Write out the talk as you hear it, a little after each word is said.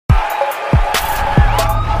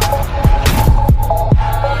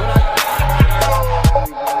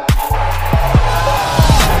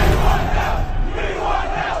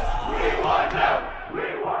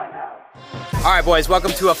Alright boys,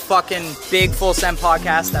 welcome to a fucking big Full Send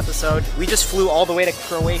podcast episode. We just flew all the way to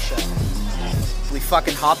Croatia. We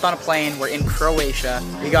fucking hopped on a plane, we're in Croatia.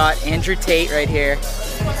 We got Andrew Tate right here.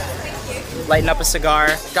 Lighting up a cigar.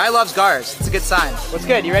 Guy loves cigars, it's a good sign. What's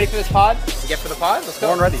good, you ready for this pod? You get for the pod? Let's go.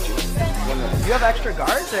 Born ready, G. You have extra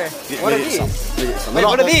guards or? What are these? Wait,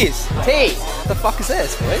 what are these? Tate, what the fuck is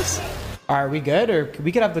this, boys? Are we good, or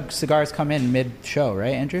we could have the cigars come in mid-show,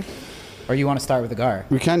 right, Andrew? Or you want to start with the cigar?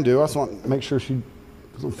 We can do. I just want to make sure she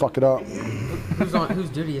doesn't fuck it up. Whose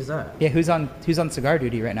duty is that? Yeah, who's on cigar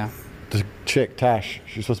duty right now? The chick, Tash.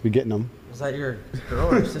 She's supposed to be getting them. Is that your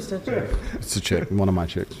girl or assistant? Or? It's a chick. One of my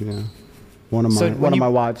chicks. Yeah. One of my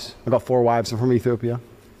wives. I got 4 wives. I'm from Ethiopia.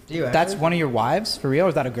 Do you? That's one of your wives for real, or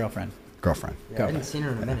is that a girlfriend? Girlfriend. Yeah, I hadn't seen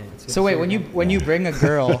her in a minute. So wait, when you bring a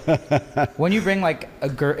girl, when you bring like a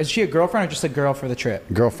girl, is she a girlfriend or just a girl for the trip?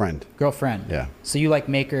 Girlfriend. Girlfriend. Yeah. So you like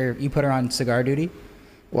you put her on cigar duty?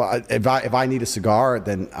 Well, if I need a cigar,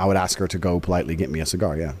 then I would ask her to go politely get me a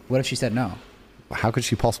cigar. Yeah. What if she said no? How could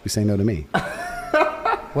she possibly say no to me?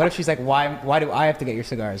 What if she's like, why do I have to get your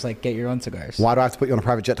cigars? Like, get your own cigars. Why do I have to put you on a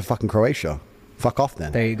private jet to fucking Croatia? Fuck off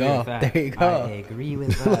then. There you go. There you go. I agree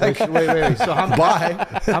with that. Wait. So Bye.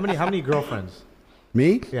 how many girlfriends?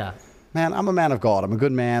 Me? Yeah. Man, I'm a man of God. I'm a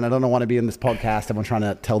good man. I don't want to be in this podcast. Everyone trying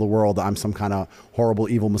to tell the world that I'm some kind of horrible,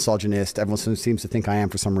 evil misogynist. Everyone seems to think I am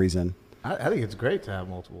for some reason. I think it's great to have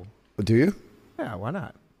multiple. Do you? Yeah, why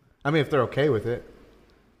not? I mean, if they're okay with it.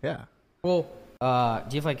 Yeah. Well,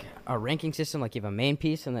 do you have like a ranking system? Like you have a main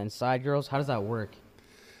piece and then side girls? How does that work?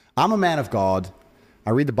 I'm a man of God. I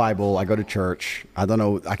read the Bible. I go to church. I don't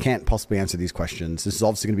know. I can't possibly answer these questions. This is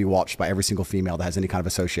obviously going to be watched by every single female that has any kind of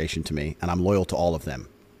association to me, and I'm loyal to all of them.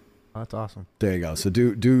 Oh, that's awesome. There you go. So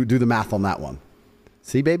do the math on that one.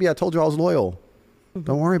 See, baby, I told you I was loyal.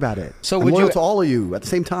 Don't worry about it. So I'm would loyal you- to all of you at the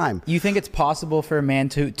same time. You think it's possible for a man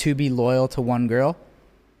to be loyal to one girl?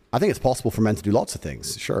 I think it's possible for men to do lots of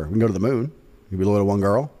things. Sure, we can go to the moon. You can be loyal to one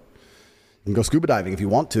girl. You can go scuba diving if you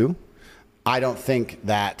want to. I don't think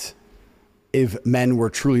that if men were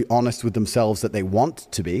truly honest with themselves that they want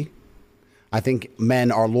to be, I think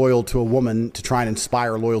men are loyal to a woman to try and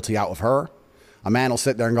inspire loyalty out of her. A man will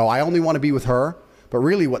sit there and go, I only want to be with her. But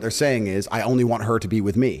really what they're saying is, I only want her to be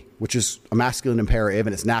with me, which is a masculine imperative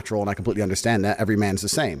and it's natural. And I completely understand that. Every man's the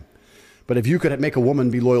same. But if you could make a woman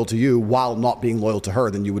be loyal to you while not being loyal to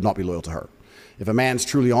her, then you would not be loyal to her. If a man's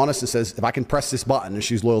truly honest and says, if I can press this button and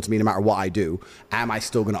she's loyal to me no matter what I do, am I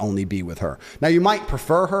still going to only be with her? Now, you might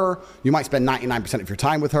prefer her. You might spend 99% of your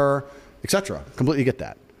time with her, etc. Completely get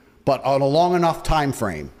that. But on a long enough time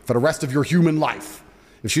frame for the rest of your human life,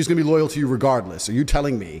 if she's going to be loyal to you regardless, are you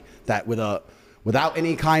telling me that without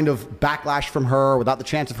any kind of backlash from her, without the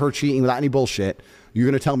chance of her cheating, without any bullshit, you're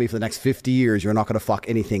going to tell me for the next 50 years you're not going to fuck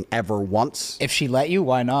anything ever once? If she let you,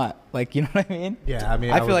 why not? Like, you know what I mean? Yeah, I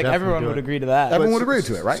mean, I would feel like definitely everyone do would it. agree to that. Everyone would agree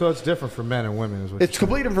to it, right? So it's different for men and women. Is what It's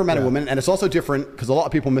completely different for men and women, and it's also different because a lot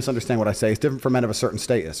of people misunderstand what I say. It's different for men of a certain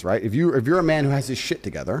status, right? If you're a man who has his shit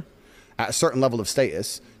together at a certain level of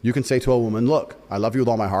status, you can say to a woman, look, I love you with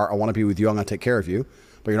all my heart. I want to be with you. I'm going to take care of you,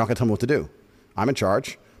 but you're not going to tell me what to do. I'm in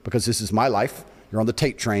charge because this is my life. You're on the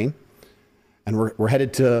TATE train, and we're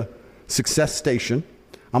headed to Success Station.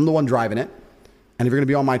 I'm the one driving it, and if you're going to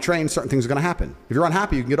be on my train, certain things are going to happen. If you're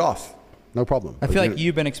unhappy, you can get off. No problem. I feel like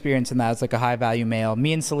you've been experiencing that as like a high value male.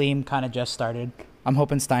 Me and Salim kind of just started. I'm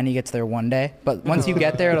hoping Steiny gets there one day, but once you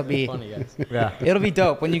get there, it'll be Yeah. it'll be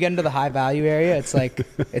dope. When you get into the high value area, it's like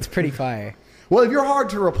it's pretty fire. Well, if you're hard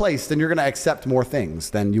to replace, then you're going to accept more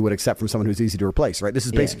things than you would accept from someone who's easy to replace, right? This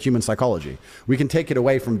is basic human psychology. We can take it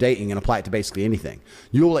away from dating and apply it to basically anything.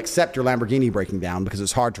 You will accept your Lamborghini breaking down because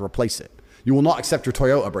it's hard to replace it. You will not accept your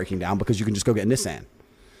Toyota breaking down because you can just go get a Nissan.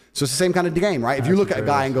 So it's the same kind of game, right? If you look at a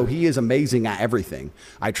guy and go, he is amazing at everything.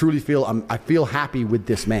 I truly feel, I feel happy with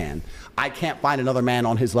this man. I can't find another man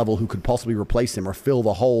on his level who could possibly replace him or fill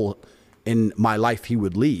the hole in my life he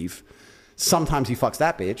would leave. Sometimes he fucks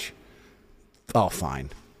that bitch. Oh, fine.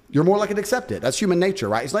 You're more likely to accept it. That's human nature,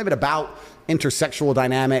 right? It's not even about intersexual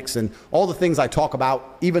dynamics and all the things I talk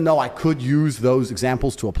about, even though I could use those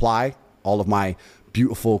examples to apply all of my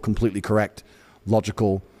beautiful, completely correct,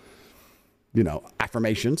 logical,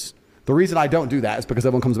 affirmations. The reason I don't do that is because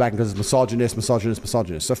everyone comes back and goes,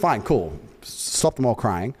 misogynist. So fine, cool. Stop them all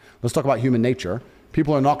crying. Let's talk about human nature.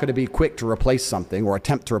 People are not going to be quick to replace something or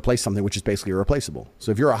attempt to replace something which is basically irreplaceable.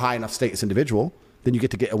 So if you're a high enough status individual, then you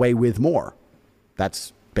get to get away with more.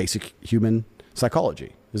 That's basic human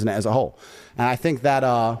psychology, isn't it, as a whole? And I think that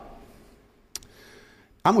I'm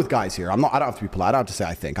with guys here. I don't have to be polite. I don't have to say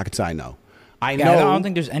I think. I could say I know. I know. I don't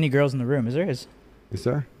think there's any girls in the room. Is there? Is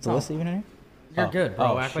there? Alyssa even in here? You're good,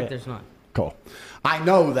 bro. Oh, Act shit. like there's not. Cool. I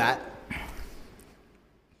know that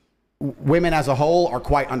women as a whole are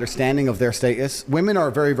quite understanding of their status. Women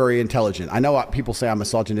are very, very intelligent. I know people say I'm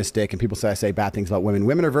misogynistic and people say I say bad things about women.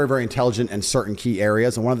 Women are very, very intelligent in certain key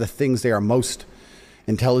areas. And one of the things they are most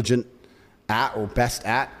intelligent at or best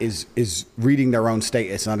at is reading their own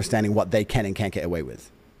status and understanding what they can and can't get away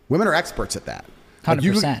with. Women are experts at that.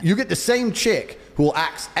 100%. You get the same chick who will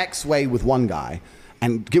act X way with one guy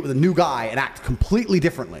and get with a new guy and act completely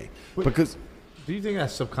differently. Because do you think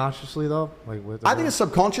that's subconsciously though? I think it's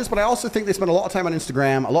subconscious, but I also think they spend a lot of time on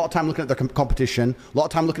Instagram, a lot of time looking at their competition, a lot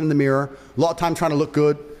of time looking in the mirror, a lot of time trying to look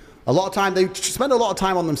good. A lot of time, they spend a lot of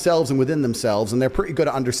time on themselves and within themselves, and they're pretty good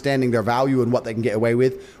at understanding their value and what they can get away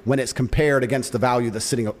with when it's compared against the value that's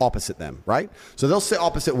sitting opposite them, right? So they'll sit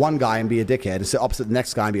opposite one guy and be a dickhead and sit opposite the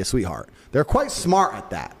next guy and be a sweetheart. They're quite smart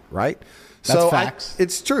at that, right? That's facts.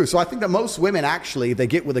 It's true. So I think that most women actually, if they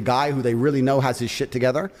get with a guy who they really know has his shit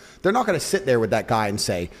together, they're not going to sit there with that guy and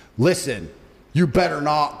say, listen, you better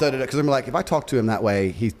not, because I'm like, if I talk to him that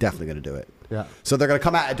way, he's definitely going to do it. Yeah. So they're going to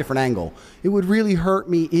come at a different angle. It would really hurt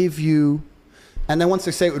me if you, and then once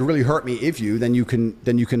they say it would really hurt me if you, then you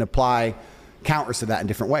can apply counters to that in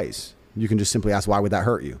different ways. You can just simply ask, why would that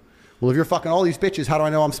hurt you? Well, if you're fucking all these bitches, how do I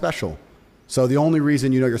know I'm special? So the only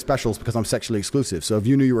reason you know you're special is because I'm sexually exclusive. So if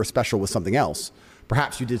you knew you were special with something else,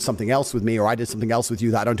 perhaps you did something else with me, or I did something else with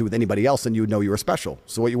you that I don't do with anybody else, then you would know you were special.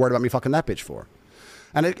 So what are you worried about me fucking that bitch for?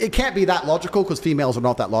 And it can't be that logical because females are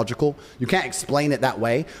not that logical. You can't explain it that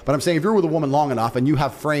way. But I'm saying if you're with a woman long enough and you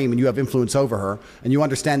have frame and you have influence over her and you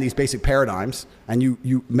understand these basic paradigms and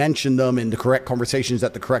you mention them in the correct conversations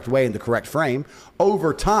at the correct way in the correct frame,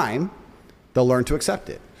 over time, they'll learn to accept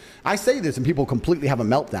it. I say this and people completely have a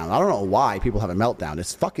meltdown. I don't know why people have a meltdown.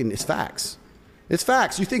 It's facts. It's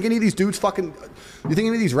facts. You think any of these dudes fucking, you think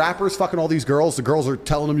any of these rappers fucking all these girls, the girls are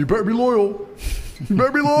telling them, you better be loyal. You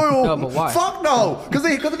better be loyal. No, but why? Fuck no.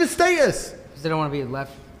 Because of his status. Because they don't want to be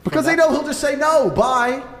left. Because they know he'll just say no,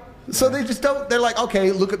 bye. So they just don't, they're like,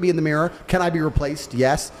 okay, look at me in the mirror. Can I be replaced?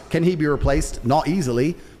 Yes. Can he be replaced? Not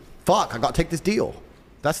easily. Fuck, I got to take this deal.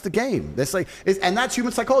 That's the game. That's like, and that's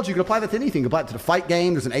human psychology. You can apply that to anything. You can apply it to the fight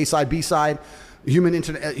game. There's an A side, B side. Human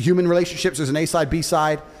relationships, there's an A side, B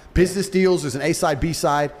side. Business deals, there's an A side, B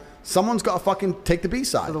side. Someone's got to fucking take the B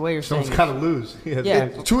side. So the way you're saying, someone's got to lose. Yeah.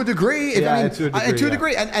 To a degree. To a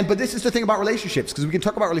degree. Yeah. And but this is the thing about relationships, because we can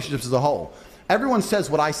talk about relationships as a whole. Everyone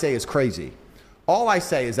says what I say is crazy. All I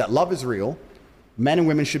say is that love is real. Men and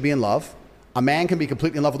women should be in love. A man can be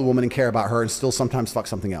completely in love with a woman and care about her and still sometimes fuck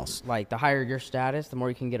something else. like, the higher your status, the more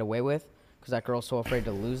you can get away with, because that girl's so afraid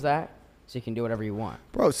to lose that, so you can do whatever you want.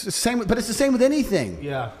 Bro, it's the same. But it's the same with anything.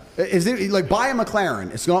 Yeah. Is it like buy a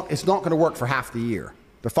McLaren? It's not going to work for half the year.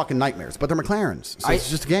 They're fucking nightmares, but they're McLarens, so it's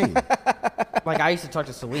just a game. Like, I used to talk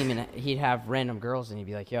to Salim, and he'd have random girls, and he'd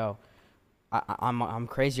be like, yo, I'm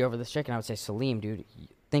crazy over this chick. And I would say, Salim, dude,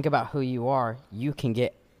 think about who you are. You can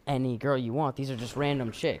get any girl you want. These are just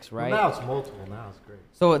random chicks, right? Well, now it's multiple. Now it's great.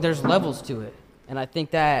 So there's levels to it. And I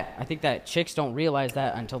think that chicks don't realize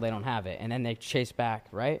that until they don't have it, and then they chase back,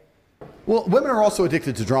 right? Well, women are also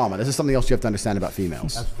addicted to drama. This is something else you have to understand about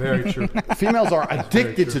females. That's very true. Females are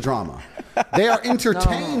addicted to drama. They are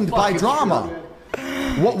entertained by drama.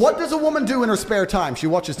 What does a woman do in her spare time? She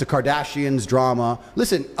watches the Kardashians drama.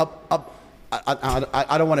 Listen,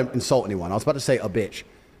 I don't want to insult anyone. I was about to say a bitch.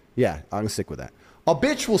 Yeah, I'm going to stick with that. A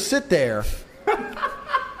bitch will sit there.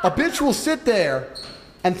 A bitch will sit there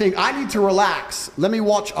and think, I need to relax. Let me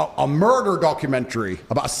watch a murder documentary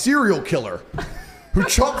about a serial killer who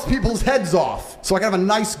chops people's heads off so I can have a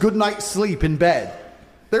nice good night's sleep in bed.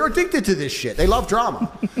 They're addicted to this shit. They love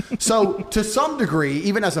drama. So to some degree,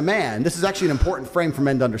 even as a man, this is actually an important frame for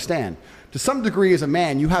men to understand. To some degree as a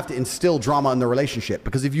man, you have to instill drama in the relationship,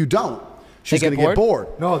 because if you don't, she's going to get bored.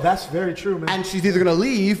 No, that's very true, man. And she's either going to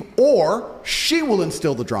leave or she will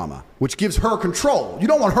instill the drama, which gives her control. You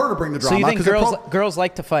don't want her to bring the drama. So you think girls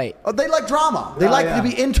like to fight? They like drama. They like to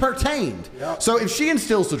be entertained. Yeah. So if she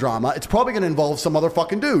instills the drama, it's probably going to involve some other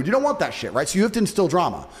fucking dude. You don't want that shit, right? So you have to instill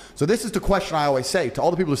drama. So this is the question I always say to all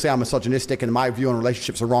the people who say I'm misogynistic and my view on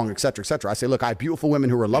relationships are wrong, et cetera, et cetera. I say, look, I have beautiful women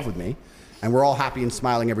who are in love with me, and we're all happy and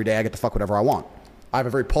smiling every day. I get to fuck whatever I want. I have a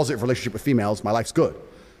very positive relationship with females. My life's good.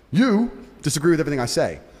 You disagree with everything I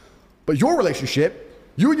say. But your relationship,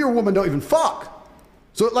 you and your woman don't even fuck.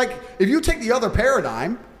 So like, if you take the other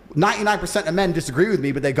paradigm, 99% of men disagree with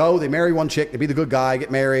me, but they marry one chick, they be the good guy, get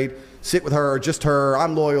married, sit with her, just her,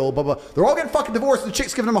 I'm loyal, blah, blah. They're all getting fucking divorced and the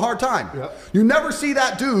chick's giving them a hard time. Yep. You never see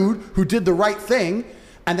that dude who did the right thing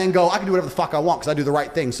and then go, I can do whatever the fuck I want because I do the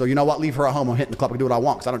right thing. So you know what? Leave her at home. I'm hitting the club. I can do what I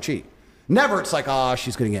want because I don't cheat. Never. It's like, oh,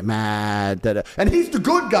 she's going to get mad. And he's the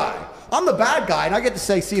good guy. I'm the bad guy, and I get to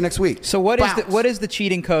say, see you next week. So what Bounce. is the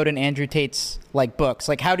cheating code in Andrew Tate's like books?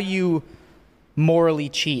 Like, how do you morally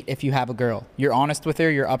cheat if you have a girl? You're honest with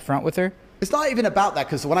her. You're upfront with her. It's not even about that,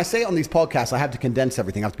 because when I say it on these podcasts, I have to condense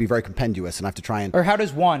everything. I have to be very compendious, and I have to try and... Or how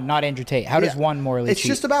does one, not Andrew Tate, how does one morally It's cheat?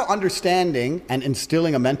 just about understanding and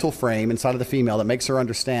instilling a mental frame inside of the female that makes her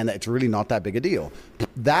understand that it's really not that big a deal.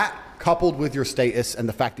 That, coupled with your status and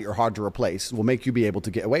the fact that you're hard to replace, will make you be able to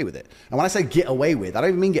get away with it. And when I say get away with, I don't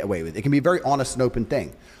even mean get away with. It can be a very honest and open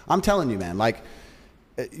thing. I'm telling you, man, like,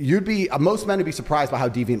 most men would be surprised by how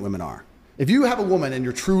deviant women are. If you have a woman and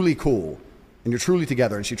you're truly cool, and you're truly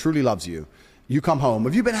together, and she truly loves you, you come home.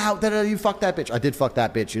 Have you been out? You fucked that bitch. I did fuck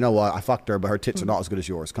that bitch. You know what? I fucked her, but her tits are not as good as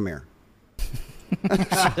yours. Come here. But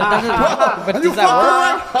And does you that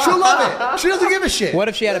fuck work? her, she'll love it. She doesn't give a shit. What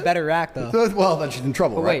if she had a better rack, though? Well, then she's in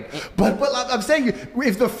trouble, right? wait. But I'm saying,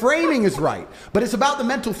 if the framing is right, but it's about the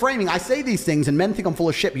mental framing. I say these things, and men think I'm full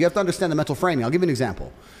of shit, but you have to understand the mental framing. I'll give you an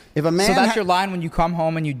example. If a man So that's your line when you come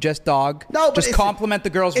home and you just dog? No, but just compliment the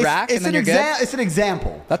girl's rack and then you're good? It's an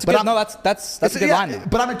example. That's a But good, I'm- no, that's a good line. Though.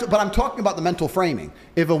 But I'm talking about the mental framing.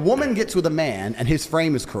 If a woman gets with a man and his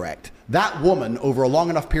frame is correct, that woman over a long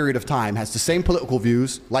enough period of time has the same political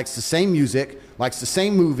views, likes the same music, likes the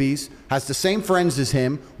same movies, has the same friends as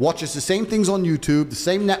him, watches the same things on YouTube, the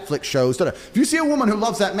same Netflix shows. If you see a woman who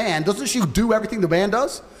loves that man, doesn't she do everything the man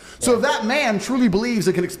does? So if that man truly believes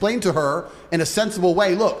and can explain to her in a sensible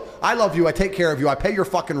way, look, I love you, I take care of you, I pay your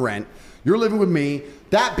fucking rent, you're living with me,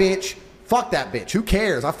 that bitch, fuck that bitch, who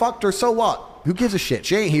cares? I fucked her, so what? Who gives a shit?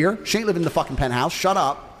 She ain't here, she ain't living in the fucking penthouse, shut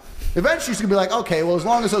up. Eventually she's gonna be like, okay, well, as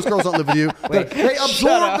long as those girls don't live with you, they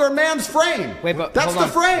absorb their man's frame. Wait, but that's hold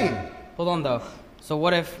the frame. Hold on though. So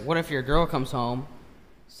what if your girl comes home,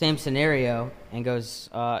 same scenario, and goes,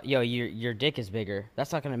 yo, your dick is bigger.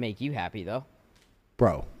 That's not gonna make you happy though.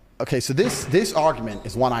 Bro. Okay, so this argument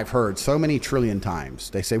is one I've heard so many trillion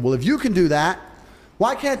times. They say, well, if you can do that,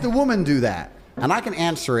 why can't the woman do that? And I can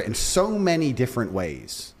answer it in so many different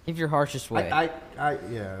ways. Give your harshest way.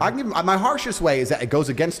 Yeah. I can give, my harshest way is that it goes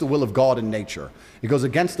against the will of God and nature. It goes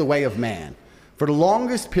against the way of man. For the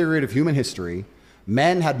longest period of human history,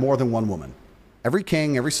 men had more than one woman. Every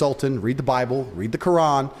king, every sultan, read the Bible, read the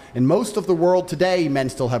Quran. In most of the world today, men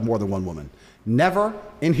still have more than one woman. Never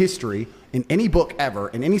in history, in any book ever,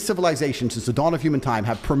 in any civilization since the dawn of human time,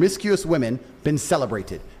 have promiscuous women been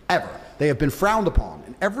celebrated, ever. They have been frowned upon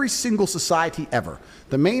in every single society ever.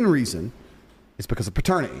 The main reason is because of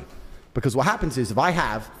paternity. Because what happens is if I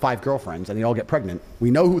have 5 girlfriends and they all get pregnant,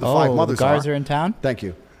 we know who the 5 mothers the guys are. are in town? Thank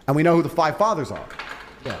you. And we know who the 5 fathers are.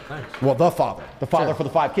 Yeah, thanks. Well, the father Sure. for the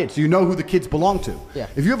 5 kids. So you know who the kids belong to. Yeah.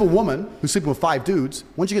 If you have a woman who's sleeping with 5 dudes,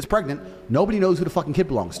 when she gets pregnant, nobody knows who the fucking kid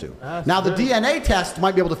belongs to. Now, the DNA test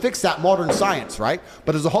might be able to fix that, modern science, right?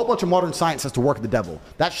 But there's a whole bunch of modern science that's to work with the devil.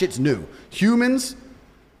 That shit's new. Humans,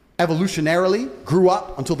 evolutionarily, grew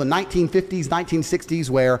up until the 1950s,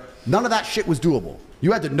 1960s, where none of that shit was doable.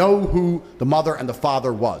 You had to know who the mother and the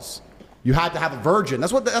father was. You had to have a virgin.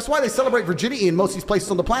 That's why they celebrate virginity in most of these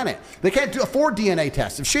places on the planet. They can't afford DNA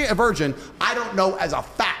tests. If she ain't a virgin, I don't know as a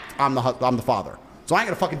fact I'm the father. So I ain't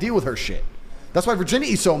gonna fucking deal with her shit. That's why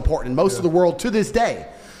virginity is so important in most of the world to this day.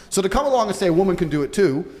 So to come along and say a woman can do it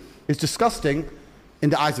too is disgusting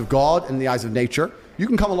in the eyes of God and in the eyes of nature. You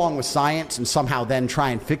can come along with science and somehow then try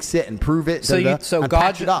and fix it and prove it. So and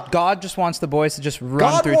patch it up. God just wants the boys to just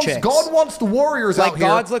run through chicks. God wants the warriors like out here.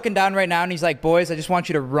 God's looking down right now and he's like, boys, I just want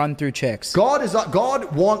you to run through chicks. God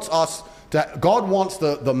wants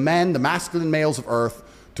the men, the masculine males of earth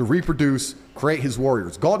to reproduce, create his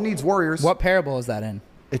warriors. God needs warriors. What parable is that in?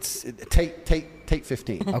 It's Tate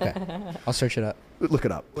 15. Okay. I'll search it up. Look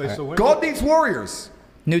it up. Wait, so when God needs warriors.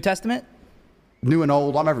 New Testament? New and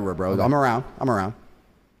old, I'm everywhere, bro. Okay. I'm around.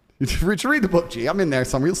 You should read the book, G. I'm in there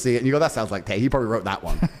somewhere. You'll see it. And you go, that sounds like Tate. He probably wrote that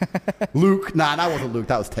one. Luke. Nah, that wasn't Luke.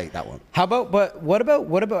 That was Tate, that one. How about, but what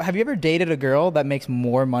about, have you ever dated a girl that makes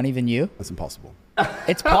more money than you? That's impossible.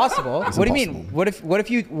 It's possible. It's what do you impossible. mean?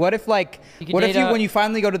 What if when you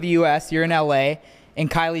finally go to the US, you're in LA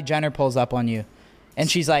and Kylie Jenner pulls up on you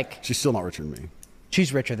and she's like, She's still not richer than me.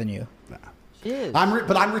 she's richer than you. Nah. She is.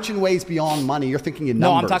 But I'm rich in ways beyond money. You're thinking in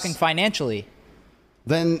No, numbers. I'm talking financially.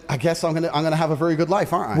 Then I guess I'm gonna have a very good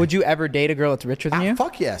life, aren't I? Would you ever date a girl that's richer than you?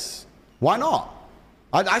 Fuck yes. Why not?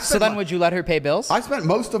 So then would you let her pay bills? I spent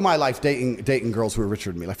most of my life dating girls who were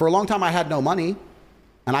richer than me. Like for a long time, I had no money,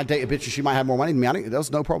 and I'd date a bitch and she might have more money than me. That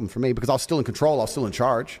was no problem for me because I was still in control. I was still in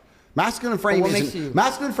charge. Masculine frame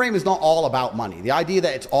is not all about money. The idea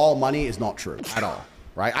that it's all money is not true at all.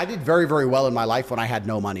 Right? I did very, very well in my life when I had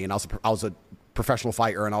no money, and I was a professional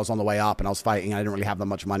fighter, and I was on the way up, and I was fighting, and I didn't really have that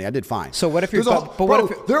much money. I did fine. So what if you're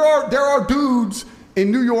there are dudes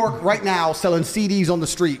in New York right now selling CDs on the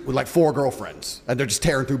street with like 4 girlfriends, and they're just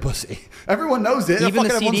tearing through pussy. Everyone knows it. They're Even the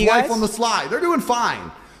fucking CD everyone's wife guys? on the slide. They're doing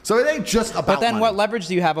fine. So it ain't just about But then money. what leverage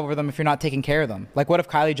do you have over them if you're not taking care of them? Like, what if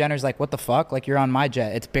Kylie Jenner's like, what the fuck? Like, you're on my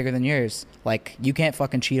jet. It's bigger than yours. Like, you can't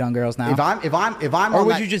fucking cheat on girls now. If I'm or on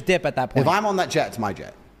would that, you just dip at that point? if I'm on that jet, it's my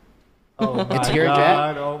jet. Oh my It's your God,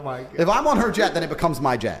 jet? Oh my God. If I'm on her jet, then it becomes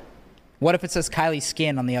my jet. What if it says Kylie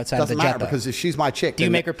Skin on the outside Doesn't of the matter jet, though? because if she's my chick, Do you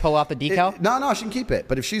then make her pull off the decal? No, she can keep it.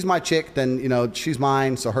 But if she's my chick, then she's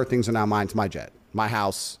mine. So her things are now mine. It's my jet, my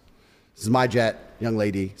house. This is my jet. Young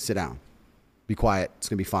lady, sit down. Be quiet. It's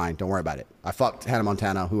gonna be fine. Don't worry about it. I fucked Hannah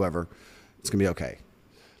Montana, whoever. It's gonna be okay.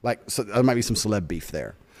 Like, so there might be some celeb beef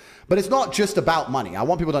there, but it's not just about money. I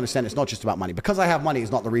want people to understand it's not just about money. Because I have money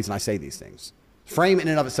is not the reason I say these things. Fame in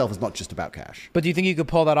and of itself is not just about cash. But do you think you could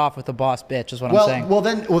pull that off with a boss bitch, is what I'm saying? Well,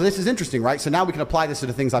 this is interesting, right? So now we can apply this to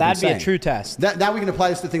the things I've been saying. That'd be a true test. Now we can apply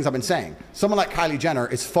this to the things I've been saying. Someone like Kylie Jenner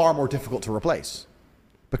is far more difficult to replace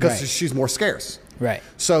because Right. she's more scarce. Right.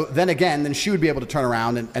 So then she would be able to turn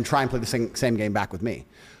around and try and play the same game back with me.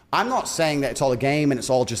 I'm not saying that it's all a game and it's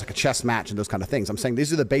all just like a chess match and those kind of things. I'm saying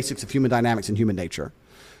these are the basics of human dynamics and human nature.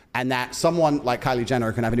 And that someone like Kylie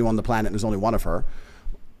Jenner can have anyone on the planet and there's only one of her.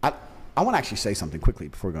 I want to actually say something quickly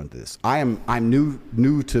before we go into this. I'm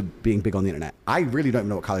new to being big on the internet. I really don't even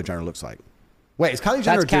know what Kylie Jenner looks like. Wait, is Kylie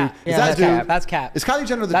Jenner That's a dude? cap. Is Yeah, that that's a dude? cap. That's cap. Is Kylie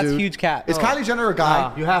Jenner the That's dude? huge cap. Is Kylie Jenner a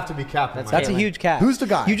guy? You have to be capped. That's That's a Caitlyn. huge cap. Who's the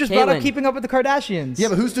guy? You just brought up Caitlyn. Keeping Up with the Kardashians. Yeah,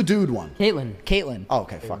 but who's the dude one? Caitlyn. Oh,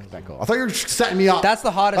 okay, fuck, thank God. I thought you were setting me up. That's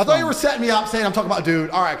the hottest I thought you one. were setting me up saying I'm talking about a dude.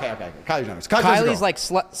 All right, okay. Kylie Jenner. Kylie's a girl. Kylie's like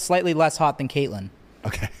slightly less hot than Caitlyn.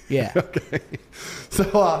 Okay. Yeah. Okay.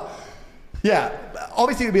 So, yeah,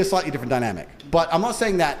 obviously it would be a slightly different dynamic. But I'm not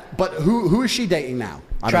saying that. But who is she dating now?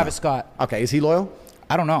 I don't Travis know. Scott. Okay, is he loyal?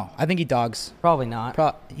 I don't know. I think he dogs. Probably not.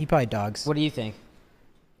 He probably dogs. What do you think?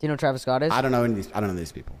 Do you know who Travis Scott is? I don't know any of these. I don't know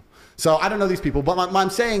these people. So I don't know these people. But what I'm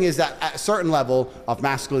saying is that at a certain level of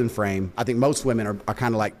masculine frame, I think most women are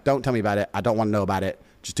kind of like, don't tell me about it. I don't want to know about it.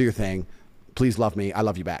 Just do your thing. Please love me. I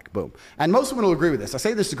love you back. Boom. And most women will agree with this. I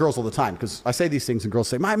say this to girls all the time because I say these things and girls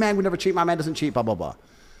say, my man would never cheat. My man doesn't cheat, blah, blah, blah.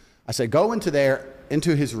 I say, go into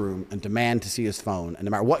his room and demand to see his phone. And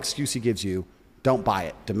no matter what excuse he gives you, don't buy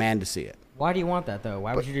it. Demand to see it. Why do you want that, though?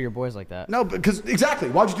 Why would you do your boys like that? No, because exactly.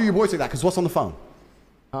 Why'd you do your boys like that? Because what's on the phone?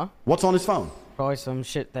 Huh? What's on his phone? Probably some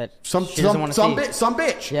shit that Some she doesn't want to see. some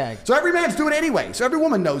bitch. Yeah. So every man's doing it anyway. So every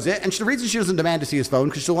woman knows it, and the reason she doesn't demand to see his phone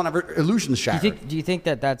because she'll want to have her illusions shattered. Do you think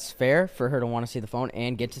that that's fair for her to want to see the phone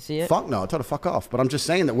and get to see it? Fuck no, tell her to fuck off. But I'm just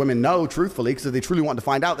saying that women know truthfully because if they truly want to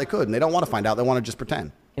find out, they could, and they don't want to find out. They want to just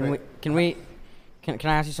pretend. Can I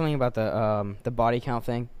ask you something about the body count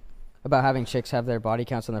thing? About having chicks have their body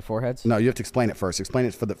counts on their foreheads? No, you have to explain it first. Explain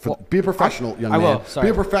it be a professional, young I man. will, sorry. Be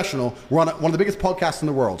a professional. We're on one of the biggest podcasts in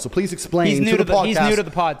the world, so please explain He's new to the podcast. He's new to the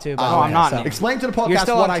pod too. By the Oh, way, I'm not so. new. Explain to the podcast You're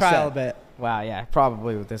still what on I trial said. a bit. Wow, yeah,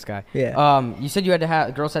 probably with this guy. Yeah. You said you had to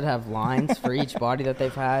have girls had to have lines for each body that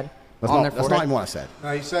they've had on their That's forehead. not even what I said.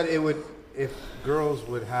 No, you said it would, if girls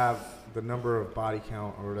would have the number of body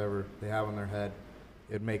count or whatever they have on their head,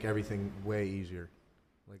 it'd make everything way easier.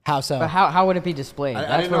 How so? But how would it be displayed? I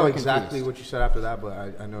That's didn't where know we're exactly confused. what you said after that, but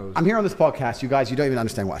I know it was. I'm here on this podcast, you guys. You don't even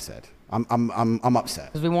understand what I said. I'm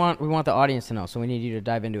upset. Because we want the audience to know, so we need you to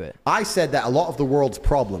dive into it. I said that a lot of the world's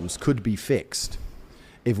problems could be fixed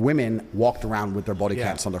if women walked around with their body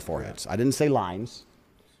counts on their foreheads. I didn't say lines.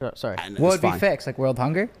 Sorry. And What it's would be fine. fixed? Like world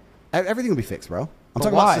hunger? Everything will be fixed, bro. I'm But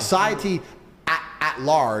talking why? about society at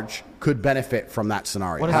large could benefit from that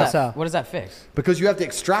scenario. What How does that? so? What does that fix? Because you have to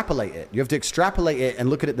extrapolate it. You have to extrapolate it and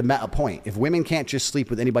look at it the meta point. If women can't just sleep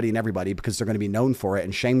with anybody and everybody because they're going to be known for it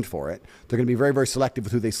and shamed for it, they're going to be very, very selective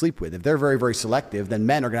with who they sleep with. If they're very, very selective, then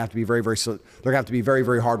men are going to have to be very, very, they're going to have to be very,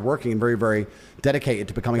 very hardworking and very, very dedicated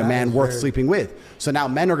to becoming a man worth sleeping with. So now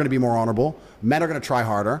men are going to be more honorable. Men are going to try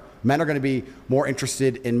harder. Men are going to be more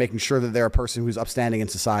interested in making sure that they're a person who's upstanding in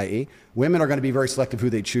society. Women are going to be very selective who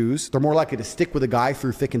they choose. They're more likely to stick with a guy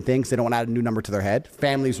through thick and thin because they don't want to add a new number to their head.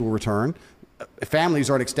 Families will return. Families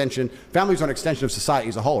are an extension of society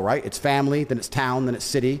as a whole, right? It's family, then it's town, then it's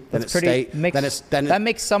city, then it's state, That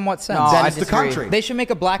makes somewhat sense. No, then I it's the disagree. country. They should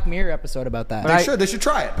make a Black Mirror episode about that. They should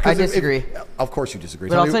try it. I disagree. Of course you disagree.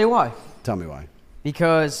 But I'll tell you why. Tell me why.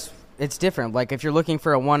 Because it's different. Like if you're looking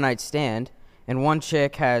for a one-night stand and one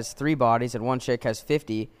chick has 3 bodies and one chick has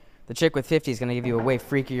 50, the chick with 50 is going to give you a way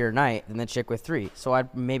freakier night than the chick with 3. So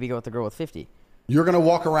I'd maybe go with the girl with 50. You're going to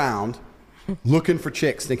walk around looking for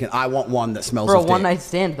chicks thinking, I want one that smells For a of dick. one-night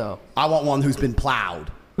stand, though. I want one who's been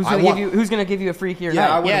plowed. Who's gonna give you a freakier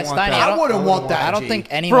night? Yeah, Steiny, I wouldn't want that. I don't G. think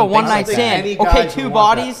For anyone a one night thinks that. stand. Any Okay, guys two would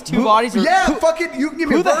want bodies. that. Two bodies. Yeah, fucking, you can give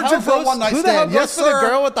me a virgin for a one night Who the hell stand. goes Yes, for the sir.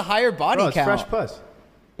 girl with the higher body Bro, it's count? fresh puss.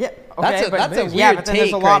 Yeah, okay, That's a yeah, weird but then there's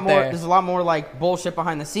a take lot right more. there. There's a lot more like bullshit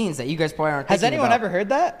behind the scenes that you guys probably aren't. Has thinking anyone about. ever heard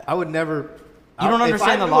that? I would never. You don't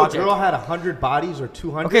understand the if logic. A girl had 100 bodies or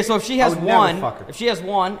 200. Okay, so if she has I would never one, fuck her. if she has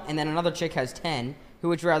one, and then another chick has 10, who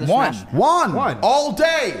would you rather One. smash? One. All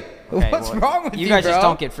day. Okay, What's well, wrong with you, you guys bro? just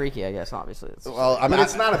don't get freaky, I guess. Obviously, Well, I But mean,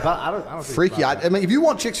 it's not about. I don't think freaky. It's about I mean, if you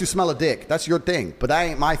want chicks who smell a dick, that's your thing. But that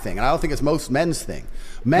ain't my thing, and I don't think it's most men's thing.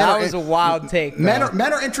 Men That are, was a wild take. Men though.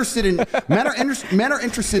 are interested in men are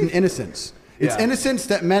interested in innocence. It's Yeah. innocence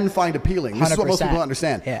that men find appealing. This is what most 100%. people don't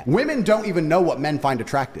understand. Yeah. Women don't even know what men find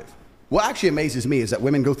attractive. What actually amazes me is that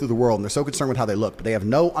women go through the world and they're so concerned with how they look, but they have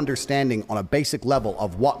no understanding on a basic level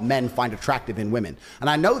of what men find attractive in women. And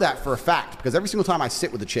I know that for a fact because every single time I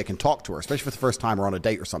sit with a chick and talk to her, especially for the first time or on a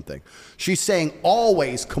date or something, she's saying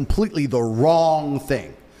always completely the wrong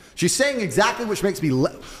thing. She's saying exactly which makes me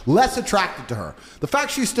less attracted to her. The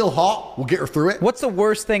fact she's still hot will get her through it. What's the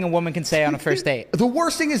worst thing a woman can say on a first date? The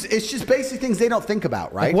worst thing is it's just basic things they don't think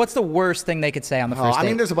about, right? Like, what's the worst thing they could say on the first I date?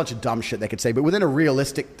 mean, there's a bunch of dumb shit they could say, but within a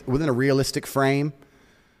realistic frame,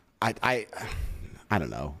 I don't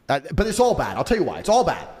know. But it's all bad. I'll tell you why. It's all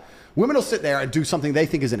bad. Women will sit there and do something they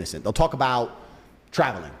think is innocent. They'll talk about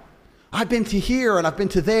traveling. I've been to here and I've been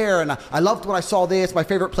to there and I loved when I saw this. My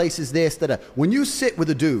favorite place is this. When you sit with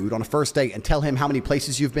a dude on a first date and tell him how many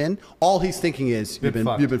places you've been, all he's thinking is you've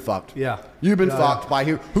been fucked. Yeah. You've been fucked by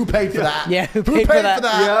who? Who paid for that? Yeah, who paid for that?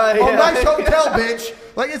 Yeah, Oh, yeah. nice hotel, bitch.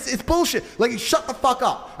 Like it's bullshit. Like shut the fuck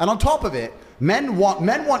up. And on top of it, men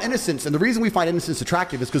want innocence, and the reason we find innocence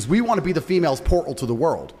attractive is because we want to be the female's portal to the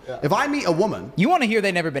world. Yeah. If I meet a woman, You want to hear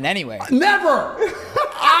they've never been anywhere. never.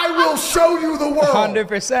 I will show you the world.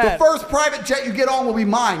 100%. The first private jet you get on will be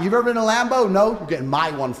mine. You've ever been in a Lambo? No, you're getting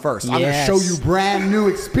my one first. I'm Yes. going to show you brand new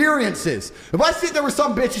experiences. If I sit there with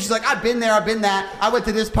some bitch and she's like, I've been there, I've been that. I went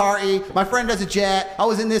to this party. My friend has a jet. I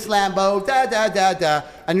was in this Lambo. Da, da, da, da.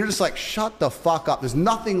 And you're just like, shut the fuck up. There's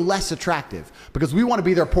nothing less attractive because we want to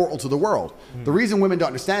be their portal to the world. The reason women don't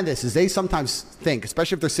understand this is they sometimes think,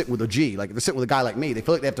 especially if they're sitting with a G, like if they're sitting with a guy like me, they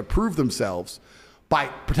feel like they have to prove themselves by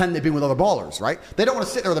pretending they've been with other ballers, right? They don't want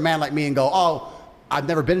to sit there with a man like me and go, oh, I've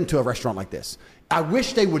never been into a restaurant like this. I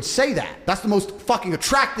wish they would say that. That's the most fucking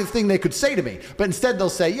attractive thing they could say to me. But instead they'll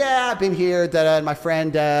say, yeah, I've been here, and my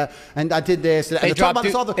friend, and I did this. And They drop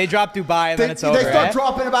Dubai and then it's over. They start eh?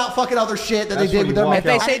 dropping about fucking other shit that That's they did when with you their walk If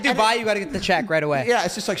they man. say Dubai, you got to get the check right away. Yeah,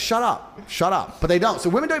 it's just like, shut up. But they don't. So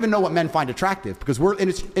women don't even know what men find attractive because we're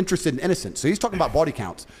interested in innocence. So he's talking about body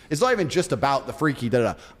counts. It's not even just about the freaky,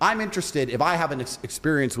 da-da-da. I'm interested, if I have an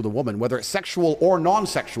experience with a woman, whether it's sexual or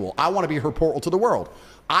non-sexual, I want to be her portal to the world.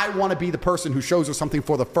 I want to be the person who shows her something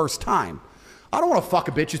for the first time. I don't want to fuck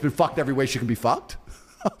a bitch who's been fucked every way she can be fucked.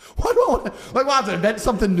 Why do I want to, like, I have to invent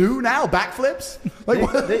something new now? Backflips? Like,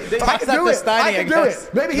 I can do it. I can do it.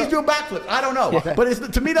 Maybe he's doing backflips. I don't know.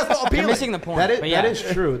 But to me, that's not appealing. You're missing the point. That is, but yeah. that is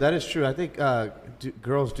true. That is true. I think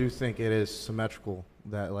girls do think it is symmetrical.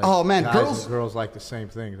 That like Oh, man, guys and girls like the same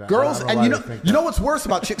thing. Girls, I don't and know why they think you know that. what's worse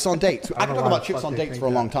about chicks on dates? I can know talk why about the chicks fuck on they dates think for a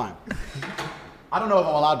that. long time. I don't know if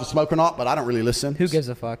I'm allowed to smoke or not, but I don't really listen. Who gives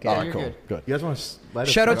a fuck? All Yeah. right, you're cool. Good. You guys want to let us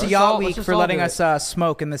Shout out to start? Y'all let's Week just for all letting do us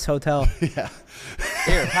smoke in this hotel. Yeah.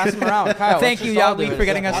 Here, pass them around. Kyle, Thank let's you, just all Y'all do Week, it. for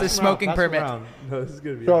getting us Pass this them around, smoking pass them permit. around. No, this is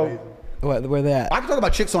gonna be So- amazing. Where they at? I can talk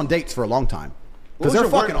about chicks on dates for a long time. What Because was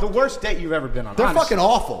they're your fucking, the worst date you've ever been on? they're honestly? fucking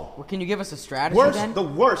awful. Well, can you give us a strategy then? The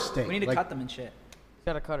worst date. We need to Like, cut them and shit.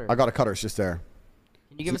 Got a cutter. I got a cutter. It's just there.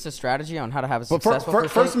 Can you give us a strategy on how to have a But successful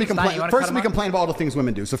first, first we date? Stein, you wanna cut first them we up? complain about all the things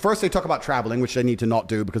women do. So first they talk about traveling, which they need to not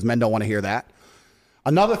do because men don't want to hear that.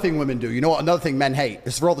 Another thing women do. You know what? Another thing men hate.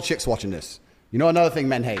 This is for all the chicks watching this. You know another thing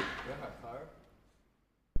men hate.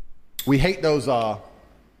 We hate those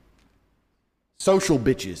social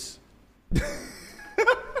bitches.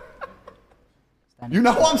 You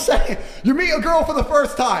know what I'm saying? You meet a girl for the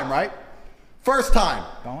first time, right? First time.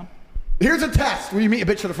 Going? Here's a test when you meet a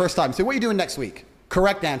bitch for the first time. Say, what are you doing next week?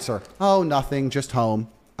 Correct answer. Oh, nothing, just home.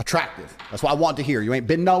 Attractive. That's what I want to hear. You ain't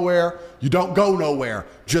been nowhere. You don't go nowhere.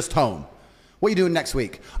 Just home. What are you doing next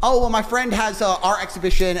week? Oh, well, my friend has an art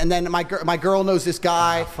exhibition, and then my girl knows this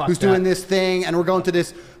guy who's doing this thing, and we're going to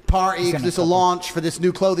this party because it's a launch for this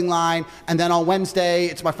new clothing line. And then on Wednesday,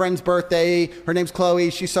 it's my friend's birthday. Her name's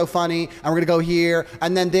Chloe. She's so funny. And we're going to go here.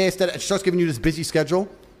 And then this, that. She starts giving you this busy schedule.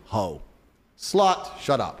 Ho. Slut.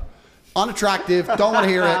 Shut up. Unattractive. Don't want to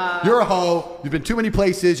hear it. You're a hoe. You've been too many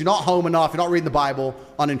places. You're not home enough. You're not reading the Bible.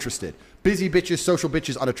 Uninterested. Busy bitches, social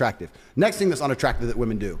bitches, unattractive. Next thing that's unattractive that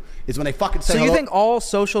women do is when they fucking say So you hello. think all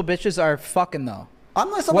social bitches are fucking though? I'm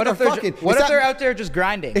not talking What about if they're fucking. what if they're out there just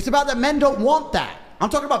grinding? It's about that men don't want that. I'm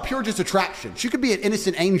talking about pure just attraction. She could be an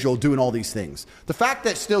innocent angel doing all these things. The fact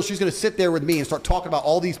that still she's going to sit there with me and start talking about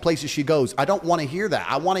all these places she goes, I don't want to hear that.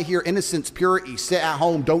 I want to hear innocence, purity, sit at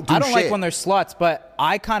home, don't do shit. I don't like when they're sluts, but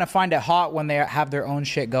I kind of find it hot when they have their own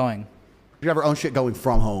shit going. You have her own shit going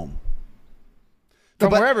from home. From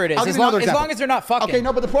But wherever it is, I'll give as you another long example. as they're not fucking. Okay,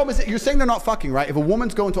 no, but the problem is that you're saying they're not fucking, right? If a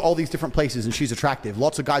woman's going to all these different places and she's attractive,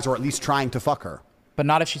 lots of guys are at least trying to fuck her. But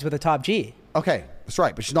not if she's with a top G. Okay, that's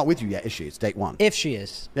right, but she's not with you yet, is she? It's date one. If she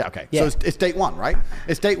is. Yeah, okay. Yeah. So it's date one, right?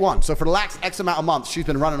 It's date one. So for the last X amount of months, she's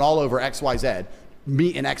been running all over XYZ,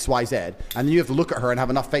 meeting XYZ, and then you have to look at her and have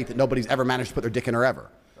enough faith that nobody's ever managed to put their dick in her ever.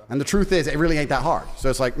 And the truth is, it really ain't that hard. So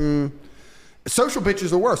it's like, social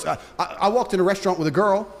bitches are worse. I walked in a restaurant with a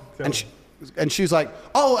girl, and she's like,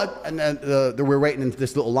 oh, and then we're waiting in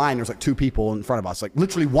this little line. There's like 2 people in front of us, like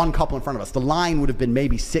literally 1 couple in front of us. The line would have been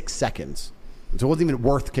maybe 6 seconds. So it wasn't even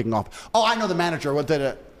worth kicking off. Oh, I know the manager. What did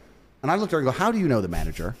it? And I looked at her and go, how do you know the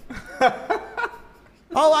manager?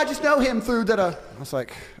 Oh, I just know him through that. I was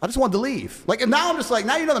like, I just wanted to leave. Like, and now I'm just like,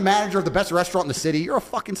 now you know the manager of the best restaurant in the city. You're a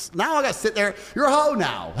fucking, now I got to sit there. You're a hoe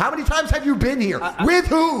now. How many times have you been here? With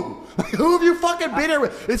who? Who have you fucking been here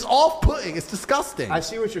with? It's off-putting. It's disgusting. I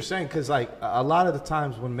see what you're saying, because like a lot of the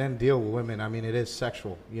times when men deal with women, I mean, it is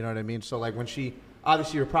sexual. You know what I mean? So like when she,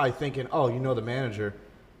 obviously you're probably thinking, oh, you know the manager.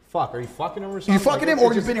 Fuck, are you fucking him or something? You fucking him,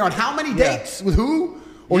 or you've been here on how many dates? With who?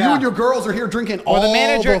 Or you Yeah. and your girls are here drinking all Or the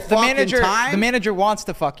manager, time? the manager wants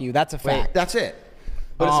to fuck you. That's a fact. That's it.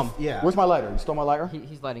 But yeah. Where's my lighter? You stole my lighter?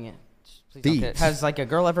 He's lighting it. Please don't Thieves. get it. Has like a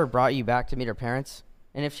girl ever brought you back to meet her parents?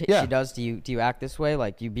 And if she Yeah. does, do you act this way?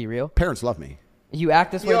 Like, do you be real? Parents love me. You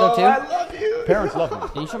act this way Yo, though too? I love you. Parents love me.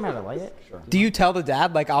 Can you show me how to light it? Sure. Do you tell the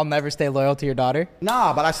dad, like, I'll never stay loyal to your daughter?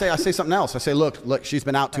 Nah, but I say something else. I say, look, she's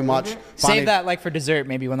been out too much. Finally, Save that, like, for dessert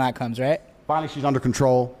maybe when that comes, right? Finally, she's under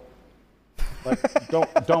control. Like,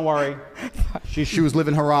 don't worry. She was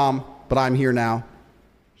living haram, but I'm here now.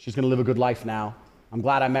 She's gonna live a good life now. I'm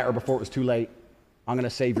glad I met her before it was too late. I'm gonna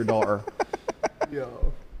save your daughter.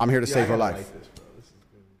 Yo. I'm here to save her I life. like this, bro. This is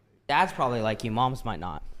good. Dad's probably like you. Moms might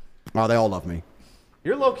not. Oh, they all love me.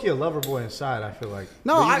 You're low key a lover boy inside, I feel like.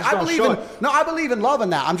 No, But you just I don't believe show in it. I believe in love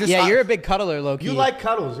and that. I'm just Yeah, you're a big cuddler, low-key. You like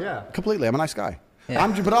cuddles, yeah. completely. I'm a nice guy. Yeah.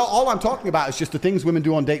 But all I'm talking about is just the things women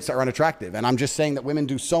do on dates that are unattractive. And I'm just saying that women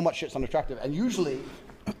do so much shit's unattractive. And usually,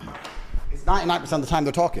 it's 99% of the time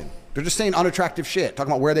they're talking. They're just saying unattractive shit,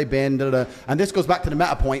 talking about where they've been, da-da-da. And this goes back to the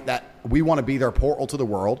meta point that we want to be their portal to the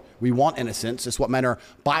world. We want innocence. It's what men are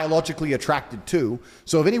biologically attracted to.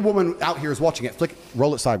 So if any woman out here is watching it,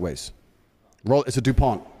 roll it sideways. It's a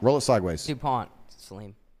DuPont. Roll it sideways. DuPont,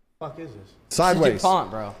 Salim. Fuck is this? Sideways. It's a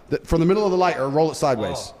DuPont, bro. From the middle of the lighter, roll it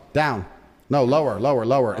sideways. Down. No,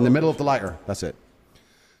 lower. In the middle of the lighter. That's it.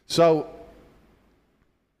 So,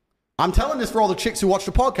 I'm telling this for all the chicks who watch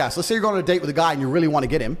the podcast. Let's say you're going on a date with a guy and you really want to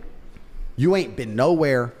get him. You ain't been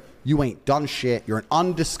nowhere. You ain't done shit. You're an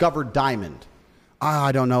undiscovered diamond.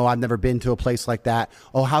 I don't know. I've never been to a place like that.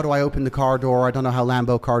 Oh, how do I open the car door? I don't know how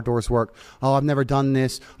Lambo car doors work. Oh, I've never done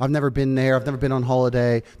this. I've never been there. I've never been on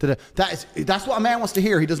holiday. That's what a man wants to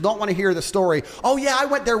hear. He does not want to hear the story. Oh, yeah, I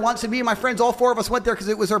went there once and me and my friends, all 4 of us went there because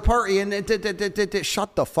it was her party. And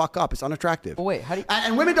shut the fuck up. It's unattractive. But wait, how do you...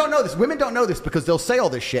 And women don't know this. Women don't know this because they'll say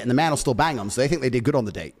all this shit and the man will still bang them. So they think they did good on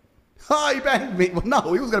the date. Oh, he banged me. Well,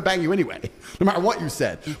 no, he was going to bang you anyway, no matter what you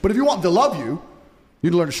said. But if you want him to love you, you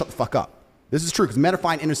need to learn to shut the fuck up. This is true because men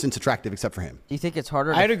find innocence attractive except for him. Do you think it's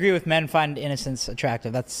harder? I'd agree with men find innocence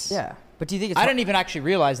attractive. That's Yeah, but do you think it's? I didn't even actually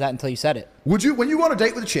realize that until you said it. Would you, when you go on a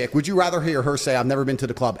date with a chick, would you rather hear her say, I've never been to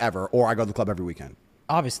the club ever, or I go to the club every weekend?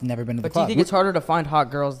 Obviously, never been to the But do you club. think it's harder to find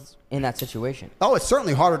hot girls in that situation? Oh, it's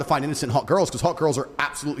certainly harder to find innocent hot girls because hot girls are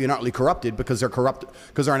absolutely and utterly corrupted because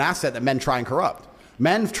they're an asset that men try and corrupt.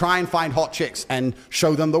 Men try and find hot chicks and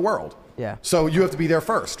show them the world. Yeah. So you have to be there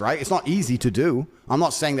first, right? It's not easy to do. I'm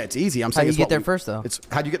not saying that it's easy. I'm saying do you it's get what there first, though?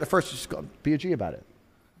 How do you get there first? You just go be a G about it.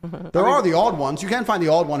 There are the odd ones. You can find the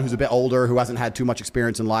odd one who's a bit older, who hasn't had too much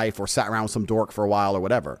experience in life or sat around with some dork for a while or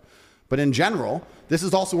whatever. But in general, this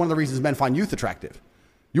is also one of the reasons men find youth attractive.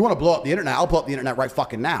 You want to blow up the internet? I'll blow up the internet right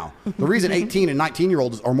fucking now. The reason 18 and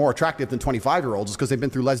 19-year-olds are more attractive than 25-year-olds is because they've been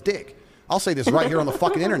through less dick. I'll say this right here on the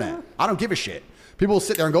fucking internet. I don't give a shit. People will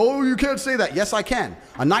sit there and go, oh, you can't say that. Yes, I can.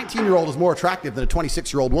 A 19-year-old is more attractive than a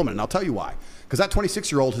 26-year-old woman, and I'll tell you why. Because that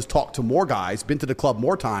 26-year-old has talked to more guys, been to the club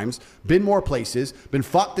more times, been more places, been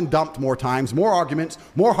fucked and dumped more times, more arguments,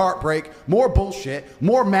 more heartbreak, more bullshit,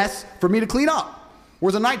 more mess for me to clean up.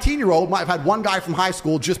 Whereas a 19-year-old might have had one guy from high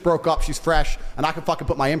school, just broke up, she's fresh, and I can fucking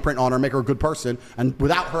put my imprint on her and make her a good person, and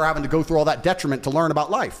without her having to go through all that detriment to learn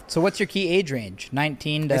about life. So what's your key age range?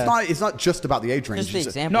 19 to... It's not just about the age range. Just the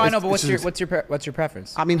example. No, I know, but what's your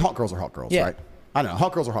preference? I mean, hot girls are hot girls, Yeah. right? I don't know.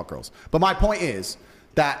 Hot girls are hot girls. But my point is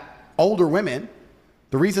that older women,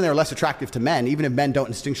 the reason they're less attractive to men, even if men don't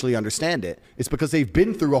instinctually understand it, is because they've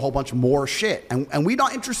been through a whole bunch more shit. And we're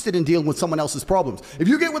not interested in dealing with someone else's problems. If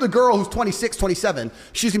you get with a girl who's 26, 27,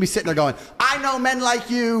 she's going to be sitting there going, I know men like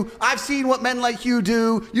you. I've seen what men like you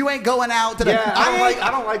do. You ain't going out today. Yeah,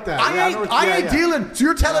 I don't like that. I ain't dealing. So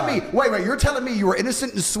you're telling me, wait, you're telling me you were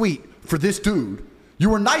innocent and sweet for this dude. You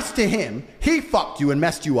were nice to him, he fucked you and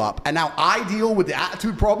messed you up, and now I deal with the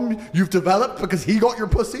attitude problem you've developed because he got your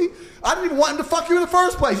pussy? I didn't even want him to fuck you in the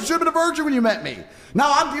first place. You should have been a virgin when you met me.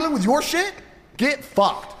 Now I'm dealing with your shit? Get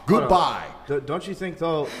fucked. Goodbye. Don't you think,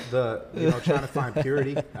 though, trying to find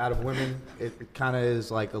purity out of women, it kind of is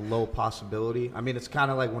like a low possibility? I mean, it's kind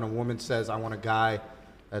of like when a woman says, I want a guy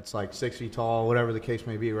that's like 6 feet tall, whatever the case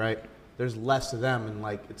may be, right? There's less of them, and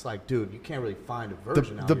like it's like, dude, you can't really find a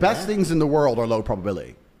virgin out The here, best man. things in the world are low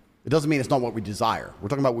probability. It doesn't mean it's not what we desire. We're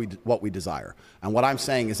talking about what we desire. And what I'm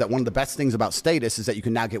saying is that one of the best things about status is that you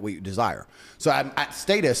can now get what you desire. So at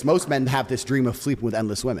status, most men have this dream of sleeping with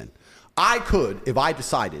endless women. I could, if I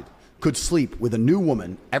decided, could sleep with a new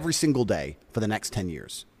woman every single day for the next 10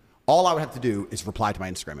 years. All I would have to do is reply to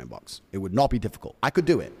my Instagram inbox. It would not be difficult. I could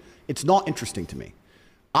do it. It's not interesting to me.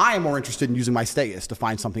 I am more interested in using my status to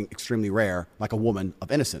find something extremely rare, like a woman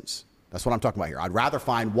of innocence. That's what I'm talking about here. I'd rather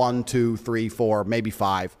find 1, 2, 3, 4, maybe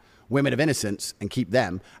 5 women of innocence and keep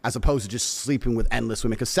them, as opposed to just sleeping with endless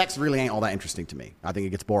women, because sex really ain't all that interesting to me. I think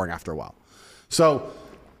it gets boring after a while. So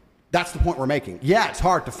that's the point we're making. Yeah, it's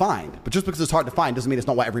hard to find, but just because it's hard to find doesn't mean it's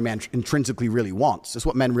not what every man intrinsically really wants. It's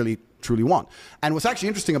what men really, truly want. And what's actually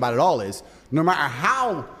interesting about it all is, no matter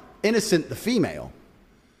how innocent the female,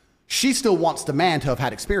 she still wants the man to have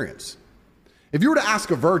had experience. If you were to ask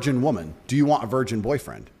a virgin woman, do you want a virgin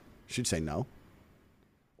boyfriend? She'd say no.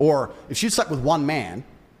 Or if she'd slept with one man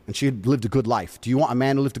and she had lived a good life, do you want a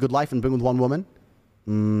man who lived a good life and been with one woman?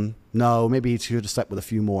 No, maybe he should have slept with a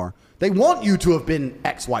few more. They want you to have been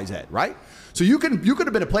X, Y, Z, right? So you could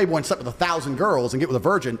have been a playboy and slept with 1,000 girls and get with a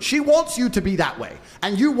virgin. She wants you to be that way,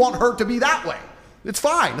 and you want her to be that way. It's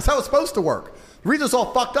fine. That's how it's supposed to work. The reason it's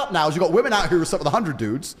all fucked up now is you got women out here who slept with 100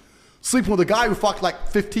 dudes, sleeping with a guy who fucked like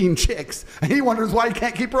 15 chicks, and he wonders why he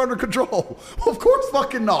can't keep her under control. Well, of course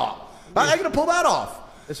fucking not. How are you going to pull that off?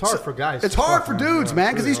 It's hard for guys. It's hard for dudes,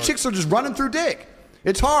 man, because these chicks are just running through dick.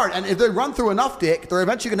 It's hard, and if they run through enough dick, they're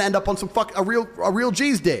eventually going to end up on a real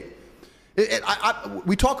G's dick.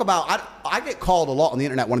 We talk about. I get called a lot on the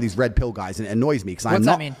internet one of these red pill guys, and it annoys me because I'm not. What's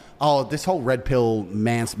that mean? Oh, this whole red pill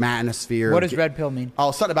manosphere. What does red pill mean? Oh,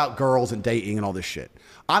 something about girls and dating and all this shit.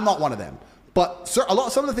 I'm not one of them, but some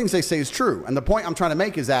of the things they say is true, and the point I'm trying to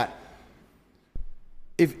make is that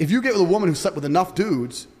if you get with a woman who slept with enough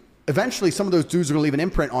dudes, eventually some of those dudes are going to leave an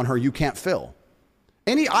imprint on her you can't fill.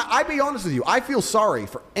 I be honest with you, I feel sorry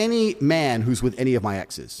for any man who's with any of my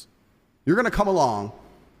exes. You're going to come along,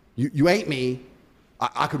 you ain't me,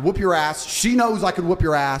 I could whoop your ass, she knows I could whoop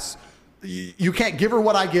your ass, you can't give her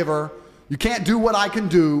what I give her, you can't do what I can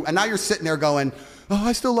do, and now you're sitting there going, oh,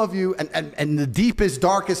 I still love you, and the deepest,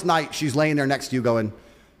 darkest night, she's laying there next to you going,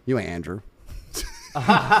 you ain't Andrew.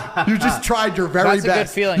 You just tried your very best. That's a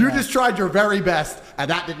good feeling. You just tried your very best, and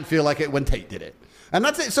that didn't feel like it when Tate did it. And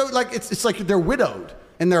that's it. So like it's like they're widowed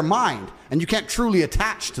in their mind, and you can't truly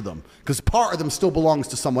attach to them because part of them still belongs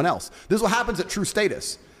to someone else. This is what happens at true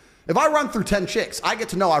status. If I run through 10 chicks, I get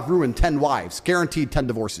to know I've ruined 10 wives, guaranteed 10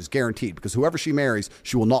 divorces, guaranteed, because whoever she marries,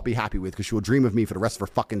 she will not be happy with because she will dream of me for the rest of her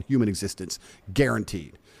fucking human existence,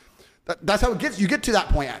 guaranteed. That's how it gets. You get to that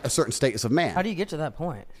point at a certain status of man. How do you get to that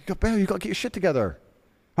point? You got to get your shit together.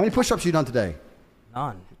 How many push-ups you done today?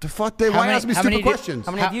 None. The fuck? Why ask me stupid questions?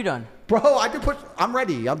 How many have you done? Bro, I do push. I'm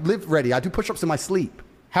ready. I live ready. I do push-ups in my sleep.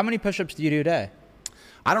 How many push-ups do you do a day?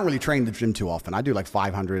 I don't really train the gym too often. I do like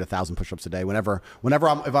 500, 1,000 push-ups a day. If I'm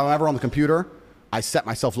ever on the computer, I set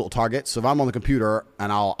myself little targets. So if I'm on the computer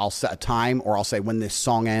and I'll set a time, or I'll say when this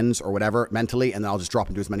song ends or whatever mentally, and then I'll just drop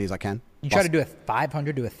and do as many as I can. You try to do a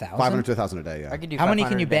 500 to 1,000? 500 to 1,000 a day, yeah. I could do How many 500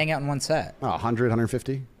 can you a day. bang out in one set? 100,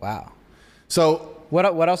 150. Wow. So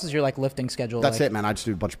What else is your like lifting schedule? that's like? it, man. I just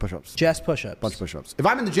do a bunch of push-ups. Just push-ups. Bunch of push-ups. If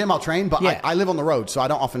I'm in the gym, I'll train, but Yeah. I live on the road, so I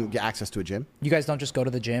don't often get access to a gym. You guys don't just go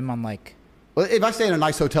to the gym on like... Well, if I stay in a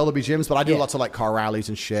nice hotel, there'll be gyms, but I do Yeah. lots of like car rallies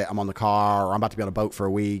and shit. I'm on the car, or I'm about to be on a boat for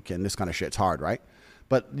a week, and this kind of shit. It's hard, right?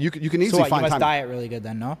 But you can So easily what, you find must time. diet really good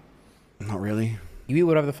then, no? Not really. You eat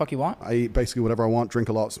whatever the fuck you want? I eat basically whatever I want, drink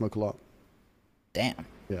a lot, smoke a lot. Damn.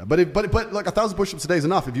 Yeah, but like 1,000 push-ups a day is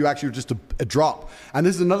enough if you actually just a drop. And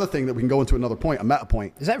this is another thing that we can go into another point, a meta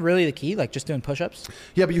point. Is that really the key? Like just doing push-ups?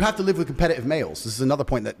 Yeah, but you have to live with competitive males. This is another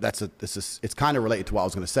point it's kind of related to what I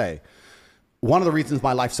was going to say. One of the reasons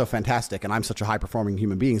my life's so fantastic and I'm such a high-performing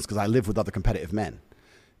human being is because I live with other competitive men.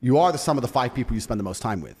 You are the sum of the 5 people you spend the most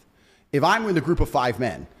time with. If I'm in a group of 5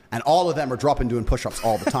 men and all of them are dropping doing push-ups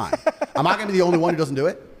all the time, am I going to be the only one who doesn't do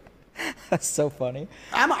it? That's so funny.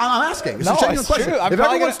 I'm asking. It's No, a genuine it's question. true. I'm If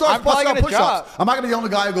probably everyone gonna- starts I'm probably busting out gonna push-ups, drop. am I going to be the only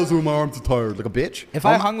guy who goes, oh, my arms are tired, like a bitch? If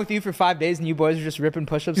I hung with you for 5 days and you boys are just ripping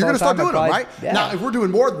push-ups You're all going the to start time, doing them, right? Yeah. Now, if we're doing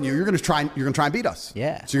more than you, you're going to try and beat us.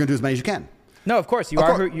 Yeah. So you're going to do as many as you can. No, of course. You Of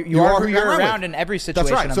are course. who you are who you're you're around with. in every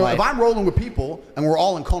situation. That's right. So of if life. I'm rolling with people and we're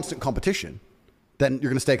all in constant competition, then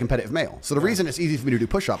you're going to stay a competitive male. So the reason it's easy for me to do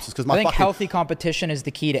push-ups is because I think healthy competition is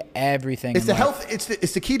the key to everything. It's in the life. health.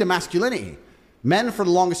 It's the key to masculinity. Men, for the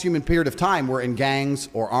longest human period of time, were in gangs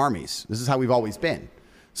or armies. This is how we've always been.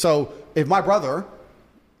 So if my brother,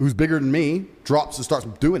 who's bigger than me, drops and starts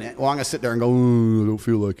doing it, well, I'm going to sit there and go, I don't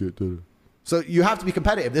feel like it. So you have to be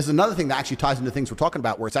competitive. There's another thing that actually ties into things we're talking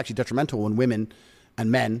about where it's actually detrimental when women and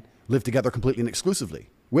men live together completely and exclusively.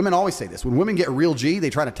 Women always say this. When women get a real G, they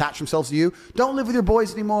try to attach themselves to you. Don't live with your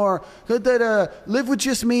boys anymore. Live with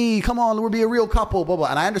just me. Come on, we'll be a real couple, blah, blah.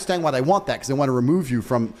 And I understand why they want that because they want to remove you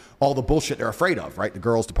from all the bullshit they're afraid of, right? The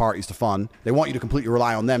girls, the parties, the fun. They want you to completely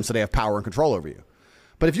rely on them so they have power and control over you.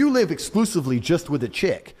 But if you live exclusively just with a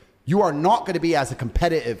chick, you are not going to be as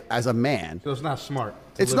competitive as a man. So it's not smart.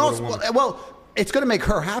 to It's live not, with a woman. well, it's going to make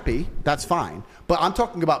her happy. That's fine. But I'm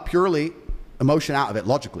talking about purely emotion out of it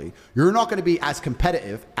logically. You're not going to be as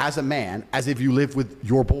competitive as a man as if you live with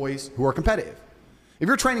your boys who are competitive. If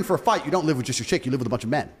you're training for a fight, you don't live with just your chick. You live with a bunch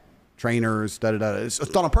of men. Trainers, da-da-da. It's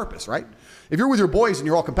done on purpose, right? If you're with your boys and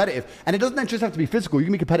you're all competitive, and it doesn't just have to be physical, you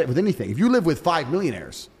can be competitive with anything. If you live with 5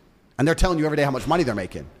 millionaires and they're telling you every day how much money they're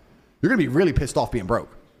making, you're going to be really pissed off being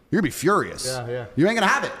broke. You're going to be furious. Yeah. You ain't going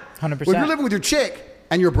to have it. 100%. But if you're living with your chick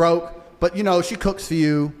and you're broke, but you know, she cooks for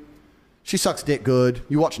you, she sucks dick good,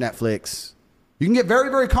 you watch Netflix, you can get very,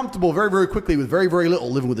 very comfortable very, very quickly with very, very little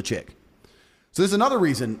living with a chick. So there's another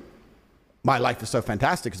reason my life is so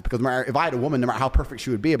fantastic is because if I had a woman, no matter how perfect she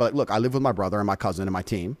would be, I'd be like, look, I live with my brother and my cousin and my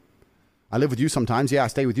team. I live with you sometimes. Yeah, I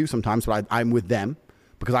stay with you sometimes, but I'm with them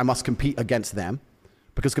because I must compete against them.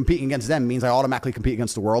 Because competing against them means I automatically compete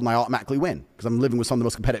against the world and I automatically win because I'm living with some of the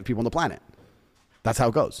most competitive people on the planet. That's how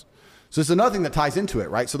it goes. So it's another thing that ties into it,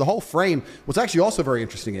 right? So the whole frame, what's actually also very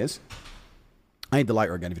interesting is, I need the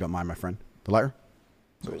lighter again if you don't mind, my friend. The lighter?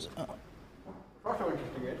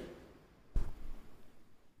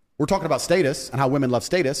 We're talking about status and how women love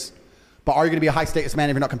status, but are you going to be a high status man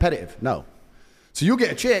if you're not competitive? No. So you'll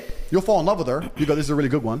get a chick, you'll fall in love with her, you go, this is a really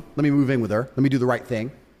good one, let me move in with her, let me do the right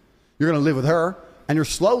thing. You're going to live with her, and you're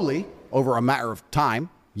slowly, over a matter of time,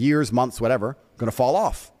 years, months, whatever, going to fall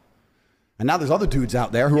off. And now there's other dudes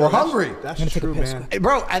out there who are hungry. That's true, man. Hey,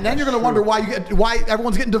 bro, and then you're going to wonder why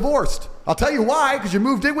everyone's getting divorced. I'll tell you why, because you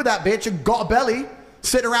moved in with that bitch and got a belly,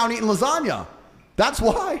 sitting around eating lasagna. That's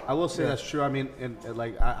why. I will say that's true. I mean,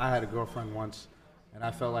 like I had a girlfriend once, and I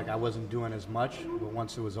felt like I wasn't doing as much. But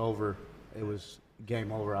once it was over, it was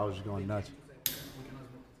game over. I was just going nuts.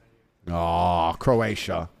 Oh,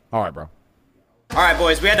 Croatia. All right, bro. All right,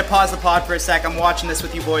 boys, we had to pause the pod for a sec. I'm watching this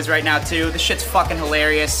with you boys right now, too. This shit's fucking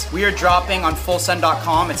hilarious. We are dropping on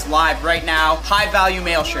fullsend.com. It's live right now. High-value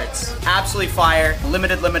male shirts. Absolutely fire.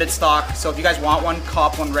 Limited stock. So if you guys want one,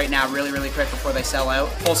 cop one right now really, really quick before they sell out.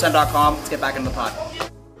 Fullsend.com. Let's get back into the pod.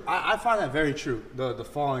 I find that very true, the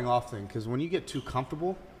falling off thing, because when you get too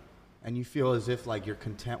comfortable and you feel as if like you're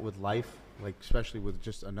content with life, like especially with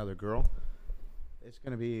just another girl, it's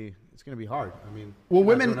gonna be hard. I mean, Well,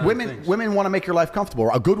 women want to make your life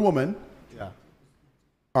comfortable. A good woman, yeah,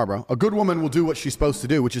 all right, bro. A good woman will do what she's supposed to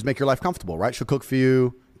do, which is make your life comfortable, right? She'll cook for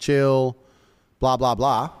you, chill, blah blah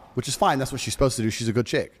blah, which is fine. That's what she's supposed to do. She's a good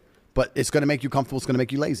chick. But it's going to make you comfortable. It's going to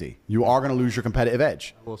make you lazy. You are going to lose your competitive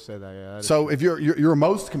edge. I will say that. Yeah. So if you're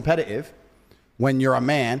most competitive when you're a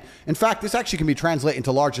man. In fact, this actually can be translated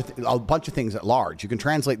into a bunch of things at large. You can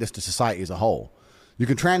translate this to society as a whole. You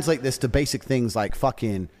can translate this to basic things like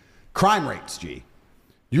fucking crime rates, G.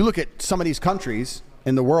 You look at some of these countries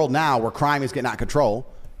in the world now where crime is getting out of control.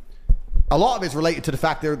 A lot of it is related to the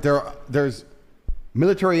fact there's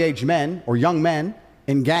military-age men or young men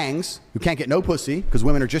in gangs who can't get no pussy because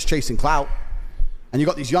women are just chasing clout. And you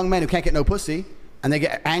got these young men who can't get no pussy and they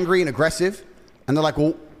get angry and aggressive and they're like,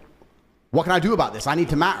 well, what can I do about this? I need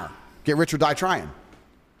to matter. Get rich or die trying.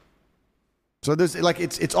 So there's like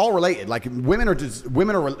it's all related. Like women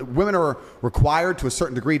are required to a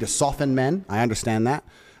certain degree to soften men. I understand that.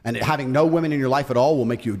 And having no women in your life at all will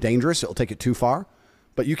make you dangerous. It'll take it too far.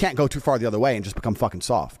 But you can't go too far the other way and just become fucking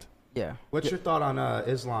soft. Yeah. What's your thought on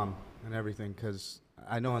Islam and everything? Because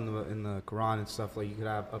I know in the Quran and stuff, like you could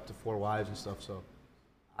have up to 4 wives and stuff. So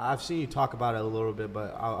I've seen you talk about it a little bit,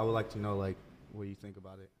 but I would like to know like what you think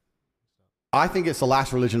about it. I think it's the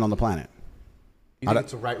last religion on the planet. You think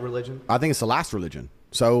it's the right religion? I think it's the last religion.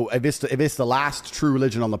 So if it's the last true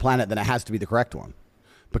religion on the planet, then it has to be the correct one.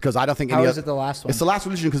 Because I don't think How is it the last one? It's the last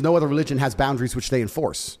religion because no other religion has boundaries which they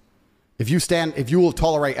enforce. If you will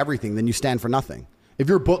tolerate everything, then you stand for nothing. If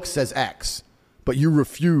your book says X, but you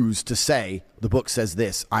refuse to say the book says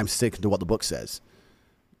this, I'm sticking to what the book says.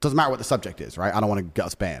 Doesn't matter what the subject is, right? I don't want to get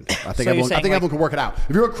us banned. I think everyone can work it out.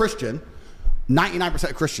 If you're a Christian, 99%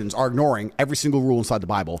 of Christians are ignoring every single rule inside the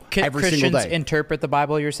Bible every single day. Christians interpret the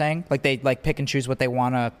Bible, you're saying? Like they pick and choose what they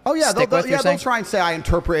want to they'll try and say, I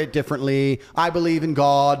interpret it differently. I believe in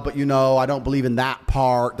God, but I don't believe in that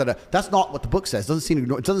part. That's not what the book says.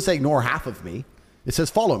 It doesn't say ignore half of me. It says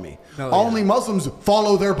follow me. Only Muslims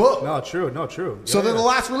follow their book. No, true. So they're the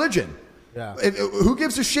last religion. Yeah. Who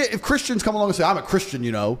gives a shit if Christians come along and say, I'm a Christian,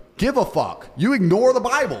 Give a fuck. You ignore the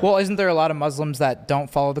Bible. Well, isn't there a lot of Muslims that don't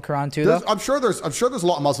follow the Quran too, though? I'm sure there's a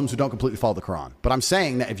lot of Muslims who don't completely follow the Quran. But I'm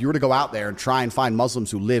saying that if you were to go out there and try and find Muslims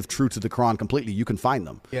who live true to the Quran completely, you can find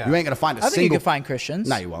them. Yeah. You ain't going to find a I single... think you can find Christians.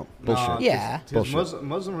 No, you won't. Bullshit. Yeah. Bullshit.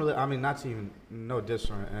 Muslim religion, I mean, not to even, no diss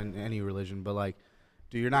on any religion, but like,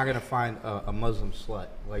 dude, you're not going to find a Muslim slut.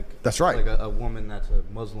 That's right. Like a woman that's a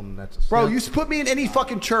Muslim that's a slut. Bro, you put me in any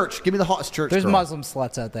fucking church. Give me the hottest church. There's girl. Muslim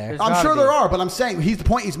sluts out there. I'm sure there are, but I'm saying the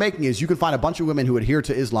point he's making is you can find a bunch of women who adhere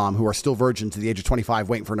to Islam who are still virgins to the age of 25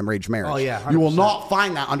 waiting for an arranged marriage. Oh, yeah, 100%. You will not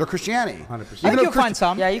find that under Christianity. 100%. I think you'll find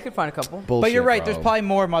some. Yeah, you could find a couple. Bullshit, But you're right. bro. There's probably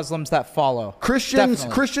more Muslims that follow. Christians.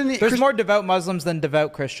 Definitely. There's more devout Muslims than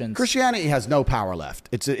devout Christians. Christianity has no power left.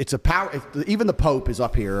 It's a power. Even the Pope is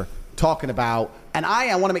up here talking about, and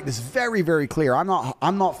I want to make this very, very clear. I'm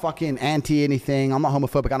not fucking anti anything. I'm not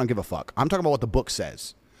homophobic. I don't give a fuck. I'm talking about what the book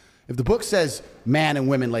says. If the book says man and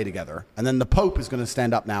women lay together, and then the Pope is going to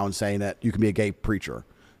stand up now and say that you can be a gay preacher,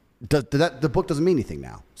 the book doesn't mean anything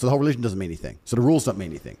now. So the whole religion doesn't mean anything. So the rules don't mean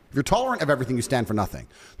anything. If you're tolerant of everything, you stand for nothing.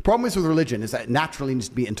 The problem is with religion is that it naturally needs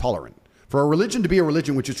to be intolerant. For a religion to be a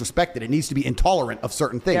religion which is respected, it needs to be intolerant of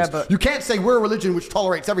certain things. Yeah, but you can't say we're a religion which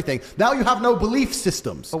tolerates everything. Now you have no belief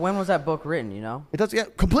systems. But when was that book written, It does, yeah,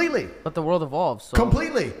 completely. But the world evolves. So.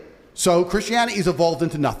 Completely. So Christianity's evolved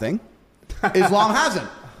into nothing. Islam hasn't.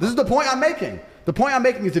 This is the point I'm making. The point I'm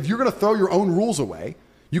making is if you're going to throw your own rules away,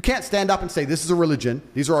 you can't stand up and say this is a religion,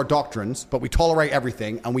 these are our doctrines, but we tolerate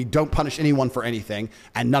everything and we don't punish anyone for anything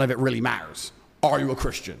and none of it really matters. Are you a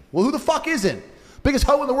Christian? Well, who the fuck isn't? Biggest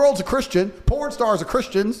hoe in the world's a Christian. Porn stars are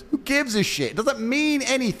Christians. Who gives a shit? It doesn't mean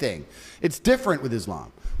anything. It's different with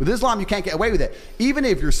Islam. With Islam, you can't get away with it. Even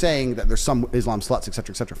if you're saying that there's some Islam sluts,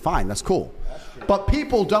 etc., fine, that's cool. But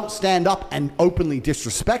people don't stand up and openly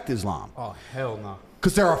disrespect Islam. Oh, hell no.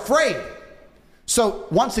 Because they're afraid. So,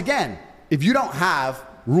 once again, if you don't have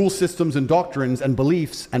rule systems and doctrines and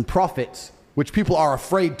beliefs and prophets, which people are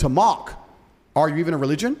afraid to mock, are you even a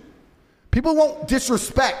religion? People won't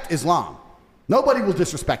disrespect Islam. Nobody will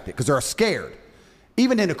disrespect it because they're scared.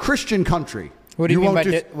 Even in a Christian country. What do you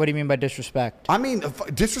mean by disrespect? I mean,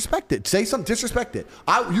 disrespect it. Say something, disrespect it.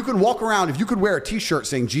 You can walk around, if you could wear a t-shirt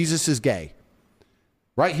saying Jesus is gay,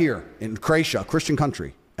 right here in Croatia, a Christian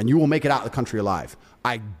country, and you will make it out of the country alive.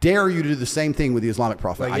 I dare you to do the same thing with the Islamic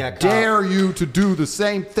Prophet. I dare you to do the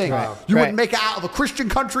same thing. You wouldn't make it out of a Christian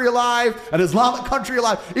country alive, an Islamic country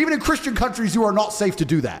alive. Even in Christian countries, you are not safe to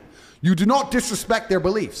do that. You do not disrespect their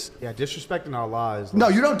beliefs. Yeah, disrespecting Allah is... No,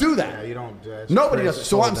 you don't do that. Yeah, you don't... Nobody does.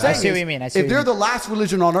 So what I'm saying I see what you mean. if they're the last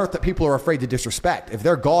religion on earth that people are afraid to disrespect, if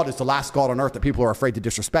their God is the last God on earth that people are afraid to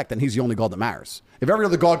disrespect, then he's the only God that matters. If every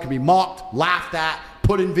other God can be mocked, laughed at,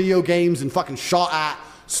 put in video games and fucking shot at,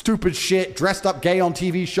 stupid shit, dressed up gay on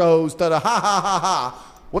TV shows, ha ha ha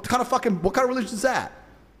ha, what kind of religion is that?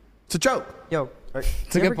 It's a joke. Yo,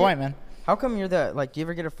 it's a good point, man. How come you're that, do you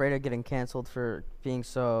ever get afraid of getting canceled for being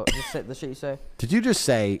so, the shit you say? Did you just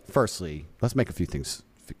say, firstly, let's make a few things.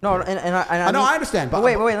 No, I know, I understand. But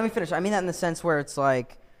wait, let me finish. I mean that in the sense where it's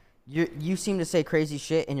like, you seem to say crazy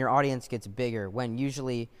shit and your audience gets bigger when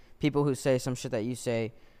usually people who say some shit that you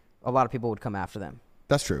say, a lot of people would come after them.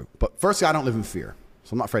 That's true. But firstly, I don't live in fear,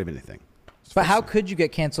 so I'm not afraid of anything. But how could you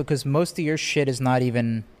get canceled? Because most of your shit is not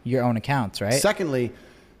even your own accounts, right? Secondly,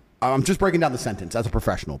 I'm just breaking down the sentence as a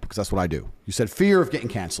professional because that's what I do. You said fear of getting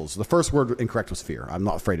canceled. So the first word incorrect was fear. I'm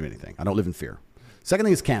not afraid of anything. I don't live in fear. Second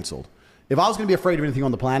thing is canceled. If I was going to be afraid of anything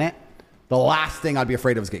on the planet, the last thing I'd be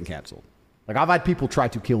afraid of is getting canceled. Like, I've had people try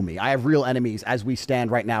to kill me. I have real enemies as we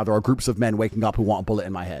stand right now. There are groups of men waking up who want a bullet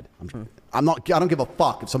in my head. I don't give a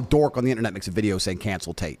fuck if some dork on the internet makes a video saying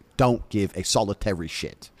cancel Tate. Don't give a solitary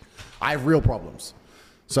shit. I have real problems.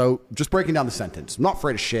 So just breaking down the sentence. I'm not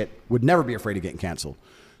afraid of shit. Would never be afraid of getting canceled.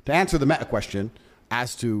 To answer the meta question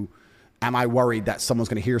as to, am I worried that someone's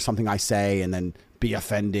going to hear something I say and then be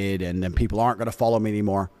offended and then people aren't going to follow me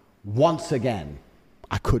anymore? Once again,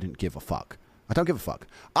 I couldn't give a fuck. I don't give a fuck.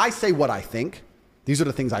 I say what I think. These are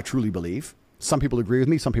the things I truly believe. Some people agree with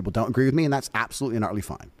me. Some people don't agree with me. And that's absolutely and utterly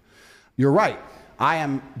fine. You're right. I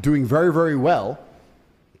am doing very, very well,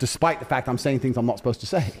 despite the fact I'm saying things I'm not supposed to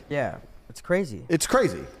say. Yeah, it's crazy. It's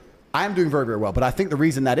crazy. I am doing very, very well. But I think the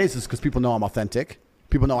reason that is because people know I'm authentic.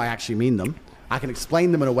 People know I actually mean them. I can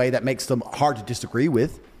explain them in a way that makes them hard to disagree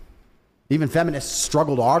with. Even feminists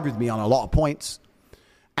struggle to argue with me on a lot of points.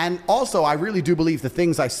 And also, I really do believe the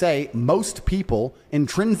things I say, most people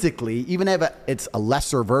intrinsically, even if it's a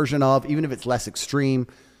lesser version of, even if it's less extreme,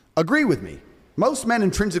 agree with me. Most men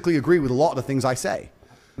intrinsically agree with a lot of the things I say.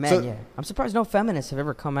 Man, yeah. I'm surprised no feminists have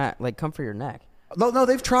ever come for your neck. No,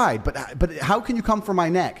 they've tried. But how can you come for my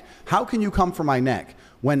neck? How can you come for my neck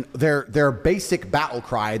when their basic battle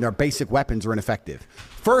cry and their basic weapons are ineffective?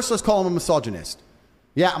 First, let's call them a misogynist.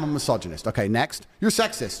 Yeah, I'm a misogynist. Okay, next. You're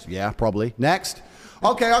sexist. Yeah, probably. Next.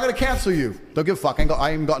 Okay, I'm going to cancel you. Don't give a fuck. I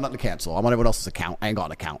ain't got nothing to cancel. I'm on everyone else's account. I ain't got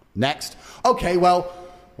an account. Next. Okay, well,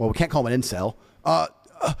 we can't call him an incel.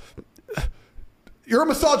 You're a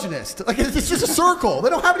misogynist. Like, it's just a circle. They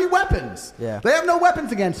don't have any weapons. Yeah. They have no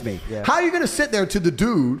weapons against me. Yeah. How are you going to sit there to the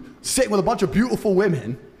dude sitting with a bunch of beautiful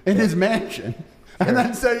women in his mansion and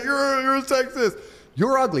then say, you're a sexist?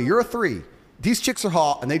 You're ugly. You're a 3. These chicks are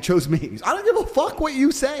hot, and they chose me. I don't give a fuck what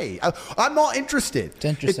you say. I'm not interested. It's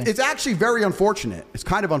interesting. It's actually very unfortunate. It's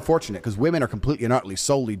kind of unfortunate because women are completely and utterly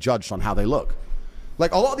solely judged on how they look.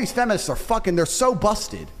 Like, a lot of these feminists are they're so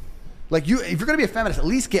busted. Like, if you're going to be a feminist, at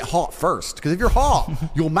least get hot first. Because if you're hot,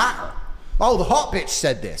 you'll matter. Oh, the hot bitch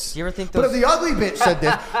said this. Do you ever think But if the ugly bitch said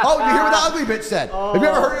this, oh, you hear what the ugly bitch said? Have you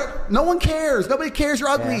ever heard it? No one cares. Nobody cares you're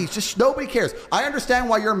ugly. Yeah. It's just nobody cares. I understand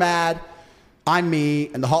why you're mad. I'm me,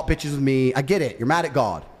 and the hot bitch is with me. I get it. You're mad at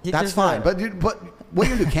God. That's fine. But what are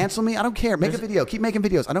you going to do? Cancel me? I don't care. Make a video. Keep making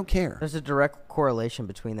videos. I don't care. There's a direct correlation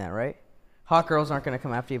between that, right? Hot girls aren't going to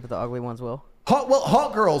come after you, but the ugly ones will.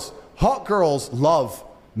 Hot girls love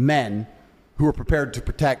men who are prepared to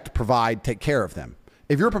protect, provide, take care of them.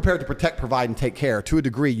 If you're prepared to protect, provide, and take care, to a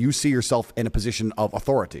degree, you see yourself in a position of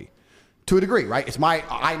authority. To a degree, right?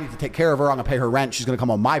 I need to take care of her. I'm going to pay her rent. She's going to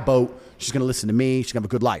come on my boat. She's going to listen to me. She's going to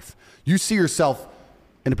have a good life. You see yourself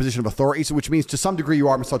in a position of authority, so which means to some degree you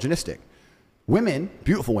are misogynistic. Women,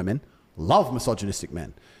 beautiful women, love misogynistic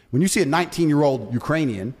men. When you see a 19-year-old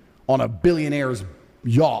Ukrainian on a billionaire's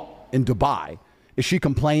yacht in Dubai, is she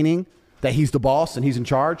complaining that he's the boss and he's in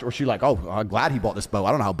charge? Or is she like, oh, I'm glad he bought this boat. I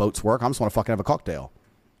don't know how boats work. I just want to fucking have a cocktail.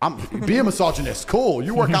 Be a misogynist. Cool.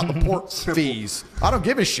 You work out the port fees. I don't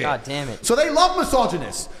give a shit. God damn it. So they love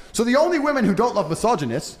misogynists. So the only women who don't love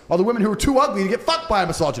misogynists are the women who are too ugly to get fucked by a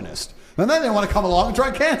misogynist. And then they want to come along and try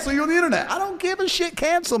and cancel you on the internet. I don't give a shit.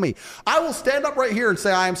 Cancel me. I will stand up right here and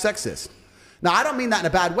say I am sexist. Now, I don't mean that in a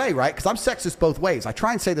bad way, right? Because I'm sexist both ways. I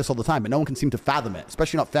try and say this all the time, but no one can seem to fathom it,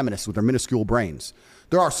 especially not feminists with their minuscule brains.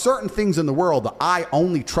 There are certain things in the world that I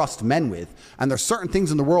only trust men with, and there's certain things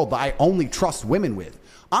in the world that I only trust women with.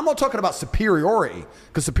 I'm not talking about superiority,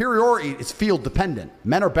 because superiority is field dependent.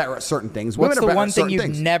 Men are better at certain things. Women are better at certain things. What's the one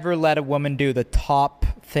thing you'd never let a woman do? The top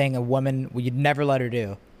thing a woman you'd never let her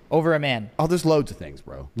do over a man? Oh, there's loads of things,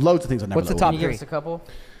 bro. Loads of things I never let a woman do. What's the top Can you give three? us a couple?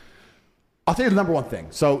 I'll tell you the number one thing.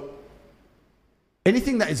 So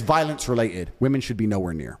anything that is violence related, women should be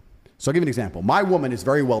nowhere near. So I'll give you an example. My woman is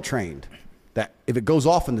very well trained that if it goes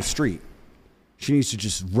off in the street, she needs to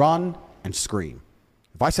just run and scream.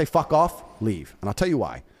 If I say fuck off, leave. And I'll tell you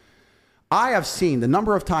why. I have seen the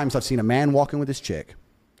number of times I've seen a man walking with his chick,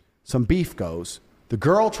 some beef goes, the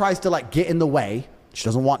girl tries to like get in the way. She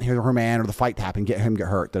doesn't want her man or the fight to happen, get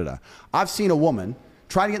hurt, da-da-da. I've seen a woman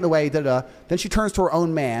try to get in the way, da-da-da. Then she turns to her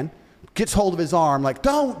own man, gets hold of his arm, like,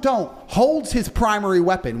 don't, holds his primary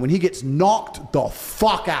weapon when he gets knocked the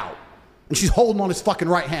fuck out. And she's holding on his fucking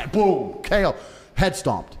right hand. Boom, KO, head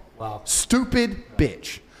stomped. Wow. Stupid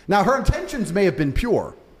bitch. Now, her intentions may have been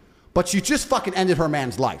pure, but she just fucking ended her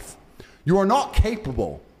man's life. You are not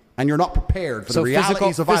capable and you're not prepared for the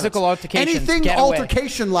realities of violence. Physical altercations, anything get away.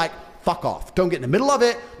 altercation like, fuck off. Don't get in the middle of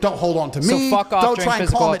it. Don't hold on to me. So fuck off don't during try and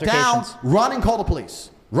physical calm it down. altercations. Run and call the police.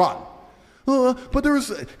 Run. But there was,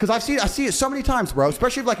 because I see it so many times, bro,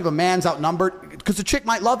 especially if a man's outnumbered, because the chick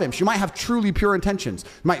might love him. She might have truly pure intentions.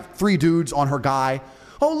 Might 3 dudes on her guy.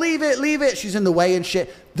 Oh, leave it. She's in the way and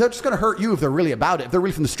shit. They're just going to hurt you if they're really about it. If they're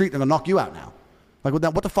really from the street, they're going to knock you out now. Like,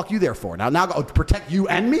 what the fuck are you there for? Now go protect you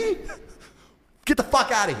and me? Get the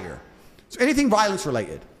fuck out of here. So anything violence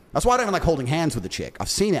related. That's why I don't even like holding hands with a chick. I've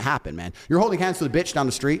seen it happen, man. You're holding hands with a bitch down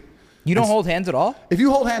the street. You don't hold hands at all? If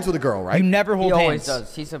you hold hands with a girl, right? You never hold He hands. always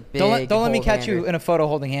does. He's a big. Don't let me catch hold-hander. you in a photo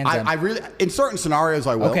holding hands. I really, in certain scenarios,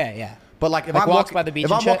 I will. Okay, yeah. But like if Like I'm walks walking by the beach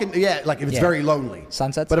if and I'm shit? walking, yeah, like if it's Yeah. very lonely,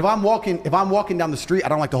 Sunsets? But if I'm walking down the street, I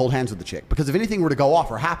don't like to hold hands with the chick because if anything were to go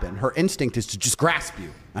off or happen, her instinct is to just grasp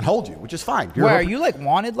you and hold you, which is fine. Wait, are you like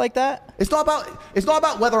wanted like that? It's not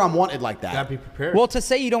about whether I'm wanted like that. Gotta be prepared. Well, to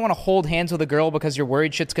say you don't want to hold hands with a girl because you're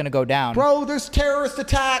worried shit's gonna go down. Bro, there's terrorist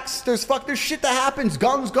attacks. There's shit that happens.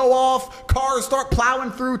 Guns go off. Cars start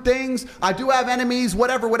plowing through things. I do have enemies.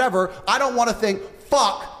 Whatever. I don't want to think.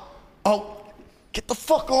 Fuck. Oh. Get the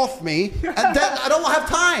fuck off me. And then I don't have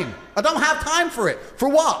time. I don't have time for it. For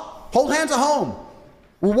what? Hold hands at home.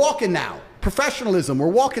 We're walking now. Professionalism. We're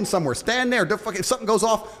walking somewhere. Stand there. If something goes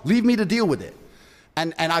off, leave me to deal with it.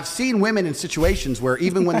 And I've seen women in situations where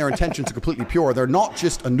even when their intentions are completely pure, they're not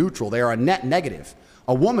just a neutral. They are a net negative.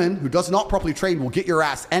 A woman who does not properly train will get your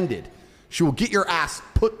ass ended. She will get your ass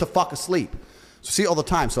put the fuck asleep. So see it all the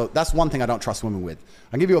time. So that's one thing I don't trust women with.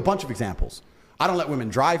 I'll give you a bunch of examples. I don't let women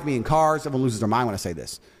drive me in cars. Everyone loses their mind when I say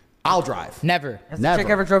this. I'll drive. Never. Has the Never. chick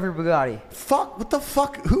ever drove your Bugatti? Fuck, what the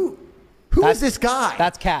fuck? Who is this guy?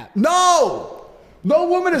 That's cap. No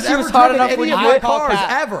woman has She ever was hot driven enough any when of you my did? cars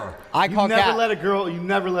Cap. ever. I You call never cap. let a girl. You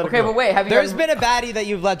never let a Okay, girl. but wait, have you? There's gotten, been a baddie that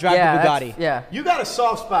you've let drive yeah, the that's- Bugatti. Yeah. You got a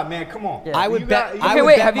soft spot, man. Come on. Yeah. I would You bet. got- I Okay, would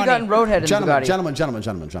wait. bet Have you money. gotten roadhead in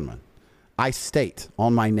Bugatti? Gentlemen. I state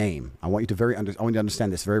on my name. I want you to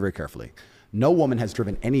understand this very, very carefully. No woman has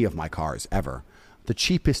driven any of my cars ever. The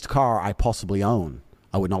cheapest car I possibly own,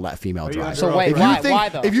 I would not let a female you drive. under So wait, If you why? think- Why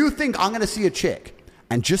though? If you think I'm going to see a chick,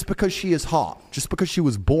 and just because she is hot, just because she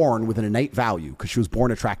was born with an innate value, because she was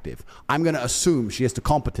born attractive, I'm going to assume she has the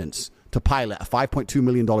competence to pilot a $5.2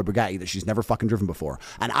 million Bugatti that she's never fucking driven before.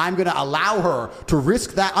 And I'm going to allow her to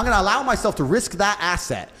risk that. I'm going to allow myself to risk that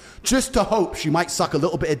asset just to hope she might suck a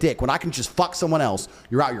little bit of dick when I can just fuck someone else.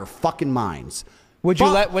 You're out of your fucking minds. Would you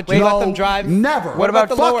let them drive? Never. What about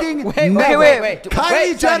the lower? fucking Wait, never. wait. Kylie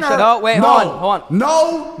Wait, Jenner. no, wait, hold on.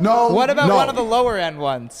 No. What about no. one of the lower end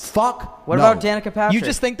ones? Fuck. What no. about Danica Patrick? You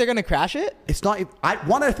just think they're gonna crash it? It's not. I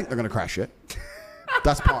think they're gonna crash it.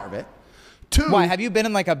 That's part of it. Two. Why? Have you been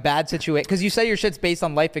in like a bad situation? Because you say your shit's based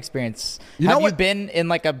on life experience. You know have you what? been in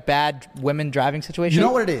like a bad women driving situation? You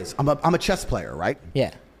know what it is? I'm a chess player, right?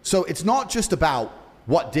 Yeah. So it's not just about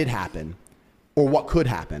what did happen or what could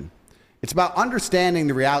happen. It's about understanding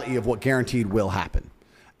the reality of what guaranteed will happen.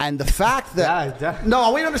 And the fact that... No, I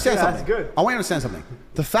want you to understand Yeah, something. that's good. I want you to understand something.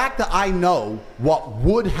 The fact that I know what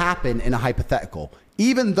would happen in a hypothetical,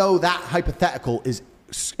 even though that hypothetical is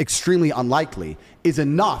extremely unlikely, is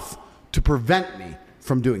enough to prevent me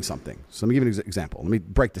from doing something. So let me give you an example. Let me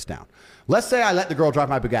break this down. Let's say I let the girl drive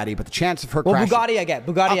my Bugatti, but the chance of her Well, crashing... Bugatti I get.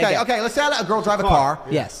 Bugatti I get. Okay, let's say I let a girl drive a car.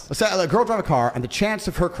 Yes. Let's say I let a girl drive a car, and the chance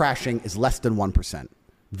of her crashing is less than 1%.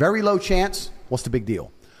 Very low chance. What's the big deal?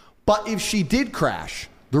 But if she did crash,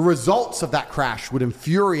 the results of that crash would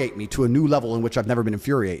infuriate me to a new level in which I've never been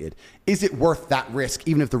infuriated. Is it worth that risk,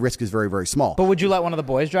 even if the risk is very, very small? But would you let one of the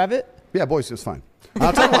boys drive it? Yeah, boys, it's fine.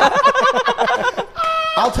 I'll tell you why.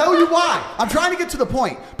 I'll tell you why. I'm trying to get to the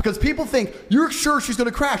point because people think, you're sure she's going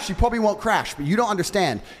to crash. She probably won't crash, but you don't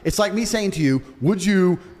understand. It's like me saying to you, would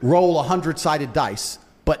you roll 100-sided dice,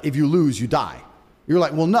 but if you lose, you die? You're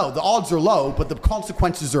like, well, no, the odds are low, but the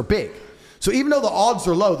consequences are big. So even though the odds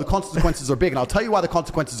are low, the consequences are big. And I'll tell you why the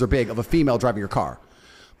consequences are big of a female driving your car.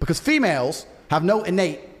 Because females have no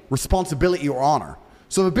innate responsibility or honor.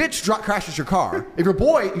 So if a bitch crashes your car, if you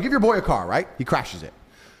give your boy a car, right? He crashes it.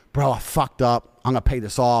 Bro, I fucked up. I'm going to pay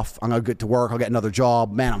this off. I'm going to get to work. I'll get another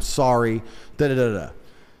job. Man, I'm sorry. Da-da-da-da.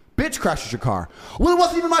 Bitch crashes your car. Well, it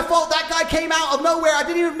wasn't even my fault. That guy came out of nowhere. I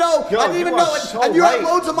didn't even know. Yo, I didn't even you know are it. so And you have right.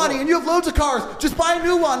 loads of money and you have loads of cars. Just buy a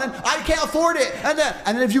new one and I can't afford it. And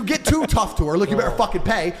then if you get too tough to her, look, you better fucking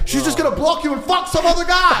pay. She's just going to block you and fuck some other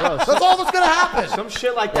guy. That's all that's going to happen. Some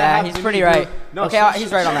shit like that Yeah, happened he's to pretty me, right. Bro. No, Okay, some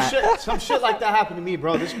he's right on some that. Some shit like that happened to me,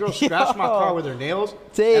 bro. This girl scratched my car with her nails,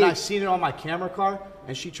 Dave. and I seen it on my camera car,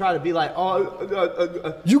 and she tried to be like,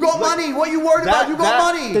 You got money. What are you worried about? You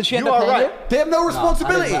got money. Did she end You up are paying right. it? They have no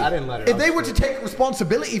responsibility. I didn't let her. If they were to take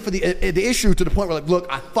responsibility for the issue to the point where, like, look,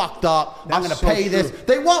 I fucked up. I'm going That's to so pay this. true.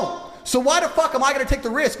 They won't. So why the fuck am I going to take the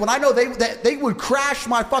risk when I know they would crash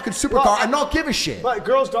my fucking supercar Well, and not give a shit? But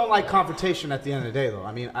girls don't like confrontation at the end of the day, though.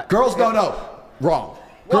 I mean, Girls don't know. Wrong.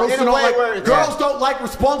 Well, Girls in a don't way like, where it's- girls don't like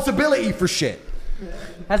responsibility for shit.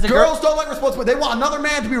 Girls don't like responsibility. They want another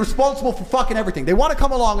man to be responsible for fucking everything. They want to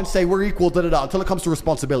come along and say we're equal, until it comes to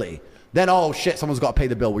responsibility. Then, oh shit, someone's got to pay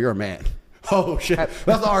the bill. Well, you're a man. Oh shit, that's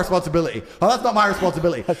not our responsibility. Oh, that's not my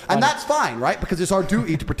responsibility. And that's fine, right? Because it's our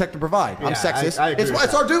duty to protect and provide. I'm sexist. I agree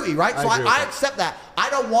it's our duty, right? So I accept that. I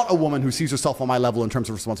don't want a woman who sees herself on my level in terms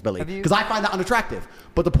of responsibility because I find that unattractive.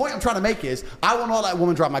 But the point I'm trying to make is I will not let a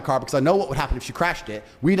woman drive my car because I know what would happen if she crashed it.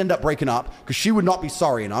 We'd end up breaking up because she would not be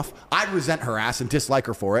sorry enough. I'd resent her ass and dislike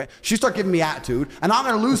her for it. She'd start giving me attitude, and I'm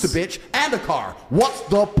going to lose the bitch and a car. What's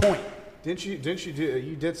the point? You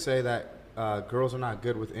did say that girls are not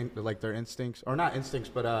good with their instincts, or not instincts,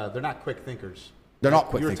 but they're not quick thinkers. They're not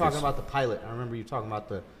quick thinkers. You were thinkers. talking about the pilot. I remember you talking about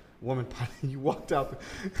the woman pilot. You walked out.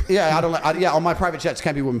 Yeah, I don't like. On my private jets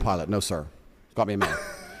can't be a woman pilot. No, sir. It's got to be a man.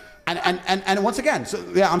 And once again, so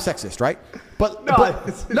yeah, I'm sexist, right? But no,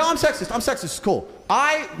 I'm sexist. I'm sexist. It's cool.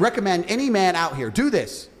 I recommend any man out here do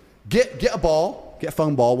this. Get a ball, get a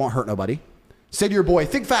foam ball, won't hurt nobody. Say to your boy,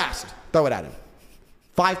 think fast. Throw it at him.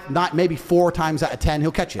 maybe 4 times out of 10,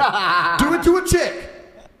 he'll catch it. Do it to a chick.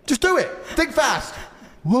 Just do it. Think fast.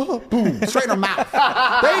 Whoa, boom, straight in her mouth.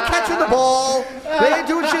 They ain't catching the ball. They ain't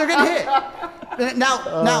doing shit. They're getting hit.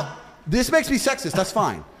 Now, this makes me sexist. That's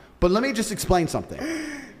fine. But let me just explain something.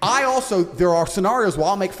 There are scenarios where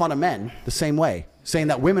I'll make fun of men the same way, saying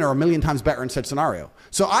that women are a million times better in said scenario.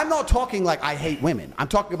 So I'm not talking like I hate women. I'm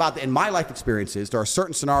talking about that in my life experiences, there are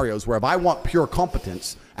certain scenarios where if I want pure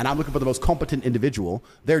competence and I'm looking for the most competent individual,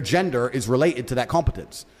 their gender is related to that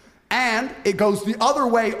competence. And it goes the other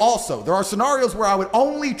way also. There are scenarios where I would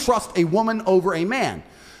only trust a woman over a man.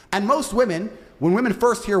 And most women, when women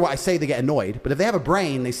first hear what I say, they get annoyed. But if they have a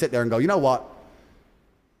brain, they sit there and go, you know what?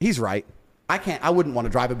 He's right. I wouldn't want to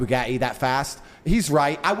drive a Bugatti that fast. He's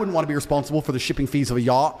right. I wouldn't want to be responsible for the shipping fees of a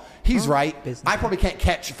yacht. He's right. I probably can't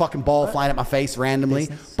catch a fucking ball flying at my face randomly.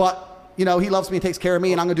 But, he loves me and takes care of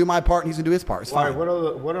me, and I'm going to do my part, and he's going to do his part. It's fine.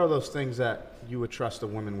 What are those things that you would trust a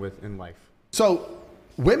woman with in life? So,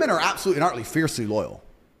 women are absolutely and utterly fiercely loyal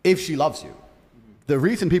if she loves you. The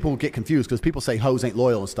reason people get confused because people say hoes ain't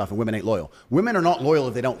loyal and stuff, and women ain't loyal. Women are not loyal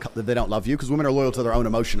if they don't love you, because women are loyal to their own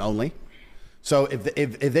emotion only. So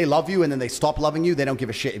if they love you and then they stop loving you, they don't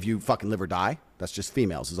give a shit if you fucking live or die. That's just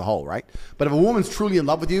females as a whole, right? But if a woman's truly in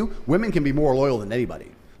love with you, women can be more loyal than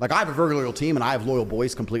anybody. Like I have a very loyal team and I have loyal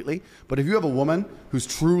boys completely. But if you have a woman who's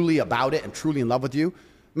truly about it and truly in love with you,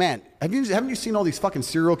 man, haven't you seen all these fucking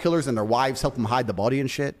serial killers and their wives help them hide the body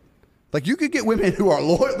and shit? Like you could get women who are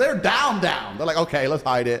loyal. They're down. They're like, okay, let's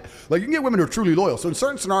hide it. Like you can get women who are truly loyal. So in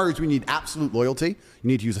certain scenarios, we need absolute loyalty. You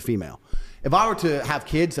need to use a female. If I were to have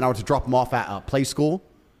kids and I were to drop them off at a play school,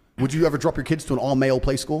 would you ever drop your kids to an all-male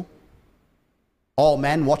play school? All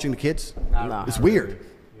men watching the kids? No. It's weird.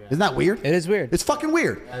 Yeah. Isn't that weird? It is weird. It's fucking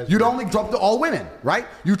weird. You'd only drop to all women, right?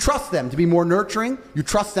 You trust them to be more nurturing. You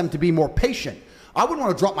trust them to be more patient. I wouldn't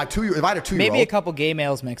want to drop my 2-year-old. If I had a 2-year-old. Maybe a couple gay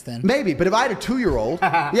males mixed in. Maybe, but if I had a 2-year-old,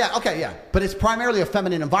 yeah. But it's primarily a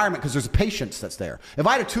feminine environment because there's a patience that's there. If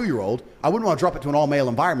I had a 2-year-old, I wouldn't want to drop it to an all-male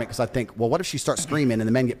environment because I think, well, what if she starts screaming and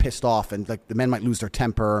the men get pissed off and like the men might lose their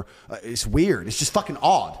temper? It's weird. It's just fucking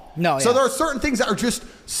odd. So there are certain things that are just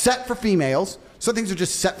set for females. Certain things are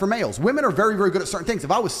just set for males. Women are very, very good at certain things.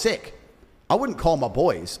 If I was sick, I wouldn't call my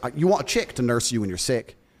boys. You want a chick to nurse you when you're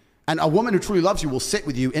sick. And a woman who truly loves you will sit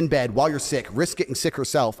with you in bed while you're sick, risk getting sick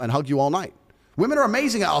herself, and hug you all night. Women are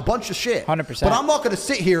amazing at a bunch of shit. 100%. But I'm not going to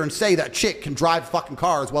sit here and say that a chick can drive a fucking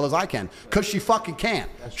car as well as I can, because she fucking can't.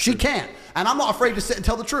 She can't. And I'm not afraid to sit and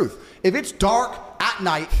tell the truth. If it's dark at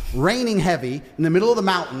night, raining heavy, in the middle of the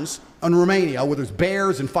mountains in Romania, where there's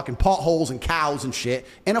bears and fucking potholes and cows and shit,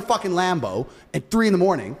 in a fucking Lambo at 3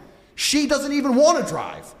 a.m, she doesn't even want to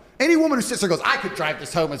drive. Any woman who sits there and goes, I could drive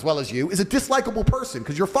this home as well as you, is a dislikable person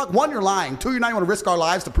because one, you're lying. 2, you're not going to risk our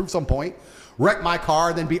lives to prove some point. Wreck my car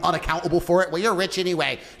and then be unaccountable for it. Well, you're rich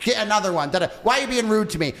anyway. Get another one. Why are you being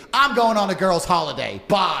rude to me? I'm going on a girl's holiday.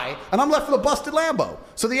 Bye. And I'm left with a busted Lambo.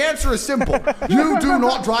 So the answer is simple. You do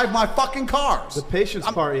not drive my fucking cars. The patience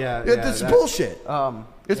part, It's bullshit.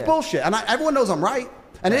 It's bullshit. And everyone knows I'm right.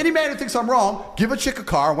 And any man who thinks I'm wrong, give a chick a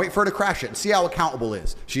car and wait for her to crash it and see how accountable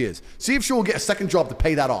she is. See if she will get a second job to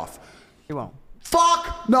pay that off. She won't.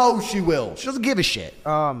 Fuck no, she will. She doesn't give a shit.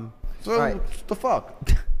 Right. The fuck?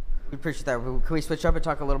 We appreciate that. Can we switch up and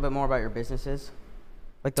talk a little bit more about your businesses?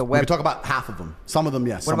 Like the web. We can talk about half of them. Some of them,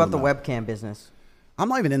 yes. What about the webcam business? I'm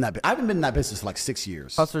not even in that. I haven't been in that business for like 6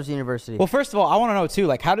 years. Hustlers University. Well, first of all, I want to know too,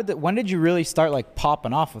 like, when did you really start like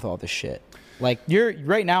popping off with all this shit? Like, you're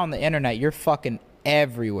right now on the internet. You're fucking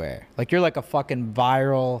everywhere. Like, you're like a fucking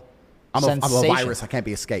viral sensation. I'm a virus. I can't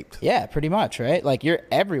be escaped. Yeah, pretty much, right? Like, you're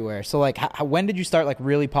everywhere. So, like, when did you start like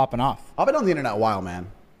really popping off? I've been on the internet a while,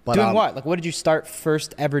 man. But, Doing what? Like, what did you start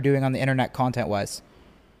first ever doing on the internet content-wise?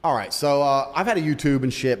 All right, so I've had a YouTube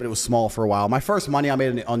and shit, but it was small for a while. My first money I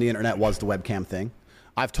made on the internet was the webcam thing.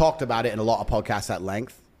 I've talked about it in a lot of podcasts at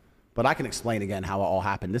length, but I can explain again how it all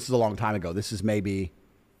happened. This is a long time ago. This is maybe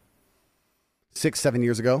 6-7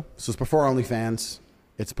 years ago. This was before OnlyFans.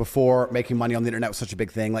 It's before making money on the internet was such a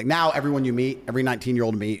big thing. Like now, everyone you meet, every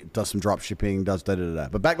 19-year-old you meet does some drop shipping, does da-da-da-da.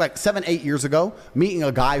 But back like 7-8 years ago, meeting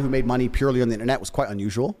a guy who made money purely on the internet was quite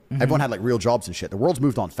unusual. Everyone had like real jobs and shit. The world's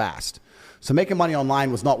moved on fast. So making money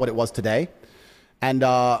online was not what it was today. And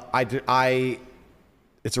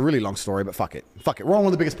it's a really long story, but fuck it. Fuck it. We're on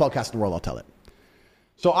one of the biggest podcasts in the world. I'll tell it.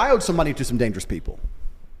 So I owed some money to some dangerous people.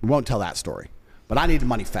 We won't tell that story. But I needed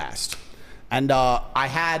money fast. And I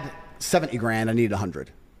had 70 grand. I needed 100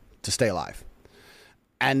 to stay alive.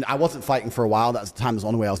 And I wasn't fighting for a while. That was the time. That was the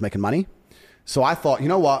only way I was making money. So I thought, you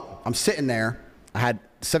know what? I'm sitting there. I had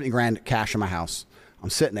 70 grand cash in my house. I'm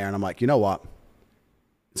sitting there and I'm like, you know what?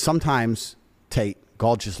 Sometimes, Tate,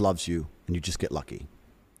 God just loves you and you just get lucky.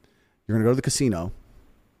 You're going to go to the casino and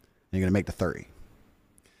you're going to make the 30.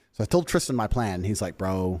 So I told Tristan my plan. And he's like,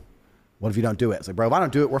 bro, what if you don't do it? I was like, bro, if I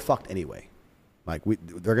don't do it, we're fucked anyway. Like,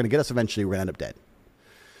 they're going to get us eventually. We're going to end up dead.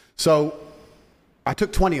 So I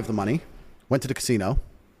took 20 of the money, went to the casino,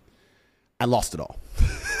 and lost it all.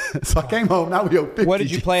 So I came home. Now we owe 50. What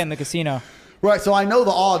did you play in the casino? Right. So I know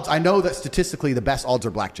the odds. I know that statistically the best odds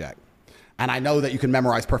are blackjack. And I know that you can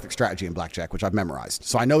memorize perfect strategy in blackjack, which I've memorized.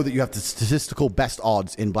 So I know that you have the statistical best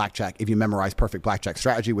odds in blackjack if you memorize perfect blackjack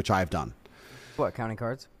strategy, which I have done. What, counting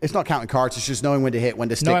cards? It's not counting cards. It's just knowing when to hit, when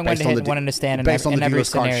to stick, Knowing when based to on hit, when to stand, based on in the every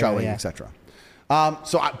dealer's card scenario, showing, yeah. etc.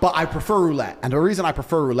 But I prefer roulette. And the reason I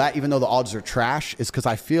prefer roulette, even though the odds are trash, is because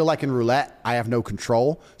I feel like in roulette, I have no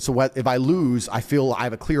control. So if I lose, I feel I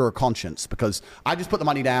have a clearer conscience because I just put the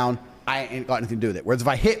money down. I ain't got anything to do with it. Whereas if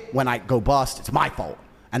I hit when I go bust, it's my fault.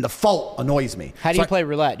 And the fault annoys me. How do you play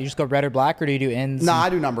roulette? Do you just go red or black, or do you do ins? No, I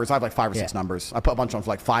do numbers. I have like 5 or 6 numbers. I put a bunch on for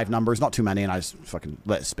like 5 numbers, not too many, and I just fucking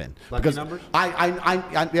let it spin. Lucky numbers?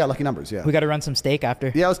 Yeah, lucky numbers, yeah. We got to run some steak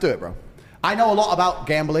after. Yeah, let's do it, bro. I know a lot about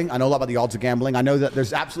gambling. I know a lot about the odds of gambling. I know that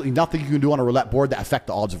there's absolutely nothing you can do on a roulette board that affect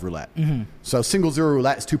the odds of roulette. So single zero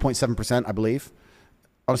roulette is 2.7%, I believe.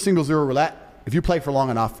 On a single zero roulette, if you play for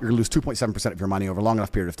long enough, you're going to lose 2.7% of your money over a long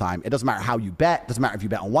enough period of time. It doesn't matter how you bet. It doesn't matter if you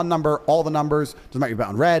bet on one number, all the numbers. It doesn't matter if you bet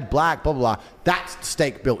on red, black, blah, blah, blah. That's the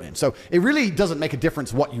stake built in. So it really doesn't make a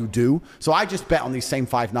difference what you do. So I just bet on these same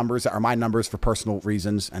 5 numbers that are my numbers for personal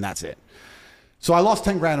reasons, and that's it. So I lost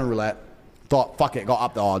 10 grand on roulette. Thought, fuck it, got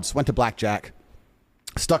up the odds. Went to blackjack.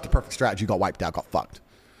 Stuck to perfect strategy, got wiped out, got fucked.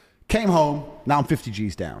 Came home, now I'm 50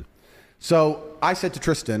 G's down. So I said to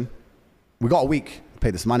Tristan, we got a week to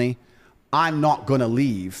pay this money. I'm not going to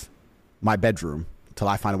leave my bedroom until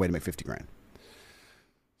I find a way to make 50 grand.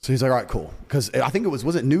 So he's like, all right, cool. Because I think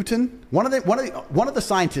was it Newton? One of the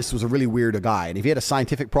scientists was a really weird guy. And if he had a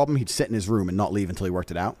scientific problem, he'd sit in his room and not leave until he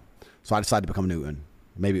worked it out. So I decided to become Newton.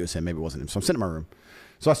 Maybe it was him, maybe it wasn't him. So I'm sitting in my room.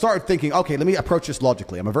 So I started thinking, okay, let me approach this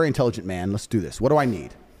logically. I'm a very intelligent man. Let's do this. What do I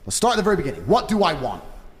need? Let's start at the very beginning. What do I want?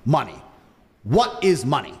 Money. What is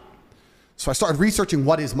money? So I started researching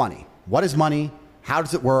what is money. What is money? How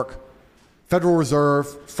does it work? Federal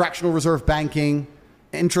Reserve, fractional reserve banking,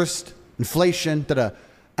 interest, inflation, da-da.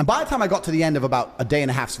 And by the time I got to the end of about a day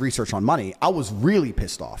and a half's research on money, I was really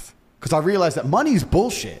pissed off because I realized that money's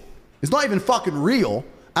bullshit. It's not even fucking real,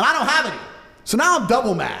 and I don't have any. So now I'm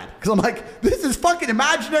double mad because I'm like, this is fucking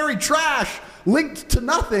imaginary trash linked to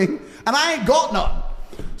nothing, and I ain't got none.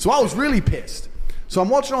 So I was really pissed. So I'm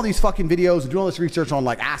watching all these fucking videos and doing all this research on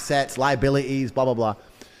like assets, liabilities, blah, blah, blah.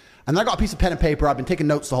 And then I got a piece of pen and paper. I've been taking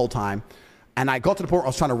notes the whole time. And I got to the point where I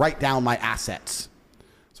was trying to write down my assets.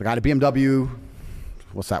 So I got a BMW.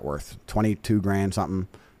 What's that worth? 22 grand something.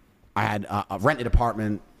 I had a rented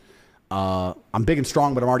apartment. I'm big and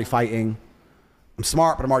strong, but I'm already fighting. I'm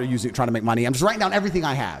smart, but I'm already trying to make money. I'm just writing down everything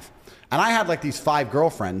I have. And I had like these 5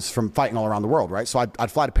 girlfriends from fighting all around the world, right? So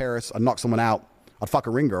I'd fly to Paris. I'd knock someone out. I'd fuck a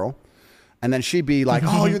ring girl. And then she'd be like,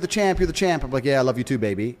 oh, you're the champ. You're the champ. I'm like, yeah, I love you too,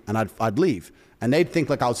 baby. And I'd leave. And they'd think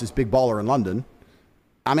like I was this big baller in London.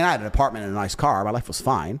 I mean, I had an apartment and a nice car. My life was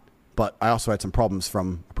fine. But I also had some problems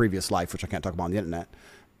from a previous life, which I can't talk about on the internet.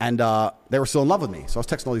 And they were still in love with me. So I was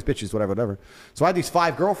texting all these bitches, whatever. So I had these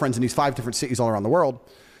 5 girlfriends in these 5 different cities all around the world.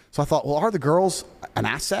 So I thought, well, are the girls an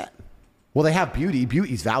asset? Well, they have beauty.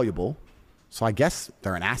 Beauty's valuable. So I guess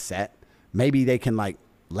they're an asset. Maybe they can like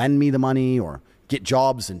lend me the money or get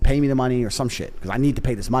jobs and pay me the money or some shit. Because I need to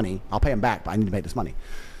pay this money. I'll pay them back, but I need to pay this money.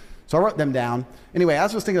 So I wrote them down. Anyway,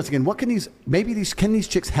 as I was thinking, what can these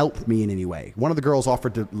chicks help me in any way? One of the girls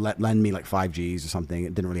offered to lend me like 5 G's or something.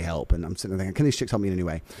 It didn't really help. And I'm sitting there thinking, can these chicks help me in any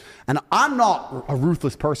way? And I'm not a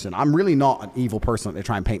ruthless person. I'm really not an evil person that they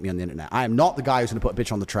try and paint me on the internet. I am not the guy who's going to put a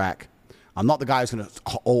bitch on the track. I'm not the guy who's going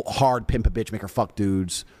to hard pimp a bitch, make her fuck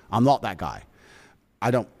dudes. I'm not that guy.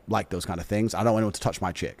 I don't like those kind of things. I don't want anyone to touch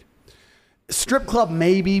my chick. Strip club,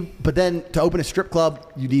 maybe, but then to open a strip club,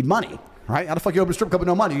 you need money. Right? How the fuck you open a strip club with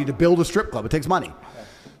no money? You need to build a strip club. It takes money.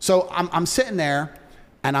 So I'm sitting there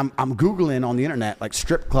and I'm Googling on the internet like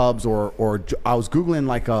strip clubs or I was Googling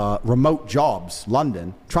like remote jobs,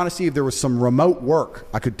 London, trying to see if there was some remote work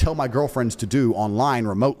I could tell my girlfriends to do online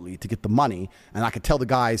remotely to get the money. And I could tell the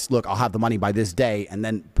guys, look, I'll have the money by this day. And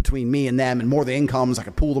then between me and them and more of the incomes, I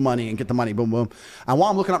could pool the money and get the money, boom, boom. And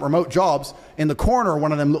while I'm looking up remote jobs, in the corner,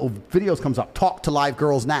 one of them little videos comes up, talk to live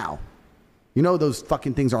girls now. You know those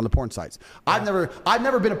fucking things are on the porn sites. Yeah. I've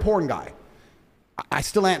never been a porn guy. I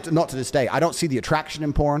still am, not to this day. I don't see the attraction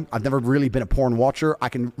in porn. I've never really been a porn watcher. I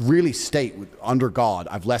can really state under God,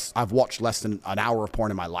 I've watched less than an hour of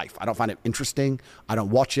porn in my life. I don't find it interesting. I don't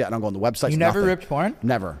watch it. I don't go on the website. You never ripped porn?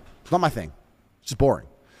 Never. It's not my thing. It's just boring.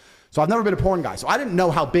 So I've never been a porn guy. So I didn't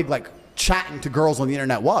know how big like chatting to girls on the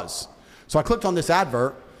internet was. So I clicked on this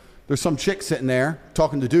advert. There's some chick sitting there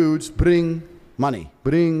talking to dudes, bring money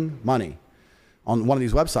on one of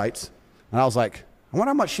these websites. And I was like, I wonder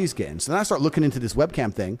how much she's getting. So then I start looking into this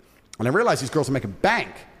webcam thing, and I realized these girls are making bank.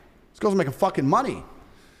 These girls are making fucking money.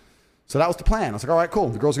 So that was the plan. I was like, all right, cool.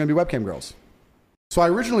 The girls are going to be webcam girls. So I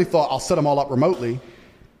originally thought I'll set them all up remotely,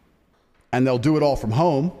 and they'll do it all from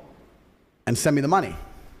home and send me the money.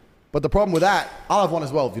 But the problem with that, I'll have one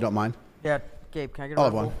as well, if you don't mind. Yeah, Gabe, can I get I'll a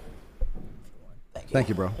have one. Thank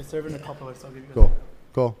you, bro. I'm serving a couple of, so I'll give you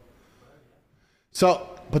Cool.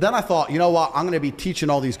 So, but then I thought, you know what? I'm going to be teaching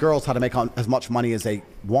all these girls how to make as much money as they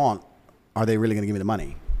want. Are they really going to give me the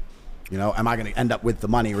money? You know, am I going to end up with the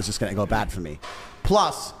money, or is this going to go bad for me?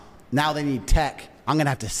 Plus, now they need tech. I'm going to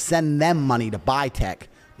have to send them money to buy tech.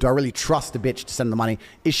 Do I really trust the bitch to send the money?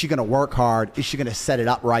 Is she going to work hard? Is she going to set it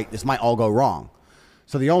up right? This might all go wrong.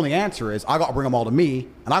 So the only answer is I got to bring them all to me,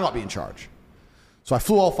 and I got to be in charge. So I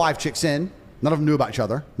flew all 5 chicks in. None of them knew about each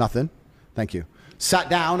other. Nothing. Thank you. Sat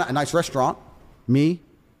down at a nice restaurant. Me,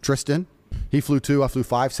 Tristan, he flew 2, I flew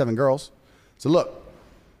 5, 7 girls. So look,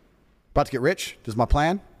 about to get rich. This is my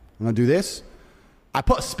plan. I'm going to do this. I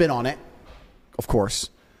put a spin on it, of course.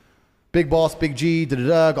 Big boss, big G,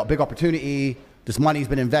 got a big opportunity. This money's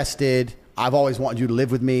been invested. I've always wanted you to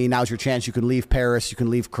live with me. Now's your chance. You can leave Paris. You can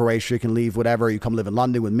leave Croatia. You can leave whatever. You come live in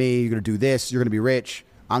London with me. You're going to do this. You're going to be rich.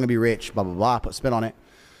 I'm going to be rich, blah, blah, blah. Put a spin on it.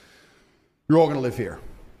 You're all going to live here.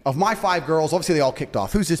 Of my 5 girls, obviously they all kicked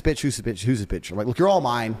off. Who's this bitch? Who's this bitch? Who's this bitch? I'm like, look, you're all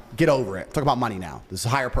mine. Get over it. Talk about money now. This is a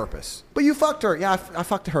higher purpose. But you fucked her. Yeah, I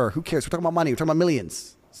fucked her. Who cares? We're talking about money. We're talking about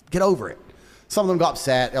millions. Get over it. Some of them got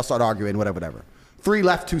upset. They'll start arguing, whatever. 3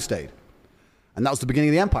 left, 2 stayed. And that was the beginning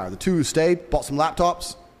of the empire. The 2 who stayed, bought some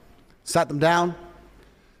laptops, sat them down,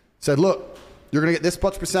 said, look, you're going to get this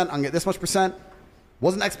much percent. I'm going to get this much percent.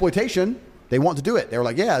 Wasn't exploitation. They want to do it. They were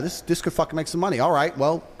like, yeah, this could fucking make some money. All right,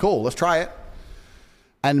 well, cool. Let's try it.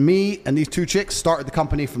 And me and these 2 chicks started the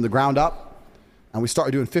company from the ground up. And we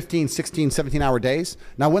started doing 15, 16, 17-hour days.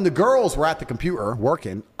 Now, when the girls were at the computer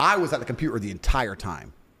working, I was at the computer the entire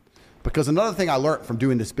time. Because another thing I learned from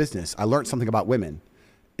doing this business, I learned something about women,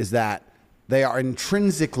 is that they are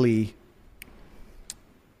intrinsically,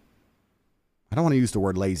 I don't want to use the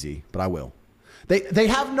word lazy, but I will. They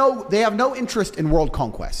have no interest in world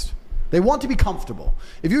conquest. They want to be comfortable.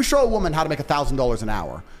 If you show a woman how to make $1,000 an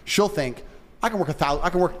hour, she'll think, I can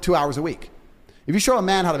work 2 hours a week. If you show a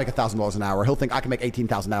man how to make $1,000 an hour, he'll think I can make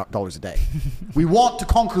 $18,000 a day. We want to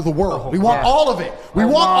conquer the world. We want all of it. We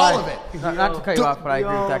want all of it. Not to cut you off, but I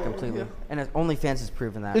agree with that completely. And OnlyFans has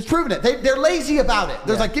proven that. It's proven it. They're lazy about it.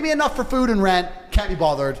 There's like, give me enough for food and rent. Can't be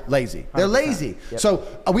bothered. Lazy. They're lazy. Yep.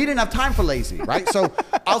 So we didn't have time for lazy, right? So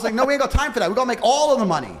I was like, no, we ain't got time for that. We got to make all of the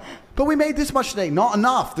money. But we made this much today. Not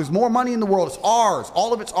enough. There's more money in the world. It's ours.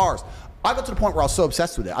 All of it's ours. I got to the point where I was so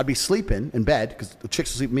obsessed with it. I'd be sleeping in bed, because the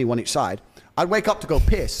chicks would sleep with me, one each side. I'd wake up to go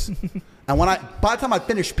piss. And by the time I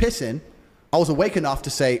finished pissing, I was awake enough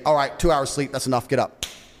to say, all right, 2 hours sleep, that's enough, get up.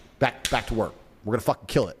 Back to work. We're going to fucking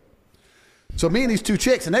kill it. So me and these 2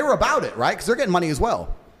 chicks, and they were about it, right? Because they're getting money as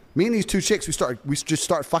well. Me and these 2 chicks, we just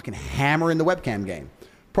started fucking hammering the webcam game.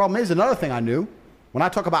 Problem is, another thing I knew, when I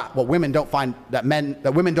talk about what women don't find, that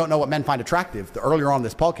women don't know what men find attractive, earlier on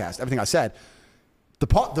this podcast, everything I said, the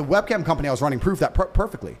webcam company I was running proved that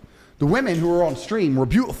perfectly. The women who were on stream were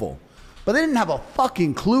beautiful, but they didn't have a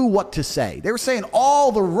fucking clue what to say. They were saying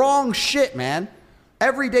all the wrong shit, man.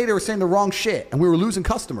 Every day they were saying the wrong shit, and we were losing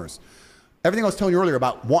customers. Everything I was telling you earlier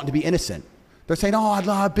about wanting to be innocent. They're saying, oh,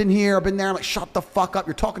 I've been here, I've been there. I'm like, shut the fuck up.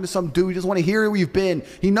 You're talking to some dude. He doesn't want to hear where you've been.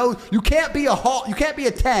 He knows you can't be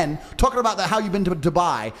a 10 talking about how you've been to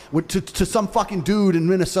Dubai to some fucking dude in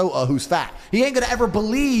Minnesota who's fat. He ain't going to ever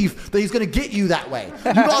believe that he's going to get you that way.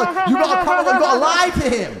 You gotta lie to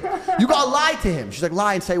him. You got to lie to him. She's like,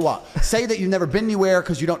 lie and say what? Say that you've never been anywhere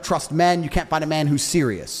because you don't trust men. You can't find a man who's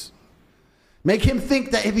serious. Make him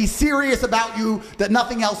think that if he's serious about you, that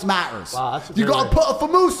nothing else matters. Wow, you got to put a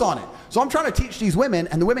famoose on it. So I'm trying to teach these women,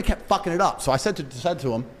 and the women kept fucking it up. So I said to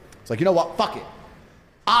them, it's like, you know what? Fuck it.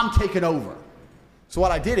 I'm taking over. So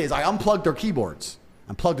what I did is I unplugged their keyboards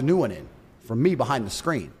and plugged a new one in from me behind the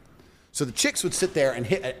screen. So the chicks would sit there and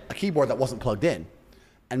hit a keyboard that wasn't plugged in.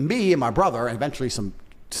 And me and my brother, and eventually some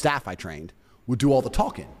staff I trained, would do all the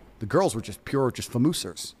talking. The girls were just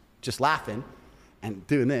famoosers, just laughing and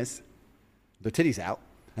doing this. Their titties out,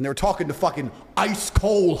 and they were talking to fucking ice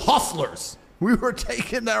cold hustlers. We were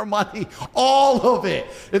taking their money, all of it.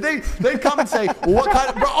 If they'd come and say, well, what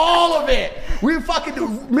kind of, all of it. We were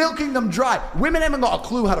fucking milking them dry. Women haven't got a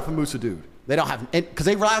clue how to famoose a dude. They don't have, because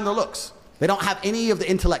they rely on their looks. They don't have any of the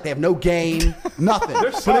intellect. They have no game, nothing.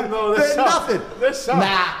 There's some, though. There's nothing. There's some.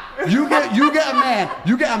 Nah. You get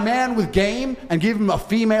a man with game and give him a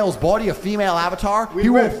female's body, a female avatar. He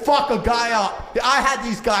will fuck a guy up. I had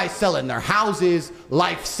these guys selling their houses,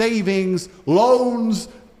 life savings, loans,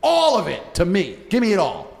 all of it to me. Give me it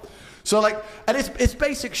all. So like, and it's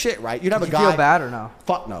basic shit, right? You'd have a guy. Feel bad or no?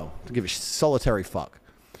 Fuck no. Don't give a solitary fuck.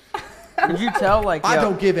 Did you tell like? I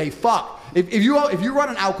don't give a fuck. If you run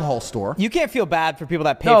an alcohol store, You can't feel bad for people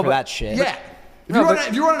that pay for that shit. yeah. If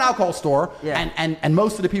you run an alcohol store, and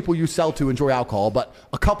most of the people you sell to enjoy alcohol, but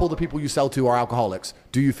a couple of the people you sell to are alcoholics,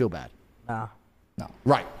 do you feel bad? No.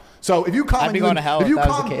 Right. So if you come I'd be going to hell if that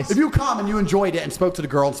was the case. If you come and you enjoyed it and spoke to the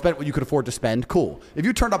girl and spent what you could afford to spend, cool. If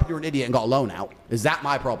you turned up and you were an idiot and got a loan out, is that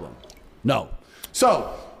my problem? No.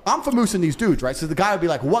 So I'm famoosing these dudes, right? So the guy would be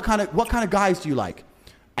like, what kind of guys do you like?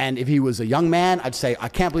 And if he was a young man, I'd say, I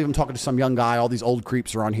can't believe I'm talking to some young guy. All these old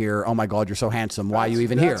creeps are on here. Oh my God, you're so handsome. Why are you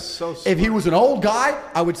even here? So if he was an old guy,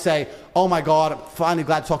 I would say, oh my God, I'm finally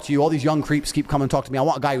glad to talk to you. All these young creeps keep coming and talk to me. I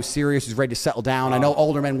want a guy who's serious, who's ready to settle down. I know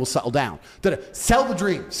older men will settle down. Sell the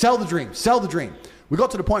dream, sell the dream, sell the dream. We got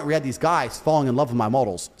to the point where we had these guys falling in love with my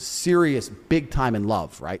models, serious, big time in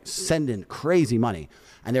love, right? Sending crazy money.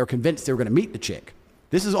 And they were convinced they were going to meet the chick.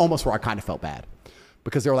 This is almost where I kind of felt bad.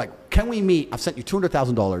 Because they were like, can we meet? I've sent you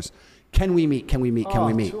 $200,000. Can we meet? Can we meet? Can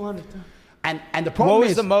we meet? And the problem What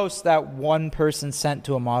was is, the most that one person sent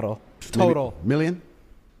to a model? Total. million?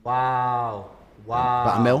 Wow.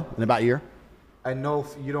 About a mil in about a year? I know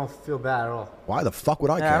you don't feel bad at all. Why the fuck would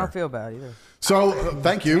I care? Yeah, I don't feel bad either. So,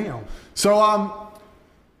 thank you. Damn. So,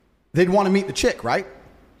 they'd want to meet the chick, right?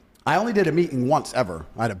 I only did a meeting once ever.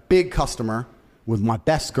 I had a big customer with my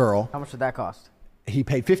best girl. How much did that cost? He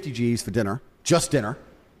paid 50 G's for dinner, just dinner.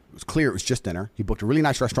 It was clear it was just dinner. He booked a really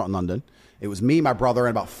nice restaurant in London. It was me, my brother,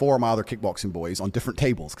 and about 4 of my other kickboxing boys on different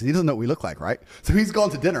tables because he doesn't know what we look like, right? So he's gone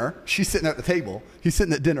to dinner. She's sitting at the table. He's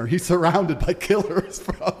sitting at dinner. He's surrounded by killers,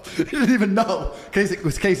 bro. He didn't even know.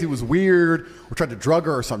 In case he was weird or tried to drug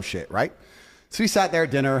her or some shit, right? So he sat there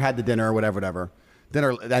at dinner, had the dinner, whatever.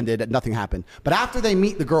 Dinner ended, nothing happened. But after they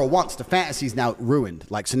meet the girl once, the fantasy's now ruined.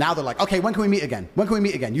 Like, so now they're like, okay, when can we meet again? When can we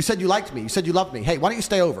meet again? You said you liked me. You said you loved me. Hey, why don't you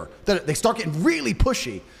stay over? They start getting really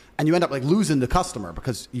pushy, and you end up like losing the customer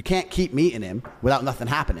because you can't keep meeting him without nothing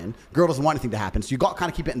happening. Girl doesn't want anything to happen, so you got to kind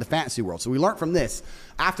of keep it in the fantasy world. So we learned from this.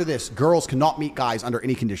 After this, girls cannot meet guys under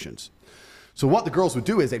any conditions. So what the girls would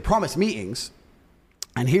do is they promise meetings,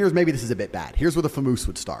 and maybe this is a bit bad. Here's where the famoose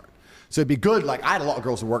would start. So it'd be good, like I had a lot of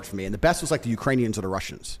girls who worked for me, and the best was like the Ukrainians or the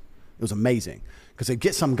Russians. It was amazing. Because they'd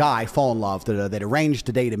get some guy, fall in love, they'd arrange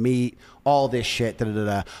today to meet, all this shit,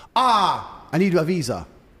 I need a visa.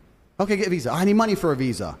 Okay, get a visa. I need money for a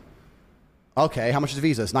visa. Okay, how much is a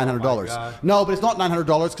visa? It's $900. No, but it's not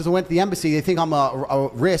 $900 because I went to the embassy. They think I'm a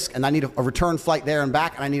risk, and I need a return flight there and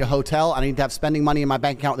back, and I need a hotel. I need to have spending money in my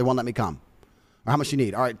bank account. They won't let me come. Or how much you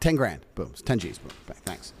need? All right, 10 grand. Boom, it's 10 G's. Boom,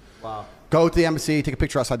 thanks. Wow. Go to the embassy, take a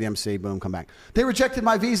picture outside the embassy, boom, come back. They rejected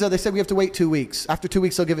my visa. They said we have to wait 2 weeks. After 2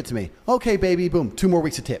 weeks, they'll give it to me. Okay, baby, boom. 2 more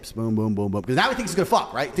weeks of tips. Boom, boom, boom, boom. Because now he thinks he's going to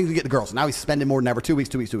fuck, right? He thinks he get the girls. So now he's spending more than ever. 2 weeks,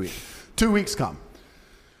 2 weeks, 2 weeks. 2 weeks come.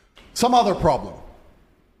 Some other problem.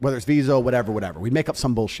 Whether it's visa, whatever. We make up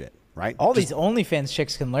some bullshit, right? All these OnlyFans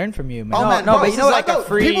chicks can learn from you, man. Oh, man, no, bro, but you know, like a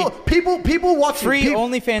free people watching free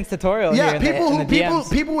OnlyFans tutorial. Yeah, here in the DMs.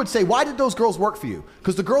 people would say, why did those girls work for you?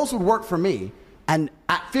 Because the girls would work for me and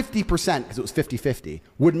at 50%, because it was 50-50,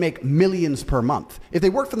 would make millions per month. If they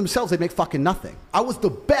worked for themselves, they'd make fucking nothing. I was the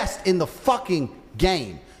best in the fucking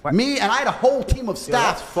game. What? Me, and I had a whole team of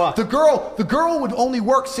staff. that's fucked. The girl would only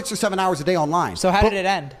work 6 or 7 hours a day online. So how did it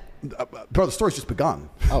end? Bro, the story's just begun.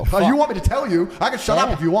 Oh, fuck. You want me to tell you? I can shut up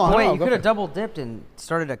if you want. Wait, no, you go could for have it. double dipped and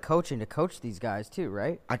started a coaching to coach these guys too,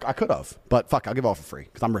 right? I could have, but fuck, I'll give it all for free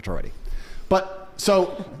because I'm rich already. But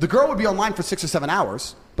so the girl would be online for 6 or 7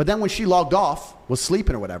 hours, but then when she logged off, was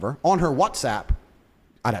sleeping or whatever, on her WhatsApp,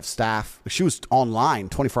 I'd have staff. She was online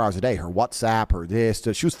 24 hours a day. Her WhatsApp, her this.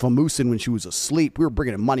 She was famoosing when she was asleep. We were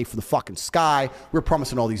bringing in money from the fucking sky. We were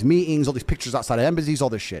promising all these meetings, all these pictures outside of embassies, all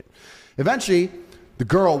this shit. Eventually, the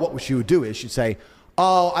girl, what she would do is she'd say,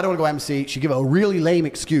 oh, I don't want to go embassy. She'd give a really lame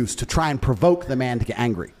excuse to try and provoke the man to get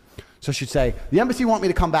angry. So she'd say, the embassy want me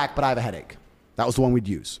to come back, but I have a headache. That was the one we'd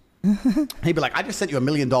use. He'd be like, I just sent you $1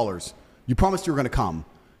 million. You promised you were going to come.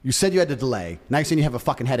 You said you had to delay. Now you're saying you have a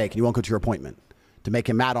fucking headache and you won't go to your appointment. To make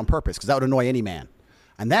him mad on purpose, because that would annoy any man.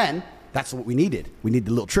 And then, that's what we needed. We needed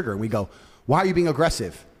the little trigger. And we go, why are you being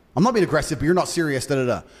aggressive? I'm not being aggressive, but you're not serious,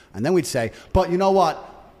 da-da-da. And then we'd say, but you know what?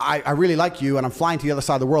 I really like you, and I'm flying to the other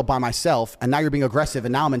side of the world by myself, and now you're being aggressive,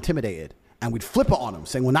 and now I'm intimidated. And we'd flip it on him,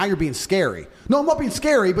 saying, well, now you're being scary. No, I'm not being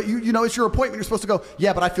scary, but you know, it's your appointment. You're supposed to go,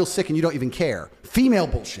 yeah, but I feel sick, and you don't even care. Female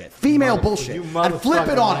bullshit. Female bullshit. you And flip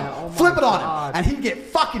it on him. motherfucker, man. Oh my Flip it on God. him. And he'd get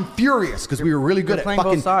fucking furious, because we were really good You're at playing both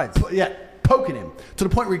fucking... sides. Poking him to the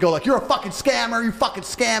point where you go like, you're a fucking scammer, you fucking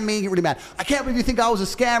scam me, get really mad. I can't believe you think I was a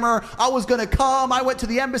scammer. I was gonna come, I went to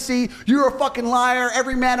the embassy, you're a fucking liar.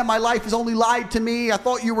 Every man in my life has only lied to me. I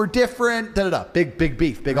thought you were different. Da-da-da. Big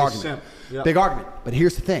beef, big argument. Yep. Big argument. But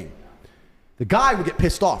here's the thing. The guy would get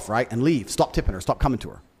pissed off, right? And leave, stop tipping her, stop coming to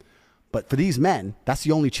her. But for these men, that's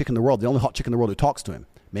the only chick in the world, the only hot chick in the world who talks to him.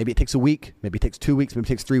 Maybe it takes a week, maybe it takes 2 weeks, maybe it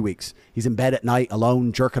takes 3 weeks. He's in bed at night,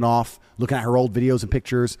 alone, jerking off, looking at her old videos and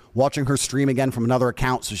pictures, watching her stream again from another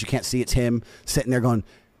account so she can't see it's him, sitting there going,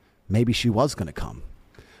 maybe she was going to come.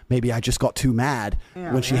 Maybe I just got too mad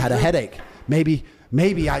when she had a headache. Maybe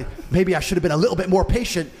I should have been a little bit more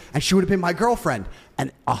patient and she would have been my girlfriend.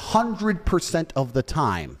 And 100% of the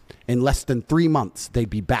time, in less than 3 months, they'd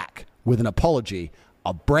be back with an apology,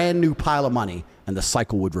 a brand new pile of money, and the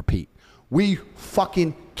cycle would repeat. We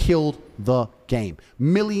fucking killed the game.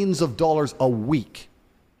 Millions of dollars a week.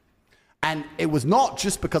 And it was not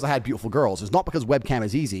just because I had beautiful girls. It's not because webcam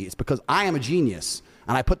is easy. It's because I am a genius.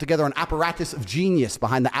 And I put together an apparatus of genius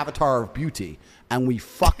behind the avatar of beauty. And we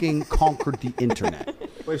fucking conquered the internet.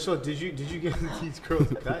 Wait, so did you give these girls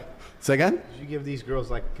a cut? Say again? Did you give these girls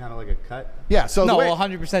like kind of like a cut? Yeah, so No, the way,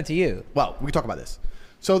 100% to you. well, we can talk about this.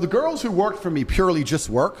 So the girls who worked for me purely just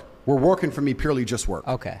work were working for me purely just work.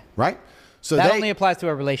 Okay. Right? So That they, only applies to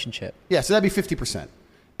a relationship. yeah, so that'd be 50%.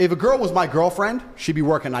 If a girl was my girlfriend, she'd be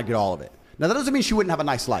working and I'd get all of it. Now, that doesn't mean she wouldn't have a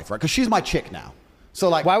nice life, right? Because she's my chick now. So,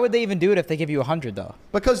 like... Why would they even do it if they give you 100, though?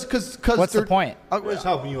 Because What's the point? I'm just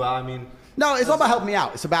helping you out. I mean, No, it's not about helping me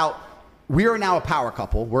out. It's about we are now a power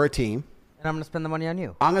couple. We're a team. And I'm gonna spend the money on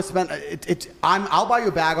you. I'm gonna spend I'll buy you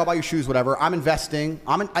a bag. I'll buy you shoes. Whatever. I'm investing.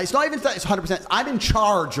 It's not even that it's 100%. I'm in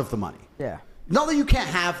charge of the money. Yeah. Not that you can't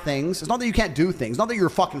have things. It's not that you can't do things. Not that you're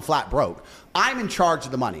fucking flat broke. I'm in charge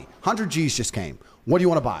of the money. 100 G's just came. What do you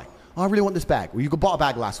want to buy? Oh, I really want this bag. Well, you bought a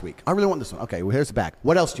bag last week. I really want this one. Okay, well, here's the bag.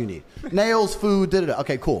 What else do you need? Nails, food, da-da-da.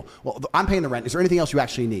 Okay, cool. Well, I'm paying the rent. Is there anything else you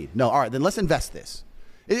actually need? No. All right, then let's invest this.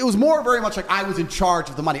 It was more very much like I was in charge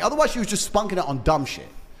of the money. Otherwise, she was just spunking it on dumb shit.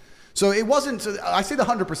 So it wasn't, I say the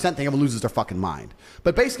 100% thing, everyone loses their fucking mind.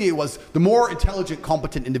 But basically it was the more intelligent,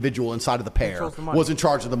 competent individual inside of the pair was in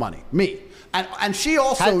charge of the money. Me. And she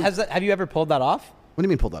also... Have you ever pulled that off? What do you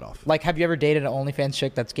mean pulled that off? Like, have you ever dated an OnlyFans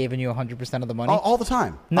chick that's given you 100% of the money? All the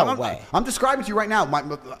time. No way. I'm describing to you right now,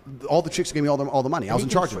 all the chicks gave me all the money. I was in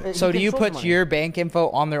charge of it. So He do you controls put the money. your bank info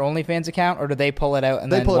on their OnlyFans account, or do they pull it out and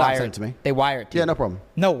They then pull it out and wire send it to me. They wire it to Yeah, you? no problem.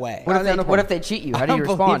 No way. What if, Yeah, they, no what if problem. they cheat you? How I do you don't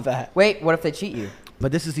believe respond? that. Wait, what if they cheat you?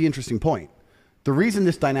 But this is the interesting point. The reason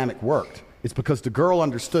this dynamic worked is because the girl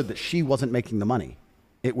understood that she wasn't making the money.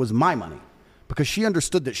 It was my money. Because she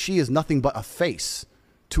understood that she is nothing but a face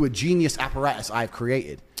to a genius apparatus I've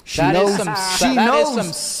created. She That knows, is some- she that is knows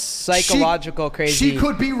some psychological crazy- She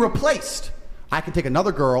could be replaced. I can take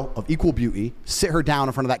another girl of equal beauty, sit her down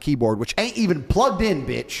in front of that keyboard, which ain't even plugged in,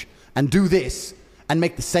 bitch, and do this and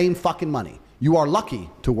make the same fucking money. You are lucky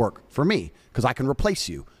to work for me because I can replace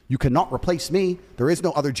you. You cannot replace me. There is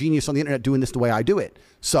no other genius on the internet doing this the way I do it.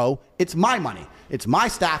 So it's my money. It's my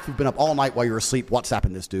staff who've been up all night while you're asleep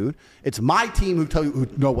WhatsApping this dude. It's my team who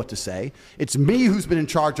know what to say. It's me who's been in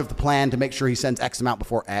charge of the plan to make sure he sends X amount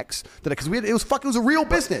before X. Because it was a real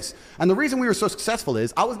business. And the reason we were so successful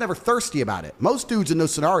is I was never thirsty about it. Most dudes in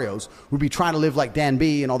those scenarios would be trying to live like Dan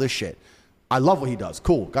B and all this shit. I love what he does.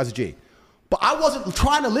 Cool. Guy's a G. But I wasn't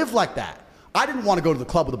trying to live like that. I didn't want to go to the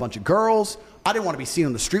club with a bunch of girls. I didn't want to be seen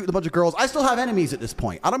on the street with a bunch of girls. I still have enemies at this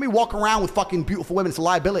point. I don't be walking around with fucking beautiful women. It's a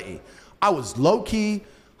liability. I was low-key,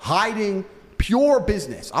 hiding, pure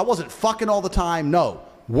business. I wasn't fucking all the time. No.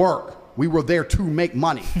 Work. We were there to make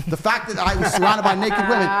money. The fact that I was surrounded by naked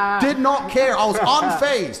women, did not care. I was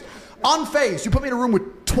unfazed. Unfazed. You put me in a room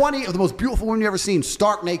with 20 of the most beautiful women you've ever seen,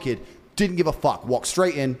 stark naked, didn't give a fuck. Walked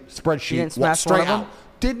straight in, spreadsheet, walked straight out.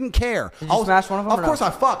 Didn't care. Did you smash one of them? Of course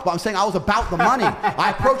I fucked, but I'm saying I was about the money.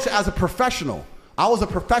 I approached it as a professional. I was a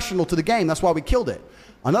professional to the game. That's why we killed it.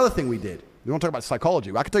 Another thing we did. We want to talk about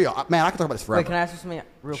psychology. I can tell you, man, I can talk about this forever. Wait, can I ask you something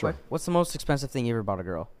real quick? What's the most expensive thing you ever bought a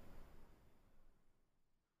girl?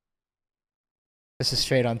 This is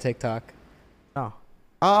straight on TikTok. Oh.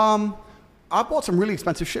 I bought some really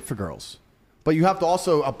expensive shit for girls. But you have to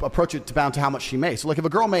also approach it down to how much she made. So like if a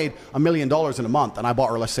girl made $1 million in a month and I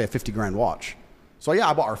bought her, let's say, a 50 grand watch. So yeah,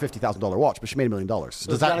 I bought her a $50,000 watch, but she made $1 million.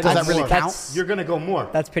 Does that really count? You're gonna go more.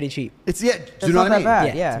 That's pretty cheap. It's do you know what I mean?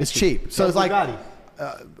 Bad, yeah. It's cheap. So it's like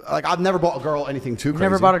I've never bought a girl anything too crazy.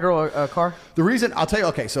 Never bought a girl a car? The reason, I'll tell you,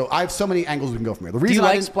 okay, so I have so many angles we can go from here. The Do reason you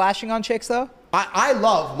like splashing on chicks though? I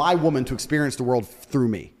love my woman to experience the world through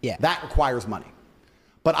me. Yeah. That requires money.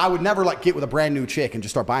 But I would never like get with a brand new chick and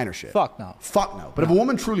just start buying her shit. Fuck no. Fuck no. But if a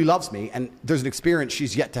woman truly loves me and there's an experience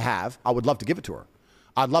she's yet to have, I would love to give it to her.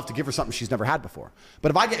 I'd love to give her something she's never had before.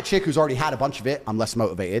 But if I get a chick who's already had a bunch of it, I'm less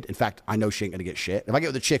motivated. In fact, I know she ain't gonna get shit. If I get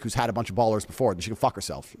with a chick who's had a bunch of ballers before, then she can fuck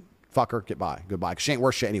herself. Fuck her, get by, goodbye. Because she ain't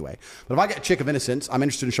worth shit anyway. But if I get a chick of innocence, I'm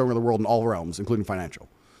interested in showing her the world in all realms, including financial.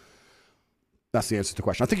 That's the answer to the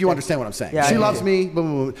question. I think you understand what I'm saying. Yeah, she loves me. Boom,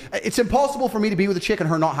 boom, boom. It's impossible for me to be with a chick and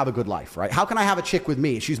her not have a good life, right? How can I have a chick with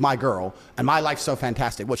me? She's my girl, and my life's so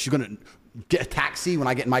fantastic. What, she's going to get a taxi when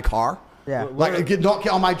I get in my car? Yeah. Like, not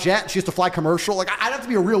get on my jet? She has to fly commercial? Like, I'd have to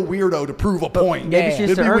be a real weirdo to prove a point. Maybe she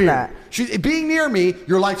has to earn that. Being near me,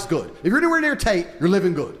 your life's good. If you're anywhere near Tate, you're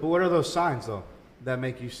living good. But what are those signs, though, that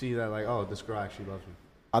make you see that, like, oh, this girl actually loves me?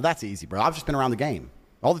 Oh, that's easy, bro. I've just been around the game.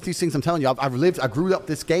 All these things I'm telling you, I grew up.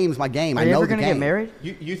 This game's my game. Are I you know ever the gonna game. get married?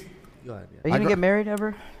 Go ahead, yeah. Are you gonna get married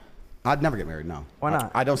ever? I'd never get married. No. Why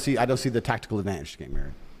not? I don't see the tactical advantage to getting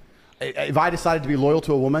married. If I decided to be loyal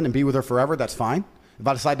to a woman and be with her forever, that's fine. If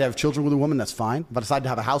I decide to have children with a woman, that's fine. If I decide to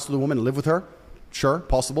have a house with a woman and live with her, sure,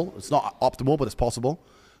 possible. It's not optimal, but it's possible.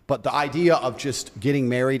 But the idea of just getting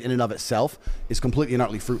married in and of itself is completely and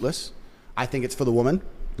utterly fruitless. I think it's for the woman.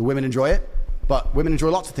 The women enjoy it. But women enjoy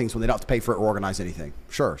lots of things when they don't have to pay for it or organize anything.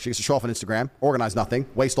 Sure, she gets to show off on Instagram, organize nothing,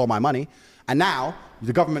 waste all my money. And now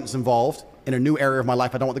the government is involved in a new area of my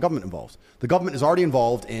life. I don't want the government involved. The government is already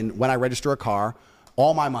involved in when I register a car,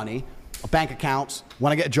 all my money, bank accounts,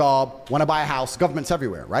 when I get a job, when I buy a house. The government's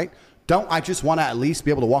everywhere, right? Don't I just want to at least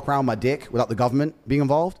be able to walk around with my dick without the government being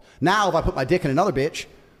involved? Now, if I put my dick in another bitch,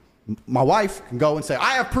 my wife can go and say,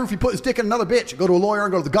 I have proof he put his dick in another bitch. Go to a lawyer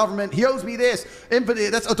and go to the government. He owes me this.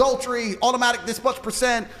 That's adultery. Automatic this much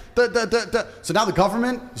percent. So now the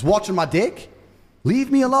government is watching my dick?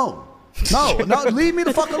 Leave me alone. No, leave me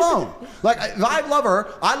the fuck alone. Like, if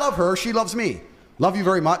I love her, she loves me. Love you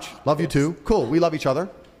very much. Love you too. Cool, we love each other.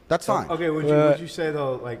 That's fine. Okay, would you say,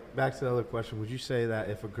 though, like, back to the other question, would you say that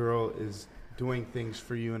if a girl is doing things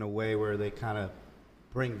for you in a way where they kind of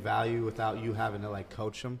bring value without you having to, like,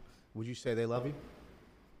 coach them, would you say they love you?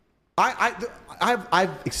 I've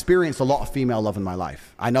experienced a lot of female love in my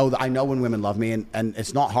life. I know when women love me, and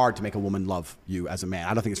it's not hard to make a woman love you as a man.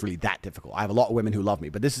 I don't think it's really that difficult. I have a lot of women who love me,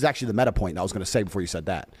 but this is actually the meta point that I was going to say before you said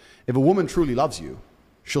that. If a woman truly loves you,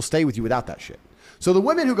 she'll stay with you without that shit. So the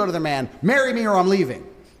women who go to their man, marry me or I'm leaving.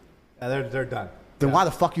 They're done. Then why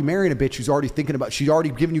the fuck you marrying a bitch who's already thinking about, she's already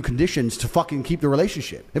given you conditions to fucking keep the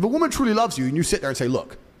relationship? If a woman truly loves you and you sit there and say,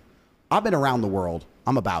 look, I've been around the world.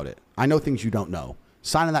 I'm about it. I know things you don't know.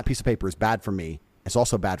 Signing that piece of paper is bad for me. It's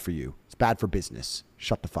also bad for you. It's bad for business.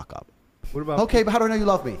 Shut the fuck up. What about? Okay, but how do I know you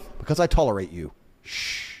love me? Because I tolerate you.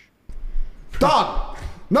 Shh. Done.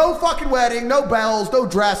 No fucking wedding, no bells, no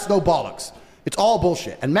dress, no bollocks. It's all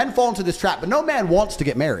bullshit. And men fall into this trap, but no man wants to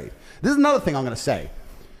get married. This is another thing I'm going to say.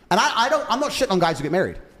 And I'm not shitting on guys who get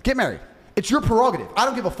married. Get married. It's your prerogative. I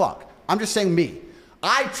don't give a fuck. I'm just saying me.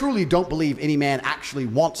 I truly don't believe any man actually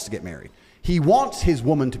wants to get married. He wants his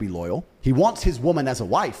woman to be loyal. He wants his woman as a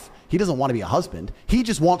wife. He doesn't want to be a husband. He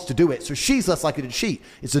just wants to do it so she's less likely to cheat.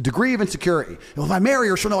 It's a degree of insecurity. Well, if I marry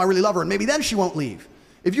her, she'll know I really love her, and maybe then she won't leave.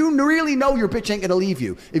 If you really know your bitch ain't going to leave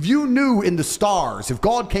you, if you knew in the stars, if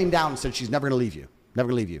God came down and said she's never going to leave you, never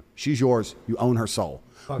going to leave you, she's yours, you own her soul,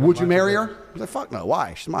 would you marry her? I was like, fuck no.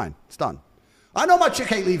 Why? She's mine. It's done. I know my chick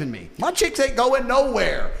ain't leaving me. My chicks ain't going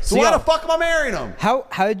nowhere. So why the fuck am I marrying them?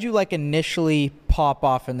 How did you like initially pop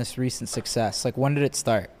off in this recent success? Like when did it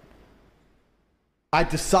start? I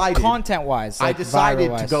decided content-wise. I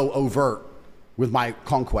decided to go overt with my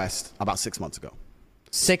conquest about 6 months ago.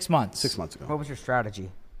 6 months. 6 months ago. What was your strategy?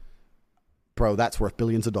 Bro, that's worth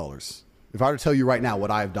billions of dollars. If I were to tell you right now what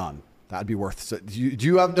I have done, that'd be worth. So do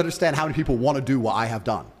you have to understand how many people want to do what I have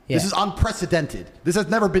done? Yeah. This is unprecedented. This has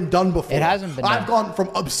never been done before. It hasn't been done. I've gone from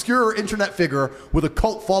obscure internet figure with a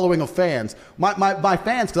cult following of fans. My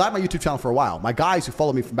fans, because I had my YouTube channel for a while, my guys who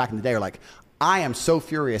follow me from back in the day are like, I am so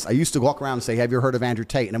furious. I used to walk around and say, have you ever heard of Andrew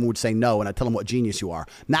Tate? And everyone would say no, and I'd tell them what genius you are.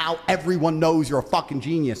 Now everyone knows you're a fucking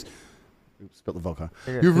genius. Oops, spilled the vodka.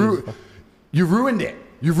 You've ruined it.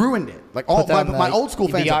 You've ruined it. Like all my old school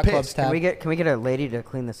fans are pissed. Can we get a lady to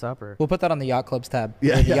clean this up, or We'll put that on the Yacht Clubs tab.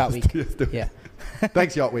 Yeah, The yeah, Yacht let's Week. do it. Yeah.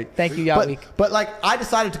 Thanks, Yacht Week. Thank you, Yacht Week. But like, I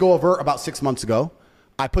decided to go overt about 6 months ago.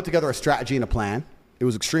 I put together a strategy and a plan. It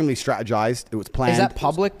was extremely strategized. It was planned. Is that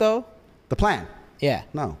public though? The plan? Yeah.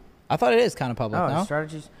 No. I thought it is kind of public. No.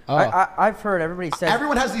 strategies. Oh. I've heard everybody say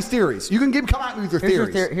Everyone has these theories. You can come at me with your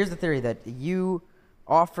theories. Here's the theory that you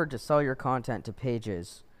offered to sell your content to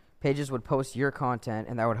pages. Pages would post your content,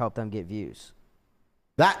 and that would help them get views.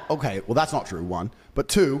 Okay, well, that's not true, one. But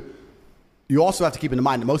two, you also have to keep in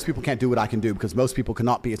mind that most people can't do what I can do because most people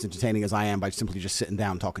cannot be as entertaining as I am by simply just sitting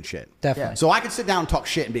down talking shit. Definitely. Yeah. So I can sit down and talk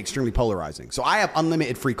shit and be extremely polarizing. So I have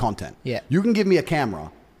unlimited free content. Yeah. You can give me a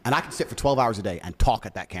camera, and I can sit for 12 hours a day and talk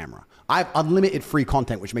at that camera. I have unlimited free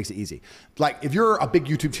content, which makes it easy. Like if you're a big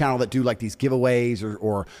YouTube channel that do like these giveaways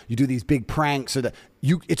or you do these big pranks, or that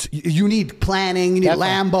you need planning, you need a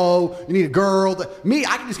Lambo, you need a girl. Me,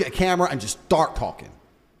 I can just get a camera and just start talking.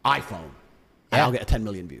 iPhone, and I'll get 10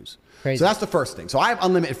 million views. Crazy. So that's the first thing. So I have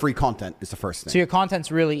unlimited free content is the first thing. So your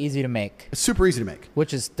content's really easy to make, It's super easy to make.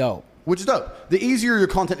 which is dope. Which is dope. The easier your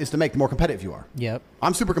content is to make, the more competitive you are. Yep.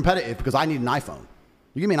 I'm super competitive because I need an iPhone.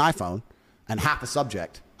 You give me an iPhone and half a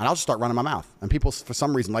subject, and I'll just start running my mouth. And people, for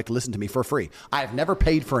some reason, like to listen to me for free. I have never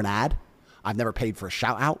paid for an ad. I've never paid for a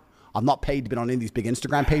shout out. I'm not paid to be on any of these big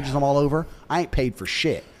Instagram pages I'm all over. I ain't paid for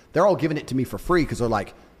shit. They're all giving it to me for free because they're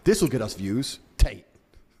like, this will get us views. Tate.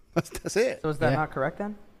 That's it. So is that not correct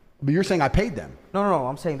then? But you're saying I paid them. No.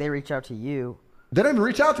 I'm saying they reach out to you. They don't even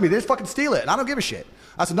reach out to me. They just fucking steal it, and I don't give a shit.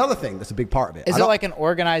 That's another thing that's a big part of it. Is it like an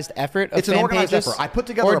organized effort of It's an fan organized pages? effort. I put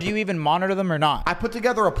together Or a- do you even monitor them or not? I put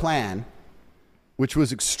together a plan which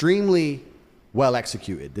was extremely well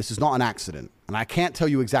executed. This is not an accident, and I can't tell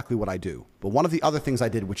you exactly what I do. But one of the other things I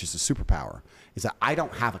did, which is a superpower, is that I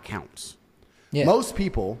don't have accounts. Yeah. Most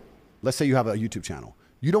people, let's say you have a YouTube channel,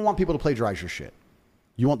 you don't want people to plagiarize your shit.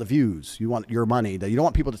 You want the views. You want your money. You don't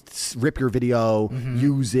want people to rip your video,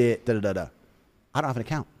 use it, da-da-da-da. I don't have an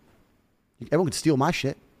account. Everyone can steal my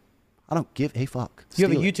shit. I don't give a fuck. You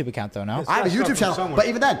have a Steal it. YouTube account though, no? Yes. I have a Gotta start YouTube from channel, somewhere. but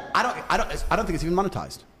even then, I don't think it's even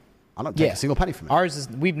monetized. I don't take a single penny from it. Ours is,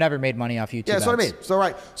 we've never made money off YouTube. Yeah, that's what I ads. mean. So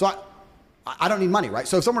right, so I don't need money, right?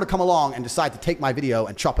 So if someone were to come along and decide to take my video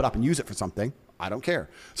and chop it up and use it for something, I don't care.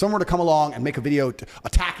 Someone were to come along and make a video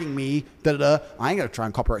attacking me, da-da-da, I ain't gonna try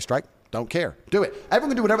and copyright strike. Don't care. Do it. Everyone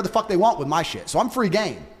can do whatever the fuck they want with my shit. So I'm free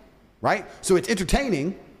game, right? So it's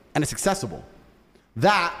entertaining and it's accessible.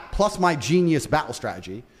 That plus my genius battle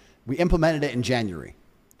strategy, we implemented it in January.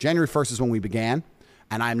 January 1st is when we began,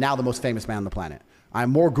 and I am now the most famous man on the planet. I am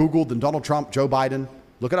more Googled than Donald Trump, Joe Biden.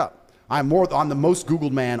 Look it up. I'm the most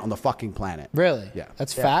Googled man on the fucking planet. Really? Yeah.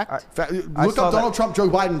 That's Yeah, fact? Look saw up Donald Trump, Joe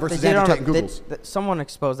Biden versus Andrew Tate in Google's. Someone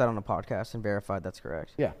exposed that on a podcast and verified that's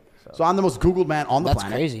correct. Yeah. So I'm the most Googled man on the That's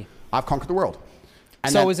planet. crazy. I've conquered the world.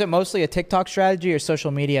 And So then is it mostly a TikTok strategy or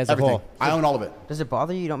social media as a everything? whole? I own all of it. Does it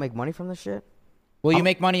bother you don't make money from this shit? Well, you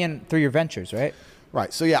make money through your ventures, right?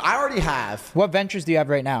 Right. So yeah, I already have. What ventures do you have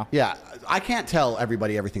right now? Yeah, I can't tell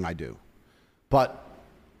everybody everything I do, but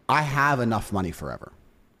I have enough money forever.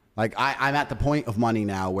 Like I'm at the point of money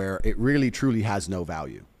now where it really truly has no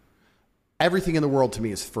value. Everything in the world to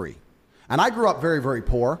me is free. And I grew up very, very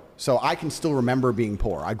poor, so I can still remember being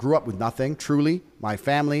poor. I grew up with nothing, truly. My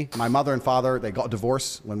family, my mother and father, they got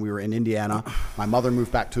divorced when we were in Indiana. My mother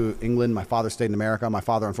moved back to England. My father stayed in America. My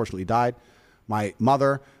father unfortunately died. My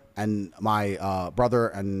mother and my brother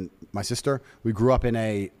and my sister, we grew up in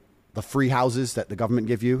the free houses that the government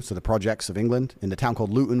give you, so the projects of England, in the town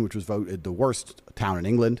called Luton, which was voted the worst town in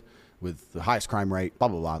England. with the highest crime rate, blah,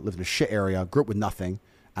 blah, blah. Lived in a shit area, grew up with nothing.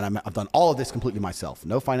 And I've done all of this completely myself.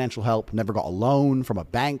 No financial help, never got a loan from a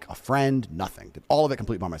bank, a friend, nothing. Did all of it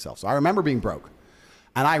completely by myself. So I remember being broke.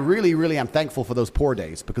 And I really, really am thankful for those poor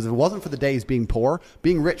days, because if it wasn't for the days being poor,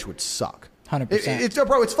 being rich would suck. 100%.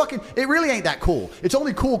 Bro, it's fucking, it really ain't that cool. It's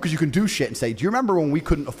only cool because you can do shit and say, do you remember when we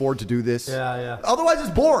couldn't afford to do this? Yeah. Otherwise it's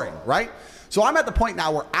boring, right? So I'm at the point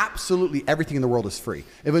now where absolutely everything in the world is free.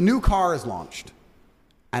 If a new car is launched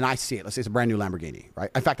and I see it, let's say it's a brand new Lamborghini, right?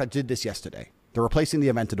 In fact, I did this yesterday. They're replacing the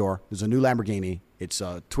Aventador. There's a new Lamborghini. It's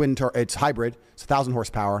a it's hybrid. It's 1,000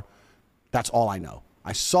 horsepower. That's all I know.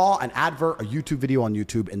 I saw an advert, a YouTube video on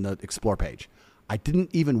YouTube in the Explore page. I didn't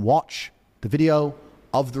even watch the video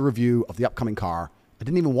of the review of the upcoming car. I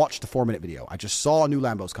didn't even watch the 4-minute video. I just saw a new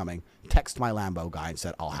Lambo's coming, text my Lambo guy and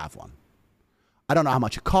said, I'll have one. I don't know how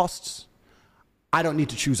much it costs. I don't need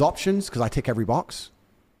to choose options because I tick every box.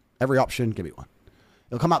 Every option, give me one.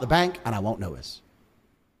 It'll come out the bank and I won't notice.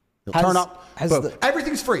 It'll turn up.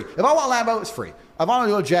 Everything's free. If I want a Lambo, it's free. If I want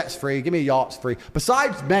to go jet, it's free. Give me a yacht, it's free.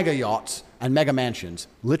 Besides mega yachts and mega mansions,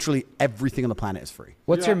 literally everything on the planet is free.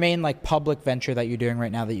 What's your main like public venture that you're doing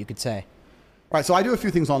right now that you could say? All right, so I do a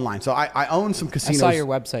few things online. So I own some casinos. I saw your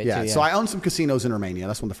website too. Yeah. So I own some casinos in Romania.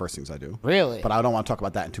 That's one of the first things I do. Really? But I don't want to talk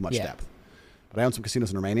about that in too much depth. But I own some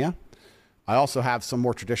casinos in Romania. I also have some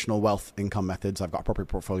more traditional wealth income methods. I've got a property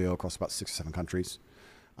portfolio across about 6 or 7 countries.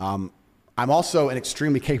 I'm also an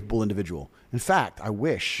extremely capable individual. In fact, I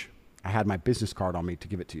wish I had my business card on me to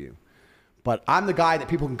give it to you. But I'm the guy that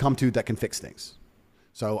people can come to that can fix things.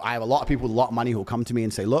 So I have a lot of people with a lot of money who will come to me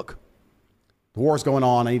and say, look, the war's going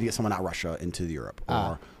on. I need to get someone out of Russia into Europe.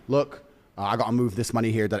 Or, look, I got to move this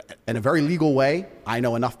money here. That in a very legal way, I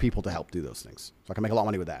know enough people to help do those things. So I can make a lot of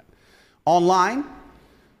money with that. Online,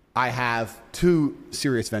 I have 2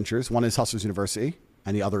 serious ventures. One is Hustlers University,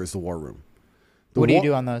 and the other is the War Room. What do you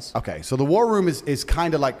do on those? Okay, so the War Room is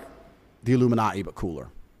kind of like the Illuminati, but cooler.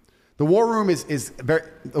 The War Room is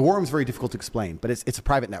very difficult to explain, but it's a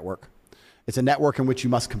private network. It's a network in which you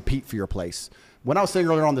must compete for your place. When I was saying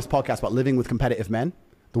earlier on this podcast about living with competitive men,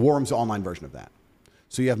 the War Room's the online version of that.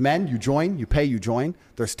 So you have men, you join, you pay, you join.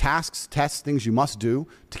 There's tasks, tests, things you must do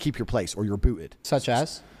to keep your place, or you're booted. Such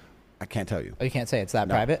as? I can't tell you. Oh, you can't say it's that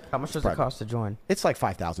private? How much does it cost to join? It's like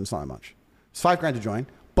 $5,000. It's not that much. It's $5,000 to join,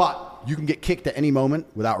 but you can get kicked at any moment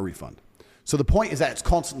without a refund. So the point is that it's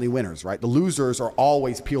constantly winners, right? The losers are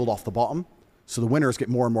always peeled off the bottom, so the winners get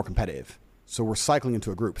more and more competitive. So we're cycling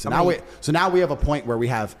into a group. So now we have a point where we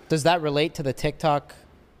have. Does that relate to the TikTok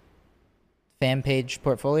fan page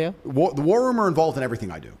portfolio? The War Room are involved in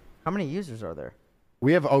everything I do. How many users are there?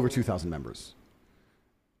 We have over 2,000 members,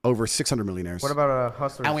 over 600 millionaires. What about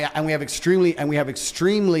Hustlers? And we have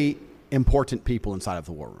extremely important people inside of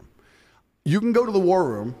the War Room. You can go to the War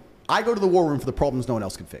Room. I go to the War Room for the problems no one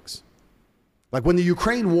else can fix. Like when the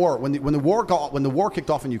Ukraine war, when the war kicked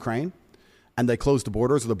off in Ukraine, and they closed the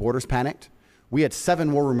borders, or the borders panicked, we had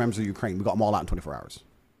 7 War Room members of Ukraine. We got them all out in 24 hours.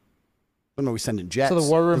 I don't know, we send in jets. So the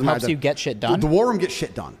War Room helps you get shit done? The War Room gets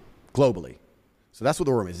shit done globally. So that's what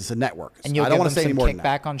the War Room is. It's a network. And you'll I don't give want them to say some any more than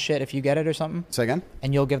that. kickback on shit if you get it or something? Say again?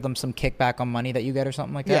 And you'll give them some kickback on money that you get or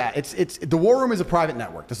something like Yeah, that? it's the War Room is a private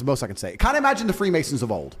network. That's the most I can say. Kind of imagine the Freemasons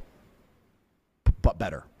of old, but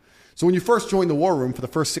better. So when you first join the War Room, for the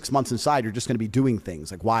first 6 months inside, you're just going to be doing things.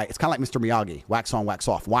 Like why? It's kind of like Mr. Miyagi, wax on, wax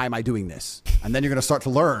off. Why am I doing this? And then you're going to start to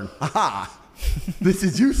learn, aha, this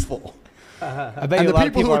is useful. I bet you a lot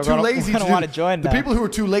of people are too lazy to want to join the that. people who are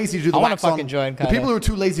too lazy to do the wax on, join, the people who are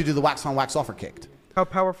too lazy to do the wax on, wax off are kicked. How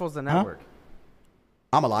powerful is the network?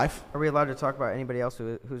 I'm alive. Are we allowed to talk about anybody else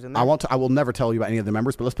who's in there? I will never tell you about any of the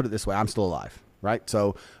members, but let's put it this way: I'm still alive, right?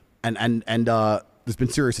 So, and there's been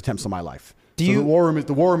serious attempts on my life. The War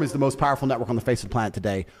Room is the most powerful network on the face of the planet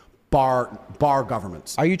today, bar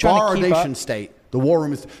governments. Are you trying to keep a nation up? state? The War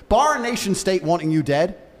Room is bar a nation state wanting you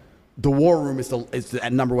dead. The War Room is the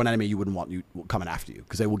number one enemy you wouldn't want you coming after you,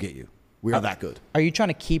 because they will get you. We are that good. Are you trying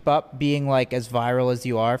to keep up being like as viral as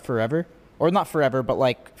you are forever? Or not forever, but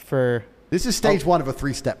like for... This is stage 1 of a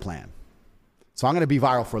 3-step plan. So I'm going to be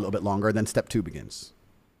viral for a little bit longer, and then step 2 begins.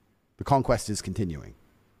 The conquest is continuing.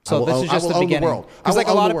 So this is just the beginning. Because like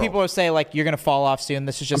a lot of people will say like you're going to fall off soon.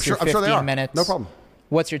 This is just your 15 minutes. No problem.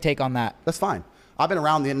 What's your take on that? That's fine. I've been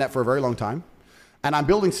around the internet for a very long time, and I'm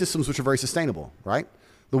building systems which are very sustainable, right?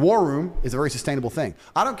 The War Room is a very sustainable thing.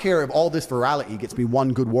 I don't care if all this virality gets me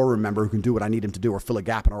one good War Room member who can do what I need him to do or fill a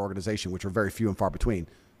gap in our organization, which are very few and far between,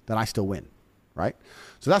 then I still win, right?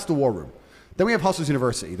 So that's the War Room. Then we have Hustlers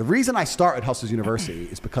University. The reason I started Hustlers University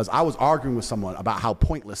is because I was arguing with someone about how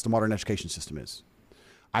pointless the modern education system is.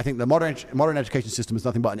 I think the modern education system is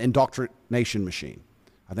nothing but an indoctrination machine.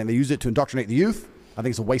 I think they use it to indoctrinate the youth. I I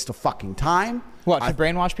think it's a waste of fucking time. What, to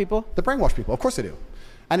brainwash people? To brainwash people. Of course they do.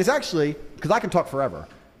 And it's actually, because I can talk forever.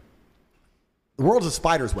 The world is a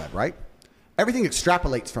spider's web, right? Everything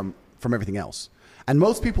extrapolates from everything else. And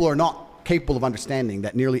most people are not capable of understanding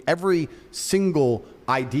that nearly every single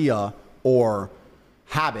idea or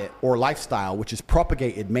habit or lifestyle which is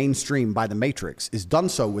propagated mainstream by the Matrix is done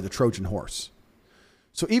so with a Trojan horse.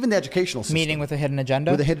 So even the educational system. Meaning with a hidden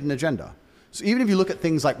agenda? With a hidden agenda. So even if you look at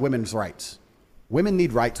things like women's rights, women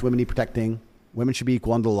need rights, women need protecting, women should be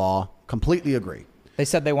equal under the law. Completely agree. They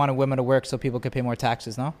said they wanted women to work so people could pay more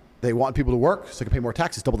taxes, no? They want people to work so they can pay more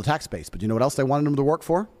taxes, double the tax base. But you know what else they wanted them to work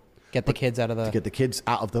for? Get the kids out of the... To get the kids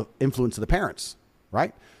out of the influence of the parents,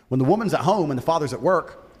 right? When the woman's at home and the father's at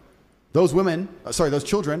work, those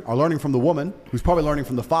children are learning from the woman who's probably learning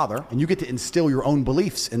from the father, and you get to instill your own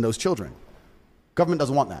beliefs in those children. Government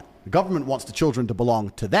doesn't want that. The government wants the children to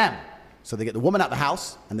belong to them. So they get the woman out of the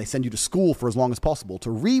house and they send you to school for as long as possible to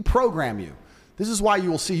reprogram you. This is why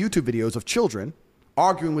you will see YouTube videos of children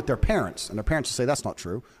arguing with their parents, and their parents will say that's not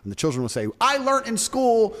true, and the children will say, I learned in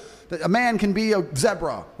school that a man can be a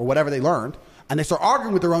zebra, or whatever they learned, and they start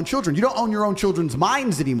arguing with their own children. You don't own your own children's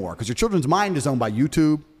minds anymore, because your children's mind is owned by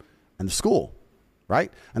YouTube and the school,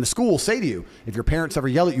 right? And the school will say to you, if your parents ever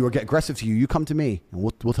yell at you or get aggressive to you, you come to me, and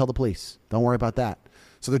we'll tell the police. Don't worry about that.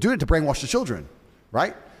 So they're doing it to brainwash the children,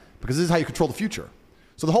 right? Because this is how you control the future.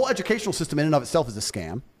 So the whole educational system in and of itself is a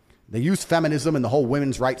scam. They use feminism and the whole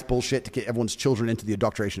women's rights bullshit to get everyone's children into the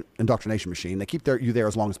indoctrination machine. They keep you there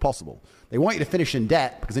as long as possible. They want you to finish in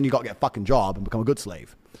debt because then you got to get a fucking job and become a good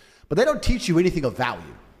slave. But they don't teach you anything of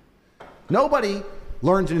value. Nobody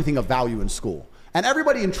learns anything of value in school. And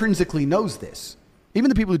everybody intrinsically knows this. Even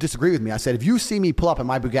the people who disagree with me, I said, if you see me pull up in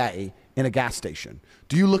my Bugatti in a gas station,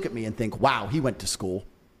 do you look at me and think, wow, he went to school?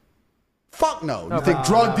 Fuck no. You think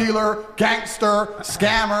drug dealer, gangster,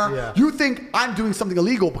 scammer. Yeah. You think I'm doing something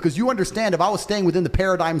illegal because you understand if I was staying within the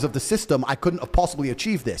paradigms of the system, I couldn't have possibly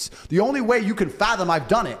achieved this. The only way you can fathom I've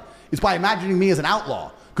done it is by imagining me as an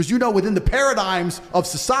outlaw. Because you know within the paradigms of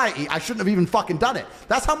society, I shouldn't have even fucking done it.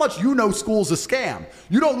 That's how much you know school's a scam.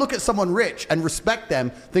 You don't look at someone rich and respect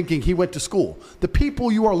them thinking he went to school. The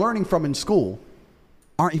people you are learning from in school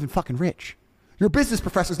aren't even fucking rich. Your business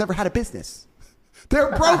professors never had a business.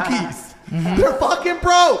 They're brokies. They're fucking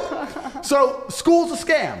broke. So school's a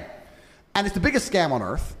scam. And it's the biggest scam on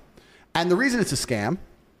earth. And the reason it's a scam,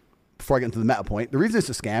 before I get into the meta point, the reason it's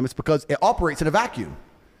a scam is because it operates in a vacuum.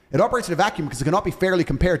 It operates in a vacuum because it cannot be fairly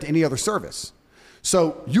compared to any other service.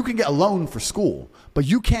 So you can get a loan for school, but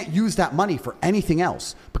you can't use that money for anything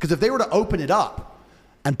else. Because if they were to open it up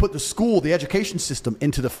and put the school, the education system,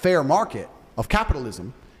 into the fair market of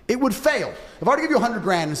capitalism, it would fail. If I were to give you 100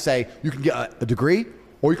 grand and say you can get a degree,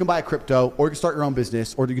 or you can buy a crypto, or you can start your own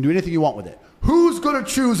business, or you can do anything you want with it, who's going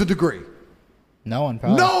to choose a degree? No one,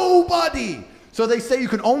 probably. Nobody. So they say you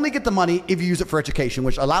can only get the money if you use it for education,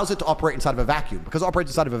 which allows it to operate inside of a vacuum. Because it operates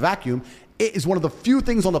inside of a vacuum, it is one of the few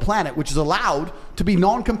things on the planet which is allowed to be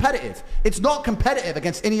non-competitive. It's not competitive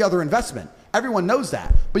against any other investment. Everyone knows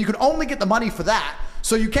that. But you can only get the money for that.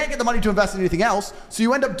 So you can't get the money to invest in anything else. So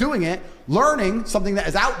you end up doing it, learning something that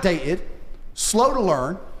is outdated, slow to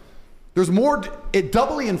learn. There's more, it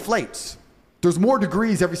doubly inflates. There's more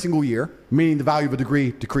degrees every single year, meaning the value of a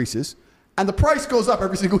degree decreases. And the price goes up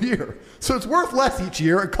every single year. So it's worth less each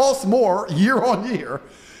year. It costs more year on year.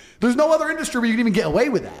 There's no other industry where you can even get away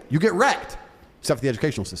with that. You get wrecked, except for the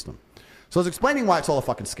educational system. So I was explaining why it's all a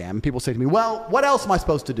fucking scam. And people say to me, well, what else am I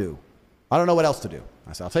supposed to do? I don't know what else to do.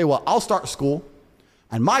 I said, I'll tell you what, I'll start a school.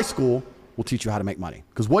 And my school will teach you how to make money.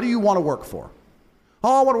 Because what do you want to work for?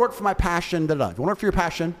 Oh, I want to work for my passion. Da, da, da. If you want to work for your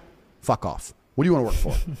passion, fuck off. What do you want to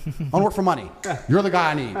work for? I want to work for money. You're the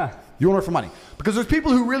guy I need. You want to work for money. Because there's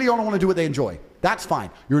people who really only want to do what they enjoy. That's fine.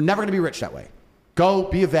 You're never going to be rich that way. Go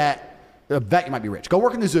be a vet. A vet, you might be rich. Go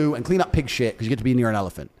work in the zoo and clean up pig shit because you get to be near an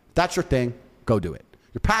elephant. If that's your thing, go do it.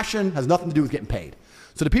 Your passion has nothing to do with getting paid.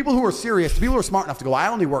 So the people who are serious, the people who are smart enough to go, I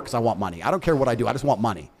only work because I want money. I don't care what I do. I just want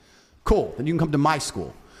money. Cool. Then you can come to my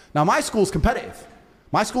school. Now, my school is competitive.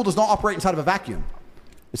 My school does not operate inside of a vacuum.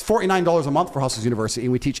 It's $49 a month for Hustles University,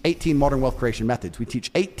 and we teach 18 modern wealth creation methods. We teach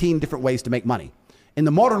 18 different ways to make money. In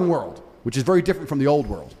the modern world, which is very different from the old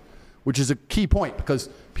world, which is a key point because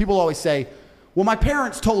people always say, well, my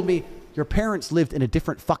parents told me, your parents lived in a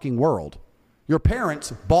different fucking world. Your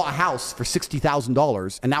parents bought a house for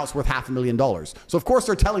 $60,000 and now it's worth $500,000. So of course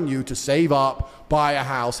they're telling you to save up, buy a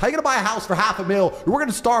house. How are you gonna buy a house for $500,000? You're working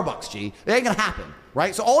at Starbucks, G. It ain't gonna happen,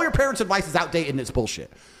 right? So all your parents' advice is outdated and it's bullshit.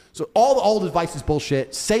 So all the old advice is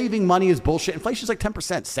bullshit. Saving money is bullshit. Inflation's like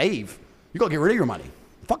 10%. Save. You gotta get rid of your money.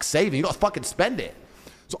 Fuck saving. You gotta fucking spend it.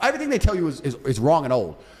 So everything they tell you is wrong and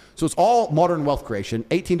old. So it's all modern wealth creation,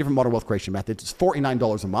 18 different modern wealth creation methods. It's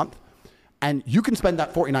 $49 a month. And you can spend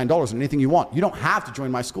that $49 on anything you want. You don't have to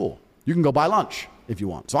join my school. You can go buy lunch if you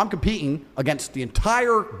want. So I'm competing against the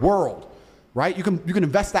entire world, right? You can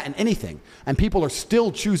invest that in anything. And people are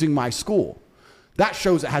still choosing my school. That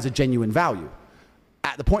shows it has a genuine value.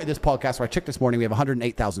 At the point of this podcast where I checked this morning, we have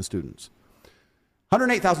 108,000 students.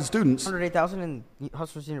 108,000 students. 108,000 in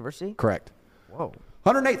Hustlers University? Correct. Whoa.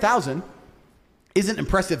 108,000 isn't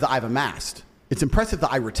impressive that I've amassed. It's impressive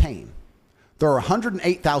that I retain. There are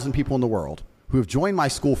 108,000 people in the world who have joined my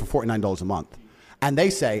school for $49 a month. And they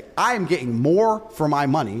say, I am getting more for my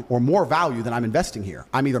money or more value than I'm investing here.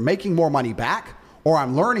 I'm either making more money back or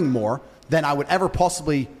I'm learning more than I would ever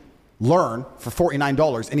possibly learn for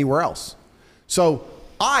 $49 anywhere else. So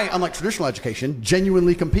I, unlike traditional education,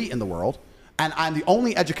 genuinely compete in the world. And I'm the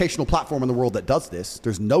only educational platform in the world that does this.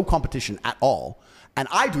 There's no competition at all. And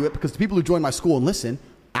I do it because the people who join my school and listen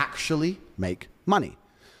actually make money.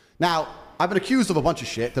 Now, I've been accused of a bunch of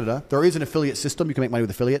shit. There is an affiliate system. You can make money with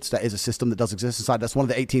affiliates. That is a system that does exist inside. That's one of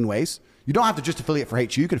the 18 ways. You don't have to just affiliate for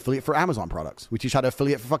HU. You can affiliate for Amazon products. We teach how to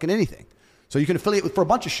affiliate for fucking anything. So you can affiliate for a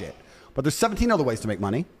bunch of shit. But there's 17 other ways to make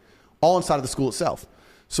money, all inside of the school itself.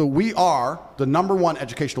 So we are the #1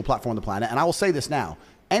 educational platform on the planet. And I will say this now.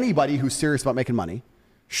 Anybody who's serious about making money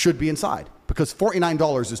should be inside, because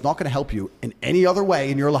 $49 is not going to help you in any other way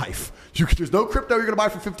in your life. There's no crypto you're going to buy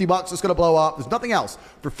for $50 that's going to blow up. There's nothing else.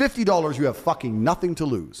 For $50, you have fucking nothing to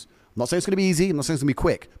lose. I'm not saying it's going to be easy. I'm not saying it's going to be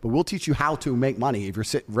quick, but we'll teach you how to make money if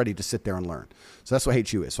you're ready to sit there and learn. So that's what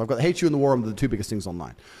HU is. So I've got the HU and the War Room, the two biggest things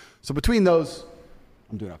online. So between those,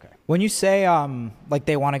 I'm doing okay. When you say like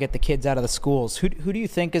they want to get the kids out of the schools, who do you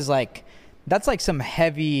think is like, that's like some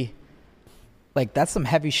heavy, like that's some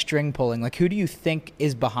heavy string pulling. Like who do you think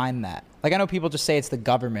is behind that? Like I know people just say it's the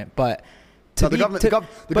government, but you know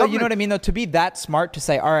what I mean though, to be that smart to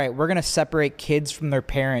say, all right, we're going to separate kids from their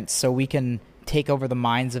parents so we can take over the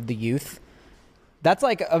minds of the youth. That's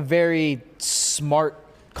like a very smart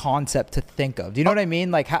concept to think of. Do you know what I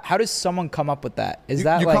mean? Like how does someone come up with that? Is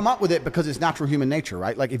that you like, come up with it because it's natural human nature,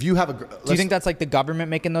 right? Like if you have do you think that's like the government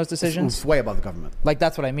making those decisions? It's way above the government. Like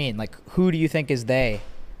that's what I mean. Like who do you think is they?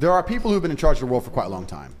 There are people who've been in charge of the world for quite a long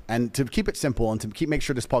time. And to keep it simple and to make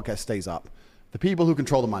sure this podcast stays up, the people who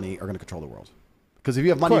control the money are going to control the world. Because if you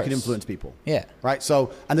have money, you can influence people. Yeah. Right?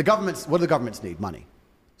 So, and the governments, what do the governments need? Money.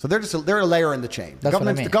 So they're a layer in the chain. That's what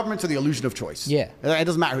I mean. The governments are the illusion of choice. Yeah. It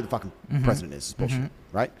doesn't matter who the fucking president is. It's bullshit.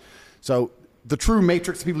 Right? So the true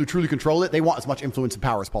matrix, the people who truly control it, they want as much influence and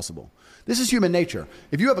power as possible. This is human nature.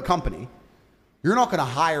 If you have a company, you're not going to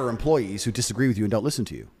hire employees who disagree with you and don't listen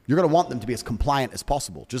to you. You're going to want them to be as compliant as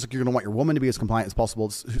possible, just like you're going to want your woman to be as compliant as possible.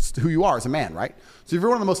 It's who you are as a man, right? So if you're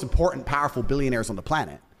one of the most important, powerful billionaires on the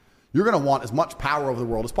planet, you're going to want as much power over the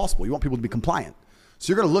world as possible. You want people to be compliant. So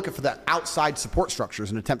you're going to look for that outside support structures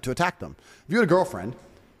and attempt to attack them. If you had a girlfriend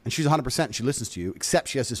and she's 100% and she listens to you, except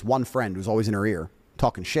she has this one friend who's always in her ear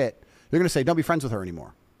talking shit, you're going to say, don't be friends with her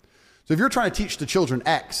anymore. So if you're trying to teach the children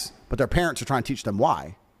X, but their parents are trying to teach them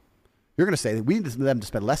Y, you're going to say that we need them to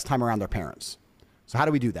spend less time around their parents. So how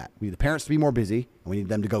do we do that? We need the parents to be more busy, and we need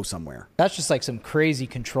them to go somewhere. That's just like some crazy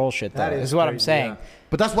control shit, though, That is is what crazy, I'm saying. yeah.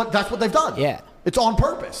 But that's what they've done. Yeah. It's on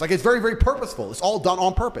purpose. Like, it's very, very purposeful. It's all done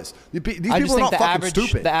on purpose. These I people just are think not fucking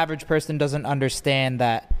stupid. the average person doesn't understand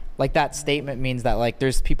that, like, that statement means that, like,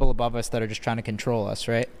 there's people above us that are just trying to control us,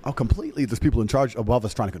 right? Oh, completely. There's people in charge above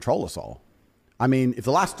us trying to control us all. I mean, if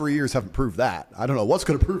the last 3 years haven't proved that, I don't know what's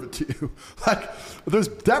going to prove it to you. Like, there's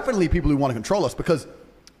definitely people who want to control us, because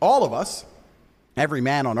all of us, every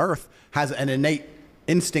man on earth, has an innate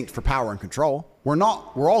instinct for power and control. We're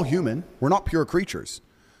all human. We're not pure creatures.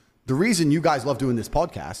 The reason you guys love doing this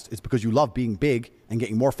podcast is because you love being big and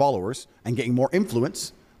getting more followers and getting more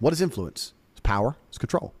influence. What is influence? It's power. It's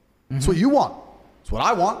control. It's what you want. It's what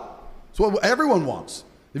I want. It's what everyone wants.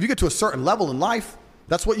 If you get to a certain level in life,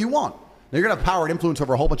 that's what you want. Now, you're going to have power and influence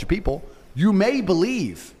over a whole bunch of people. You may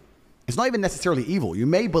believe, it's not even necessarily evil. You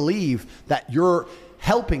may believe that you're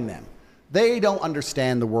helping them. They don't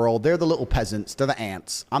understand the world. They're the little peasants. They're the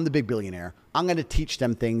ants. I'm the big billionaire. I'm going to teach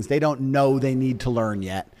them things they don't know they need to learn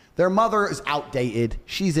yet. Their mother is outdated.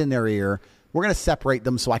 She's in their ear. We're going to separate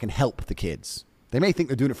them so I can help the kids. They may think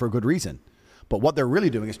they're doing it for a good reason, but what they're really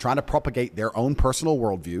doing is trying to propagate their own personal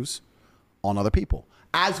worldviews on other people,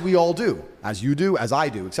 as we all do, as you do, as I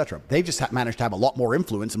do, etc. They just managed to have a lot more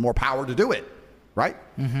influence and more power to do it, right?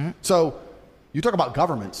 So you talk about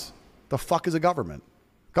governments. The fuck is a government?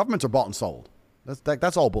 Governments are bought and sold.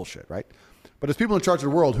 That's all bullshit, right? But there's people in charge of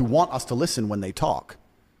the world who want us to listen when they talk.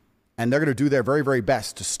 And they're going to do their very, very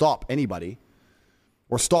best to stop anybody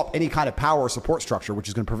or stop any kind of power or support structure which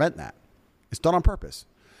is going to prevent that. It's done on purpose.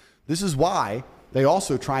 This is why they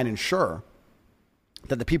also try and ensure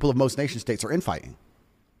that the people of most nation states are infighting.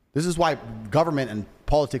 This is why government and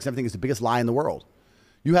politics and everything is the biggest lie in the world.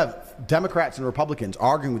 You have Democrats and Republicans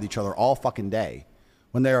arguing with each other all fucking day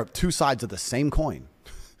when they are two sides of the same coin.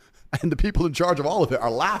 And the people in charge of all of it are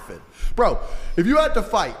laughing. Bro, if you had to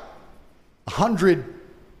fight 100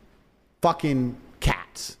 fucking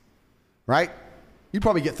cats, right? You'd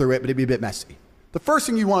probably get through it, but it'd be a bit messy. The first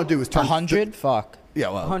thing you want to do is turn 100? Fuck. Yeah,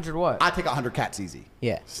 well, 100 what? I take 100 cats easy.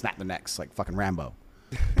 Yeah. Snap their necks like fucking Rambo.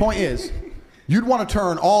 Point is, you'd want to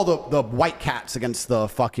turn all the white cats against the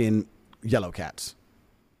fucking yellow cats.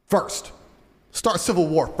 First. Start civil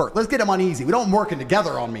war first. Let's get them uneasy. We don't working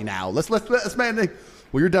together on me now. Let's man.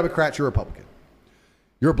 Well, you're Democrat, you're Republican.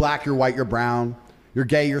 You're black, you're white, you're brown. You're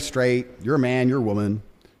gay, you're straight. You're a man, you're a woman.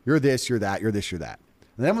 You're this, you're that, you're this, you're that.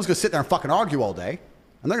 And everyone's going to sit there and fucking argue all day.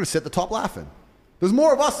 And they're going to sit at the top laughing. There's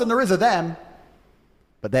more of us than there is of them.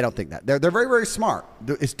 But they don't think that. They're very, very smart.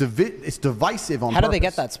 It's divisive on How do purpose. they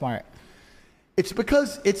get that smart? It's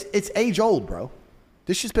because it's age old, bro.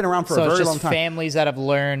 This shit's been around for So a it's very just long time. families that have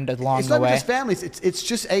learned along It's the not way. just families. It's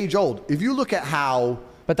just age old. If you look at how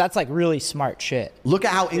But that's like really smart shit. England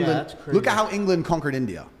that's crazy. look at how England conquered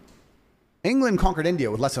India. England conquered India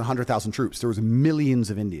with less than 100,000 troops. There was millions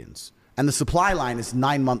of Indians, and the supply line is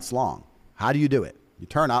 9 months long. How do you do it? You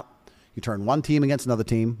turn up. You turn one team against another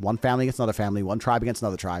team, one family against another family, one tribe against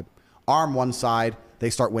another tribe. Arm one side. They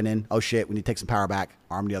start winning. Oh shit! We need to take some power back.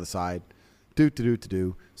 Arm the other side. Do.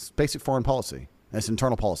 It's basic foreign policy. And it's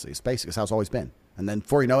internal policy. It's basic. It's how it's always been. And then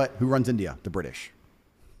before you know it, who runs India? The British.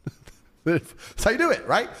 That's how you do it,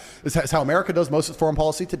 right? It's how America does most of foreign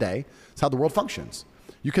policy today. It's how the world functions.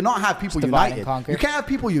 You cannot have people divide and united. conquer. You can't have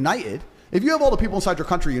people united. If you have all the people inside your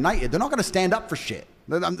country united, they're not going to stand up for shit.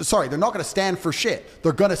 I'm sorry, they're not going to stand for shit.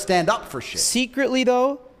 They're going to stand up for shit. Secretly,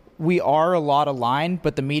 though, we are a lot aligned,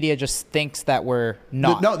 but the media just thinks that we're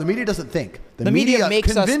not. No, the media doesn't think. The media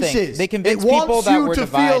makes us think. convinces. They convince it wants people that you we're to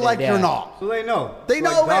divided, feel like yeah. you're not. So they know. They It's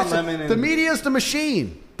know, like Don man. Lemon The and- media is the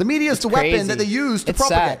machine. The media is the It's weapon that they crazy. use to It's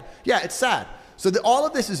propagate. sad. Yeah, it's sad. So all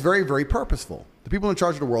of this is very, very purposeful. The people in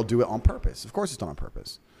charge of the world do it on purpose. Of course it's done on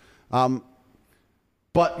purpose.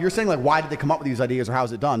 But you're saying, like, why did they come up with these ideas or how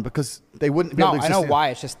is it done? Because they wouldn't be No, able to I exist. know why.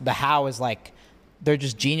 It's just the how is like they're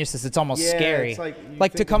just geniuses. It's almost Yeah, scary. it's like you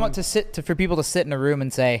Like to think come of up to sit to for people to sit in a room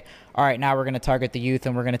and say, "All right, now we're going to target the youth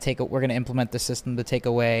and we're going to implement the system to take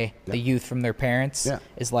away the youth from their parents." Yeah.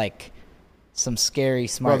 Is like some scary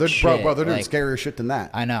smart Bro, shit. they're doing Like, scarier shit than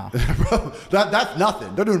that. I know. Bro, that's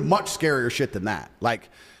nothing. They're doing much scarier shit than that. Like,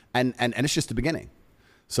 and it's just the beginning.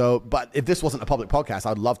 So, but if this wasn't a public podcast,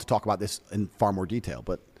 I'd love to talk about this in far more detail.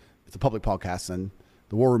 But it's a public podcast, and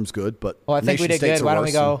the war room's good. But Well, I think we did nation-states good. are Why don't we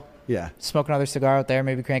worse, go? and- yeah. Smoke another cigar out there,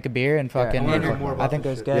 maybe crank a beer and fucking. I wanna hear more I about think it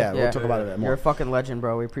this was shit. good. Yeah, we'll talk about it a bit You're more. a fucking legend,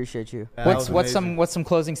 bro. We appreciate you. Yeah, that was What's amazing. some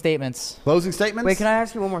closing statements? Closing statements? Wait, can I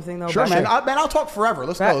ask you one more thing though? Sure, Back- man. I'll talk forever.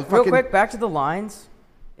 Let's back- go. real Fucking- quick, back to the lines.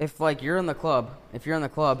 If like you're in the club,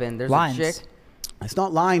 and there's Lines. a chick. It's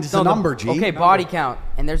not lines. It's No, a the- number, G. Okay, body count,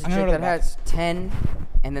 and there's a I'm gonna chick go that to the has 10,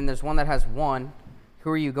 and then there's one that has 1.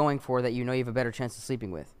 Who are you going for that you know you have a better chance of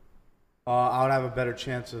sleeping with? I would have a better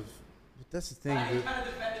chance of. But that's the thing, dude.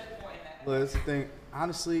 Look, that's the thing.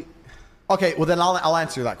 Honestly, Okay, well then I'll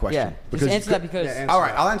answer that question. Yeah, just answer that because Yeah, answer All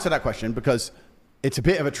right, I'll answer that question because it's a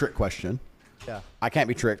bit of a trick question. yeah. I can't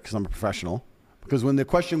be tricked because I'm a professional. Because when the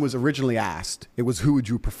question was originally asked, it was who would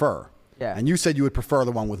you prefer? Yeah. And you said you would prefer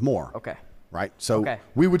the one with more. Okay. Right? So Okay.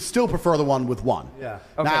 we would still prefer the one with 1. Yeah.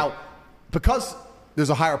 Okay. Now, because there's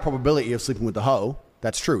a higher probability of sleeping with the hoe,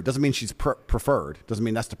 that's true. Doesn't mean she's preferred. Doesn't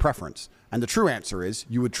mean that's the preference. And the true answer is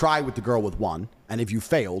you would try with the girl with 1, and if you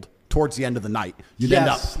failed, towards the end of the night, you'd end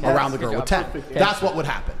up Yes. around the Good girl with job. 10. Okay. That's what would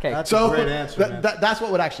happen. Okay. That's So a great answer, man. that's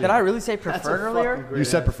what would actually Did I happen. really say That's a preferred fucking earlier? great You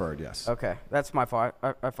said answer. preferred, yes. Okay, that's my fault.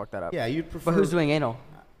 I fucked that up. Yeah, you'd prefer. But who's doing anal?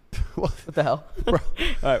 Well, What the hell? All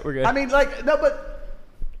right, we're good. I mean, like, no, but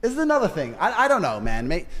this is another thing. I don't know, man.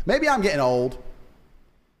 Maybe I'm getting old.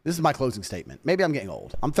 This is my closing statement. Maybe I'm getting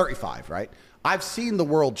old. I'm 35, right? I've seen the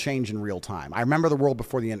world change in real time. I remember the world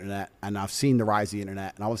before the internet, and I've seen the rise of the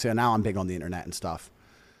internet. And I would say now I'm big on the internet and stuff.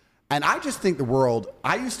 And I just think the world,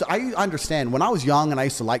 I understand when I was young and I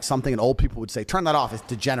used to like something and old people would say, turn that off, it's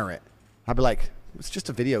degenerate. I'd be like, it's just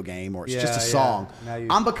a video game or it's just a Yeah, song. yeah. Now you-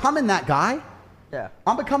 I'm becoming that guy. yeah.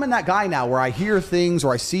 I'm becoming that guy now where I hear things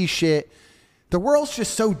or I see shit. The world's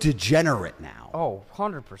just so degenerate now. Oh,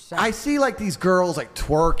 100%. I see like these girls like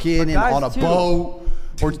twerking and guys, on a too. boat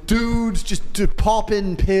or dudes just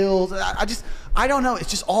popping pills. I don't know. It's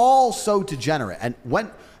just all so degenerate. And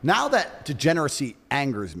now that degeneracy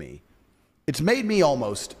angers me, it's made me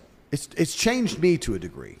almost it's changed me to a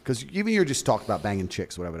degree because even you're just talking about banging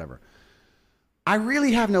chicks, whatever. I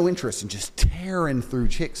really have no interest in just tearing through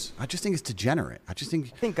chicks. I just think it's degenerate. I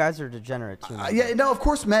think guys are degenerate too. Yeah, no, of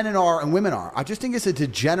course men are and women are. I just think it's a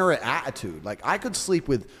degenerate attitude. Like I could sleep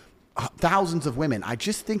with thousands of women. I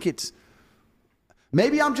just think it's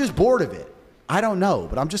maybe I'm just bored of it. I don't know,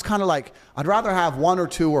 but I'm just kind of like I'd rather have 1 or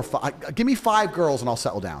 2 or 5. Give me 5 girls and I'll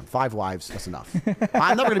settle down. 5 wives, that's enough.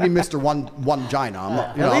 I'm never going to be Mr. One vagina.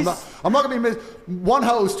 I'm not going to be one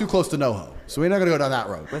hoe is too close to no hoe. So we're not going to go down that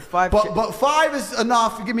road. With 5 but 5 is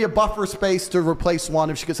enough. You give me a buffer space to replace one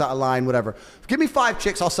if she gets out of line, whatever. Give me 5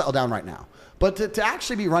 chicks, I'll settle down right now. But to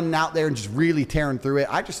actually be running out there and just really tearing through it,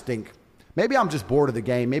 I just think maybe I'm just bored of the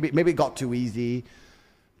game. Maybe it got too easy.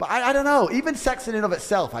 But I don't know. Even sex in and of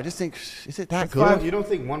itself, I just think, is it that good? You don't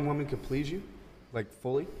think one woman could please you, like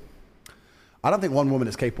fully? I don't think one woman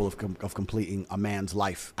is capable of completing a man's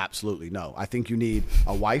life. Absolutely no. I think you need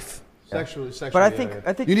a wife. Sexually. But I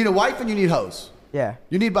think you need a wife and you need hoes. Yeah.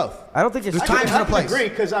 You need both. I don't think there's times and a place. I agree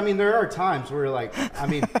because I mean there are times where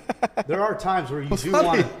there are times where you do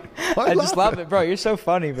want to. I just love it, bro. You're so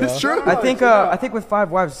funny, bro. It's true. I think with 5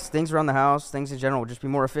 wives, things around the house, things in general, will just be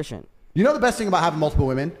more efficient. You know the best thing about having multiple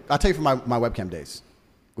women? I'll tell you from my webcam days.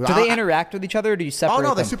 Do they interact with each other or do you separate them? Oh,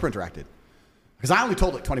 no, they super interacted. Because I only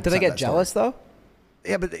told like 20%. Do they get jealous, though?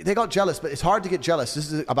 Yeah, but they got jealous. But it's hard to get jealous.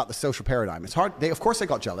 This is about the social paradigm. It's hard. Of course they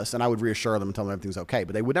got jealous, and I would reassure them and tell them everything's okay.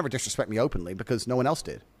 But they would never disrespect me openly because no one else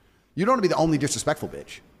did. You don't want to be the only disrespectful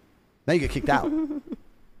bitch. Then you get kicked out.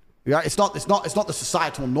 Yeah, it's not the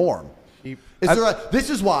societal norm. This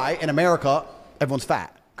is why in America everyone's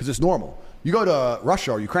fat because it's normal. You go to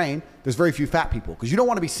Russia or Ukraine, there's very few fat people because you don't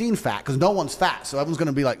want to be seen fat because no one's fat. So everyone's going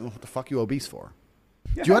to be like, what the fuck you obese for?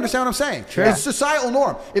 Do you understand what I'm saying? Sure. It's a societal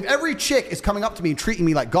norm. If every chick is coming up to me and treating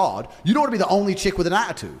me like God, you don't want to be the only chick with an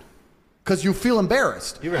attitude because you feel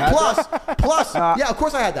embarrassed. You ever had plus, yeah, of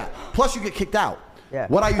course I had that. Plus you get kicked out. Yeah.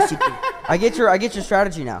 What I used to do. I get your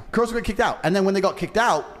strategy now. Girls would get kicked out. And then when they got kicked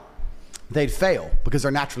out, they'd fail because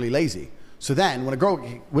they're naturally lazy. So then when a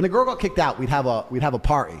girl got kicked out, we'd have a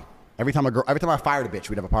party. Every time I fired a bitch,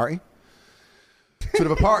 we'd have a party. So we'd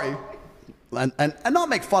have a party, and not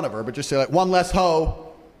make fun of her, but just say like, one less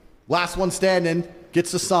hoe, last one standing,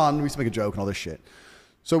 gets the sun. We used to make a joke and all this shit.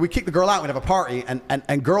 So we kick the girl out, we'd have a party,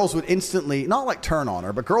 and girls would instantly, not like turn on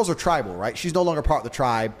her, but girls are tribal, right? She's no longer part of the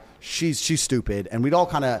tribe. She's stupid, and we'd all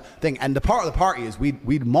kind of think. And the part of the party is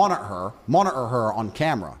we'd monitor her on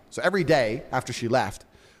camera. So every day after she left,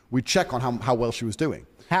 we'd check on how well she was doing.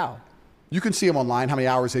 How? You can see them online, how many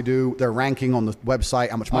hours they do, their ranking on the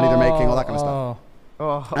website, how much money they're making, all that kind of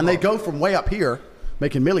stuff. And they go from way up here,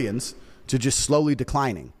 making millions, to just slowly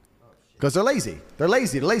declining. Because they're lazy. They're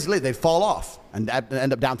lazy. They fall off and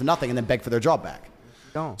end up down to nothing and then beg for their job back.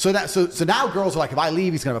 So now girls are like, if I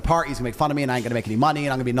leave, he's going to have a party, he's going to make fun of me, and I ain't going to make any money,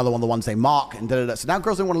 and I'm going to be another one of the ones they mock, and da-da-da. So now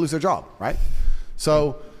girls don't want to lose their job, right?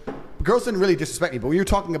 So girls didn't really disrespect me, but when you're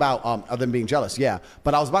talking about them being jealous, yeah.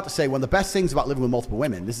 But I was about to say, one of the best things about living with multiple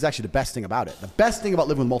women, this is actually the best thing about it. The best thing about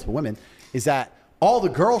living with multiple women is that all the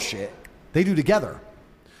girl shit, they do together.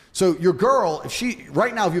 So your girl,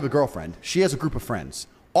 right now if you have a girlfriend, she has a group of friends.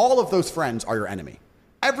 All of those friends are your enemy.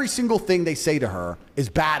 Every single thing they say to her is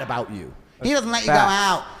bad about you. He doesn't let you go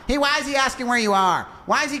out. Why is he asking where you are?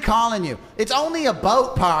 Why is he calling you? It's only a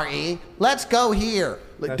boat party. Let's go here.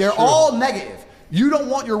 They're all negative. You don't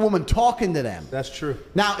want your woman talking to them. That's true.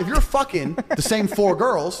 Now, if you're fucking the same 4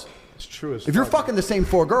 girls, it's true. If you're fucking the same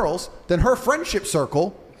 4 girls, then her friendship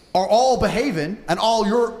circle are all behaving and all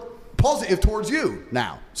you're positive towards you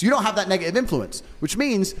now. So you don't have that negative influence, which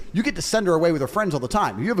means you get to send her away with her friends all the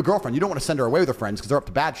time. If you have a girlfriend, you don't want to send her away with her friends because they're up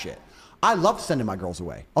to bad shit. I love sending my girls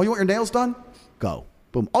away. Oh, you want your nails done? Go.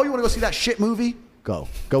 Boom. Oh, you want to go see that shit movie? Go.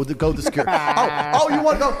 Go to security. Oh, you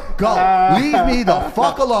want to go? Go. Leave me the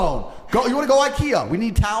fuck alone. Go. You want to go IKEA? We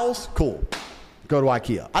need towels? Cool. Go to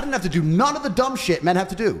IKEA. I didn't have to do none of the dumb shit men have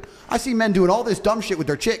to do. I see men doing all this dumb shit with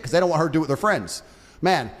their chick because they don't want her to do it with their friends.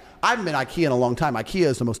 Man, I haven't been IKEA in a long time. IKEA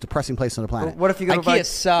is the most depressing place on the planet. What if you go to IKEA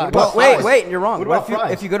sucks. Well, wait, you're wrong.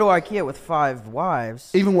 What if you go to IKEA with 5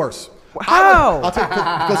 wives? Even worse. How? I'll tell you,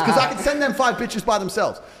 because I can send them 5 bitches by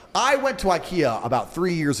themselves. I went to IKEA about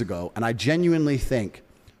 3 years ago, and I genuinely think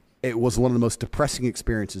it was one of the most depressing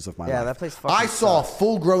experiences of my life. Yeah, that place fucking I saw sucks.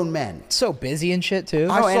 full-grown men. It's so busy and shit, too.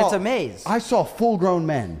 And it's a maze. I saw full-grown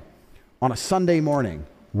men on a Sunday morning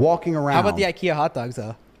walking around. How about the IKEA hot dogs,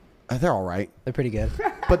 though? They're all right. They're pretty good.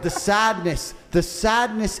 But the sadness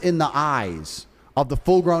in the eyes of the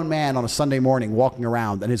full-grown man on a Sunday morning walking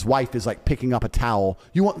around, and his wife is like picking up a towel.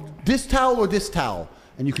 You want this towel or this towel?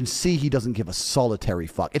 and you can see he doesn't give a solitary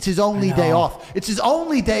fuck. It's his only day off. It's his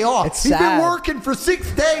only day off. It's He's sad. been working for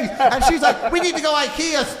 6 days, and she's like, "We need to go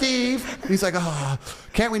IKEA, Steve." And he's like, "Oh,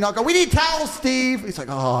 can't we not go? We need towels, Steve." He's like,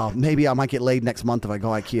 "Oh, maybe I might get laid next month if I go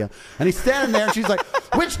IKEA." And he's standing there, and she's like,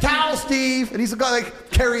 "Which towel, Steve?" And he's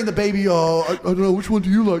like carrying the baby. "Oh, I don't know. Which one do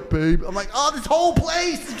you like, babe?" I'm like, "Oh, this whole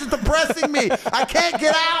place is just depressing me. I can't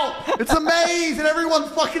get out. It's a maze, and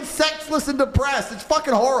everyone's fucking sexless and depressed. It's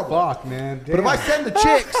fucking horrible." Fuck, man. But if I send the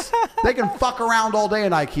chicks, they can fuck around all day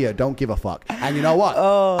in IKEA. Don't give a fuck. And you know what?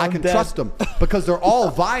 I can trust them because they're all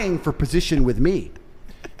vying for position with me.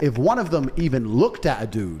 If one of them even looked at a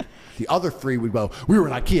dude, the other 3 would go, "We were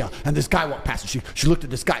in IKEA, and this guy walked past, and she looked at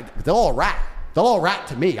this guy." They're all rat. They're all rat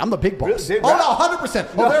to me. I'm the big boss. Really? Oh, no, 100%.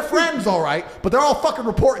 Oh, they're friends, all right, but they're all fucking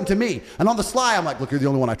reporting to me. And on the sly, I'm like, "Look, you're the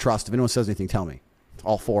only one I trust. If anyone says anything, tell me."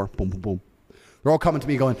 All 4, boom, boom, boom. They're all coming to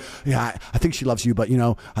me going, "Yeah, I think she loves you, but,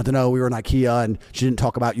 I don't know, we were in IKEA, and she didn't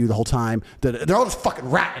talk about you the whole time." They're all just fucking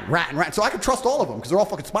ratting. So I can trust all of them because they're all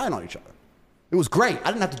fucking spying on each other. It was great. I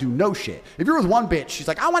didn't have to do no shit. If you're with one bitch, she's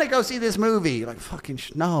like, "I want to go see this movie." You're like, fucking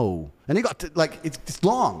no. And he got to, it's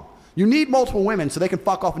long. You need multiple women so they can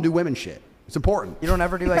fuck off and do women shit. It's important. You don't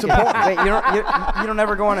ever do like wait, you don't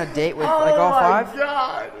ever go on a date with like all 5?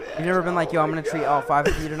 God, You've never been like, "Yo, I'm gonna treat all 5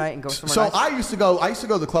 of you tonight and go somewhere So nice"? I used to go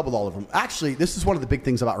to the club with all of them. Actually, this is one of the big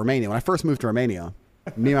things about Romania. When I first moved to Romania,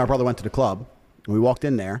 me and my brother went to the club, and we walked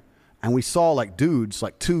in there, and we saw like dudes,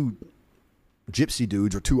 like 2 gypsy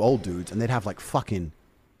dudes or 2 old dudes, and they'd have like fucking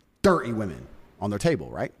dirty women on their table,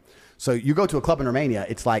 right? So you go to a club in Romania,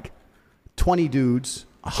 it's like 20 dudes,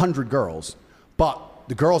 100 girls, but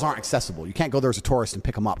the girls aren't accessible. You can't go there as a tourist and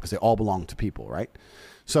pick them up because they all belong to people, right?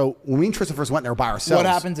 So when me and Tristan first went there by ourselves,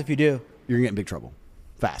 What happens if you do? you're gonna get in big trouble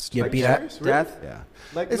fast. You Like, beat up? serious? Really? Death? Yeah.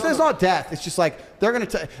 Like, it's no, no. not death. It's just like they're gonna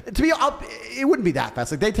to me. It wouldn't be that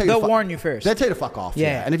fast. Like they tell you. They'll to warn you first. They tell you to fuck off.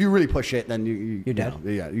 Yeah. And if you really push it, then you're dead.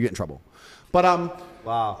 Yeah, you get in trouble. But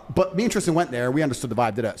Wow. But me and Tristan went there. We understood the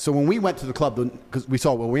vibe. Did it? So when we went to the club, because we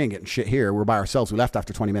saw, well, we ain't getting shit here. We're by ourselves. We left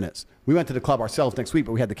after 20 minutes. We went to the club ourselves next week,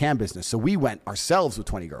 but we had the cam business, so we went ourselves with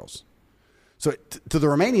 20 girls. So to the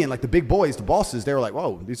Romanian, like the big boys, the bosses, they were like,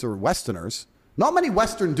 "Whoa, these are Westerners." Not many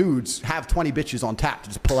Western dudes have 20 bitches on tap to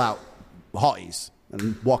just pull out hotties.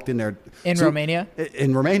 And walked in there. In Romania?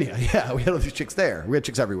 In Romania, yeah. We had all these chicks there. We had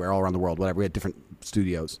chicks everywhere, all around the world, whatever. We had different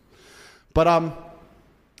studios. But,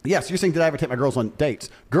 yeah, so you're saying, did I ever take my girls on dates?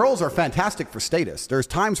 Girls are fantastic for status. There's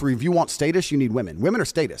times where if you want status, you need women. Women are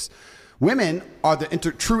status. Women are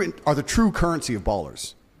the true currency of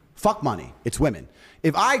ballers. Fuck money. It's women.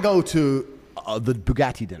 If I go to the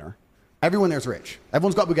Bugatti dinner, everyone there's rich.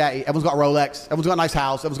 Everyone's got Bugatti. Everyone's got Rolex. Everyone's got a nice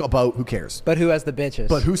house. Everyone's got a boat. Who cares? But who has the bitches?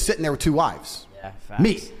 But who's sitting there with 2 wives? Yeah, facts.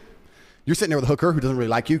 Me. You're sitting there with a hooker who doesn't really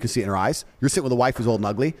like you. You can see it in her eyes. You're sitting with a wife who's old and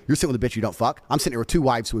ugly. You're sitting with a bitch you don't fuck. I'm sitting here with 2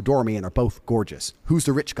 wives who adore me and are both gorgeous. Who's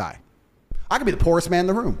the rich guy? I could be the poorest man in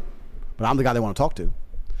the room, but I'm the guy they want to talk to.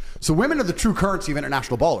 So women are the true currency of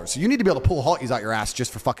international ballers. So you need to be able to pull hotties out your ass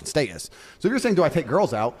just for fucking status. So if you're saying, do I take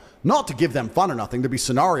girls out? Not to give them fun or nothing. There'd be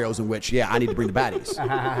scenarios in which, yeah, I need to bring the baddies.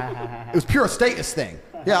 It was pure status thing.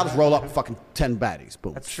 Yeah, I'll just roll up with fucking 10 baddies.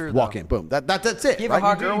 Boom. That's true, Walk though. in. Boom. That's it. You have a right?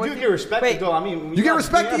 hot You girl do, with you you? get respected, Wait. though. I mean, You get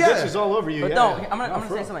respected, you have yeah. bitches all over you. But yeah. no, I'm No, gonna for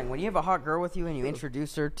say real. something. When you have a hot girl with you and you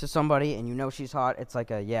introduce her to somebody and you know she's hot, it's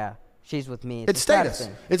like a, yeah, she's with me. It's a status.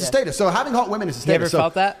 thing. It's a Yeah. status. So having hot women is a you ever status. So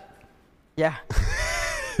felt that? Yeah.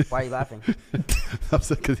 Why are you laughing?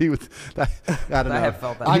 because he was. I don't know. I have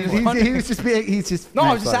felt that He was just being. He's just. No, I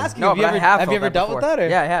being was just funny. asking. No, have you but ever, I have. have you felt ever dealt with before. that? Or?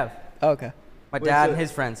 Yeah, I have. Oh, okay. My Wait, dad so- and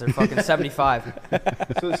his friends are fucking 75.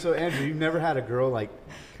 So Andrew, you've never had a girl like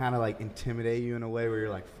kind of like intimidate you in a way where you're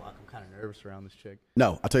like, fuck, I'm kind of nervous around this chick.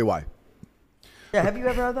 No, I'll tell you why. Yeah, have you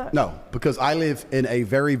ever had that? No, because I live in a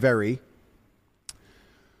very, very.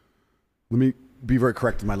 Let me be very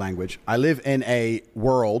correct in my language. I live in a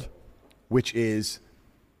world which is.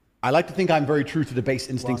 I like to think I'm very true to the base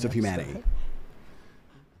instincts of humanity.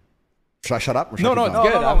 Should I shut up? Or should No, I no, keep it's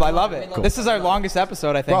going? good. no, I love it. Cool. This is our longest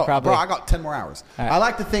episode, I think, probably. Bro, I got 10 more hours. All right. I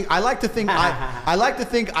like to think I like to think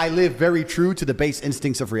I live very true to the base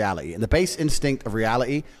instincts of reality. And the base instinct of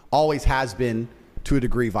reality always has been, to a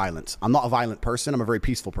degree, violence. I'm not a violent person. I'm a very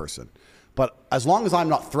peaceful person. But as long as I'm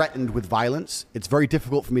not threatened with violence, it's very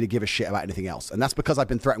difficult for me to give a shit about anything else. And that's because I've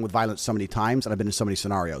been threatened with violence so many times and I've been in so many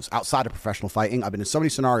scenarios. Outside of professional fighting, I've been in so many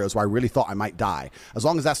scenarios where I really thought I might die. As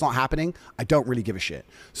long as that's not happening, I don't really give a shit.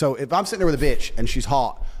 So if I'm sitting there with a bitch and she's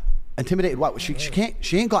hot, intimidated what? She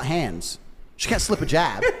ain't got hands. She can't slip a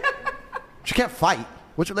jab. She can't fight.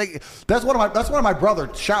 Which like that's one of my brother.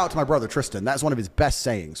 Shout out to my brother Tristan. That's one of his best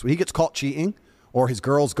sayings. When he gets caught cheating, or his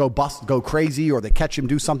girls go crazy, or they catch him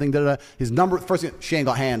do something. His first thing, she ain't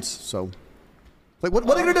got hands, so Like, what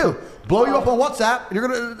are they gonna do? Blow you up on WhatsApp, and you're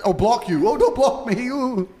gonna or block you? Oh, don't block me!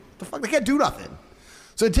 Ooh. The fuck? They can't do nothing.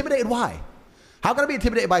 So intimidated? Why? How can I be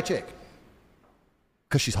intimidated by a chick?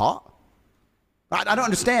 Because she's hot? I don't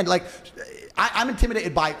understand. Like, I'm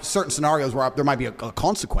intimidated by certain scenarios where there might be a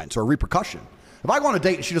consequence or a repercussion. If I go on a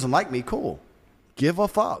date and she doesn't like me, cool. Give a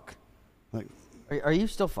fuck. Like, Are you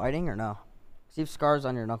still fighting or no? See scars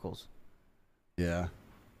on your knuckles. yeah.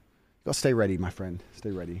 You gotta stay ready, my friend. Stay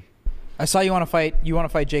ready. I saw you want to fight. You want to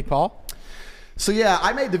fight Jake Paul? So yeah,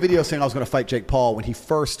 I made the video saying I was going to fight Jake Paul when he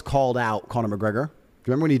first called out Conor McGregor. Do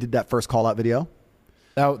you remember when he did that first call out video?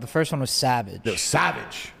 Oh, the first one was savage. It was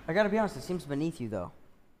savage. I gotta be honest, it seems beneath you though.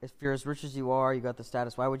 If you're as rich as you are, you got the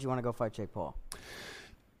status, why would you want to go fight Jake Paul?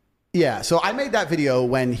 Yeah, so I made that video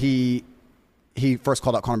when he first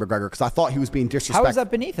called out Conor McGregor because I thought he was being disrespectful. How is that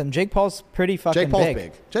beneath him? Jake Paul's pretty fucking Jake Paul's big.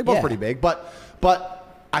 big. Jake Paul's Yeah. pretty big, but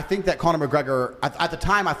I think that Conor McGregor, at the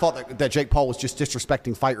time, I thought that Jake Paul was just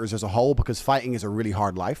disrespecting fighters as a whole because fighting is a really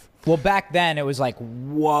hard life. Well, back then it was like,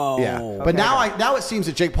 whoa. Yeah, but now it seems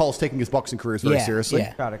that Jake Paul is taking his boxing career very seriously.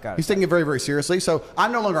 Yeah. Got it. He's taking it very, very seriously. So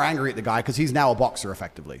I'm no longer angry at the guy because he's now a boxer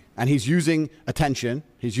effectively, and he's using attention.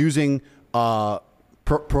 He's using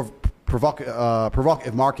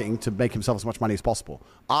provocative marketing to make himself as much money as possible.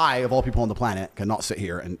 I, of all people on the planet, cannot sit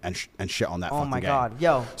here and shit on that. Oh fucking my game. God,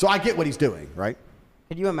 yo. So I get what he's doing, right?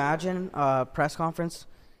 Could you imagine a press conference?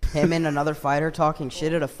 Him and another fighter talking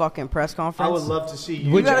shit at a fucking press conference? I would love to see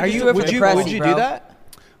you. Would gotta you, do it for would the you, pressy, would you do bro. that?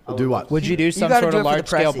 Do what? Would you do some gotta sort do of it for the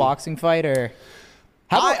large-scale pressy. boxing fight? Or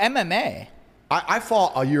how about MMA? I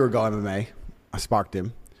fought a year ago MMA. I sparked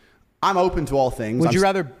him. I'm open to all things. Would you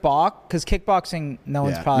rather box? Because kickboxing, no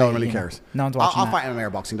one's probably. no one really you know, cares. no one's watching I'll that. fight MMA or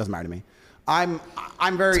boxing. Doesn't matter to me. I'm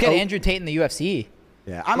very. Let's get Andrew Tate in the UFC.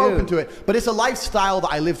 Yeah, I'm open to it, but it's a lifestyle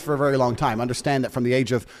that I lived for a very long time. Understand that from the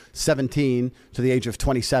age of 17 to the age of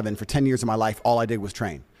 27, for 10 years of my life, all I did was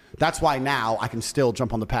train. That's why now I can still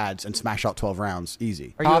jump on the pads and smash out 12 rounds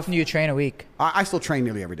easy. How often do you train a week? I still train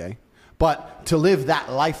nearly every day, but to live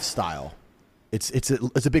that lifestyle, it's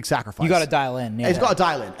a big sacrifice. You got to dial in. Yeah. It's got to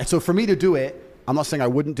dial in, and so for me to do it, I'm not saying I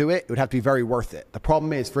wouldn't do it. It would have to be very worth it. The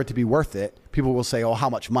problem is, for it to be worth it, people will say, "Oh, how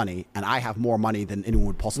much money?" And I have more money than anyone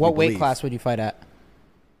would possibly What weight believe. class would you fight at?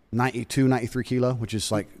 92, 93 kilo, which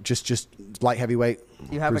is like just light heavyweight,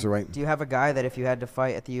 Do you have cruiserweight. do you have a guy that if you had to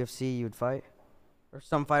fight at the UFC, you would fight? Or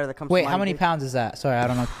some fighter that comes Wait, to mind? how many pounds is that? Sorry, I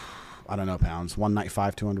don't know. I don't know pounds.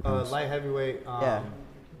 195, 200 pounds. Light heavyweight. Yeah.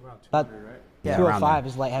 Around That- 200, right? Yeah. 205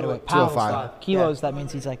 is light heavyweight. Pounds, 205. kilos, that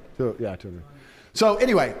means he's like. Yeah, 200. So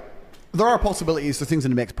anyway, there are possibilities. There's things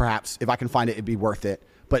in the mix. Perhaps if I can find it, it'd be worth it.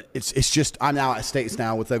 But it's just I'm now at states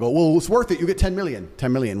now with they go, well, it's worth it. You get 10 million.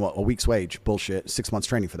 10 million, what? A week's wage? Bullshit. 6 months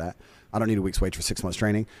training for that. I don't need a week's wage for 6 months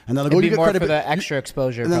training. And then they'll go, It'd you be get more for credibility. the extra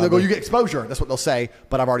exposure. And then they'll go, probably. you get exposure. That's what they'll say.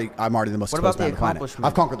 But I'm already the most What exposed about man the on the planet. accomplishment?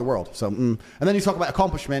 I've conquered the world. So, and then you talk about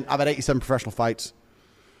accomplishment. I've had 87 professional fights.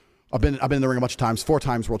 I've been in the ring a bunch of times. 4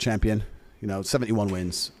 times world champion. 71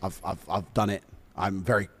 wins. I've done it. I'm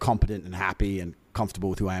very competent and happy and comfortable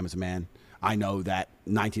with who I am as a man. I know that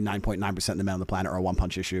 99.9% of the men on the planet are a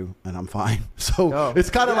one-punch issue, and I'm fine. So it's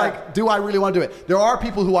kind of like, do I really want to do it? There are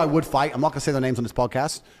people who I would fight. I'm not going to say their names on this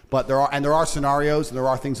podcast, but there are scenarios and there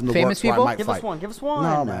are things in the Famous works where I people? might Give fight. us one. Give us one.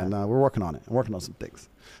 No, man, no, we're working on it. I'm working on some things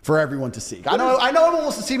for everyone to see. I know everyone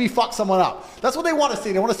wants to see me fuck someone up. That's what they want to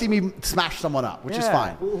see. They want to see me smash someone up, which is Yeah.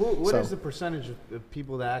 fine. What So- is the percentage of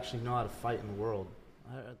people that actually know how to fight in the world?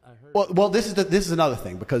 I heard. Well, this is another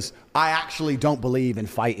thing because I actually don't believe in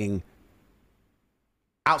fighting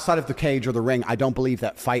outside of the cage or the ring. I don't believe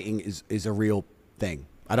that fighting is a real thing.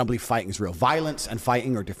 I don't believe fighting is real. Violence and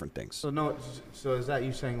fighting are different things. So is that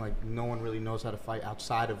you saying like no one really knows how to fight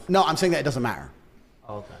outside of? No, I'm saying that it doesn't matter.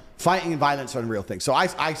 Oh, okay. Fighting and violence are a real thing. So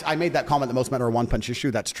I made that comment that most men are a one-punch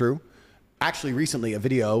issue. That's true. Actually, recently, a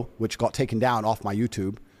video which got taken down off my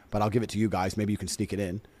YouTube, but I'll give it to you guys. Maybe you can sneak it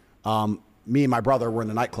in. Me and my brother were in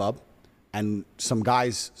the nightclub, and some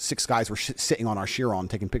guys, 6 guys, were sitting on our Chiron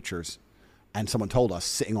taking pictures, and someone told us,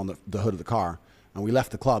 sitting on the hood of the car. And we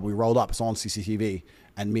left the club. We rolled up. It's on CCTV.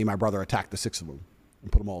 And me and my brother attacked the 6 of them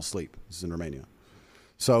and put them all asleep. This is in Romania.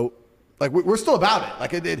 So, like, we're still about it.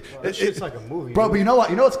 Like, That shit's like a movie. Bro, but you know what?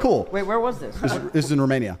 You know what's cool? Wait, where was this? This is in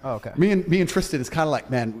Romania. Oh, okay. Me and Tristan is kind of like,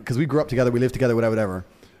 man, because we grew up together, we lived together, whatever.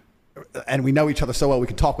 And we know each other so well, we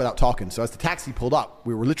can talk without talking. So as the taxi pulled up,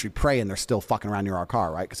 we were literally praying they're still fucking around near our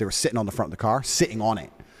car, right? Because they were sitting on the front of the car, sitting on it.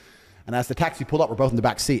 And as the taxi pulled up, we're both in the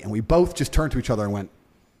back seat, and we both just turned to each other and went,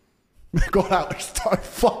 got out and started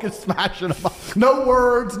fucking smashing them up. No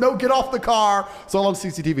words, no get off the car. It's all on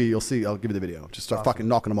CCTV. You'll see. I'll give you the video. Just start fucking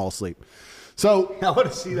knocking them all asleep. So I want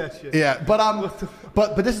to see that shit. yeah,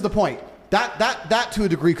 but this is the point. That to a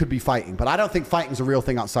degree could be fighting, but I don't think fighting is a real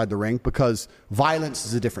thing outside the ring because violence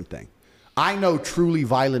is a different thing. I know truly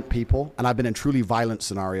violent people, and I've been in truly violent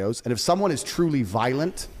scenarios. And if someone is truly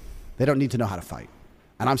violent, they don't need to know how to fight.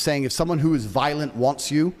 And I'm saying if someone who is violent wants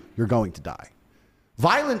you, you're going to die.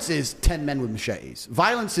 Violence is 10 men with machetes.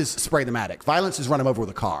 Violence is spray the matic. Violence is run him over with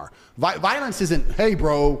a car. Violence isn't, hey,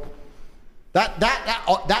 bro.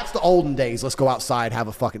 That's the olden days. Let's go outside, have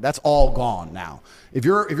a fucking. That's all gone now. If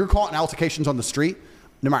you're caught in altercations on the street,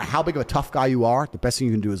 no matter how big of a tough guy you are, the best thing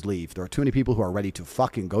you can do is leave. There are too many people who are ready to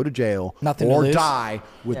fucking go to jail or die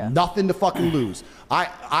with nothing to fucking lose. I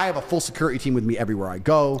have a full security team with me everywhere I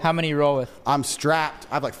go. How many you roll with? I'm strapped.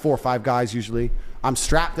 I have like 4 or 5 guys usually. I'm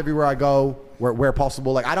strapped everywhere I go, where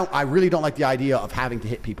possible. Like I really don't like the idea of having to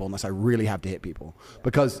hit people unless I really have to hit people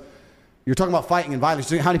because. You're talking about fighting and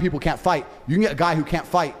violence. How many people can't fight? You can get a guy who can't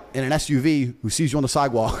fight in an SUV who sees you on the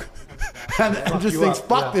sidewalk and just thinks,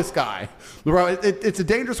 fuck this guy. Bro, it's a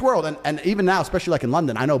dangerous world. And even now, especially like in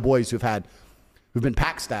London, I know boys who've been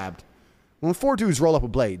pack stabbed. When 4 dudes roll up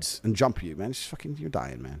with blades and jump you, man, you're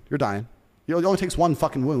dying, man. You're dying. It only takes 1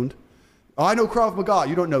 fucking wound. Oh, I know Krav Maga.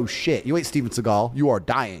 You don't know shit. You ain't Steven Seagal. You are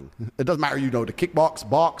dying. It doesn't matter. You know to kickbox,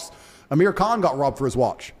 box. Amir Khan got robbed for his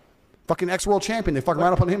watch. Fucking ex-world champion. They fucking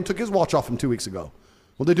ran up on him, took his watch off him 2 weeks ago.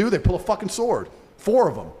 What they do? They pull a fucking sword. 4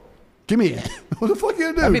 of them. Give me it. What the fuck are you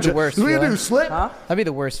gonna do? That'd be the worst What are you feeling. gonna do? Slip? Huh? That'd be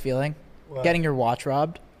the worst feeling. What? Getting your watch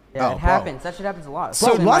robbed. Yeah, Oh, it happens. That shit happens a lot. So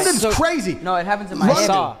Especially in London's crazy. No, it happens in Miami.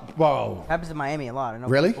 Whoa. It happens in Miami a lot. I know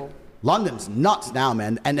Really? people. London's nuts now,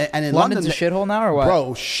 man. And in London's London, a shithole now or what?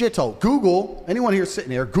 Bro, shithole. Google, anyone here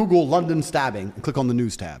sitting here, Google London stabbing and click on the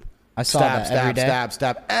news tab. I saw that every day.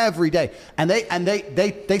 Stab every day. And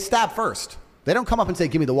they stab first. They don't come up and say,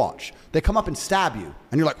 give me the watch. They come up and stab you.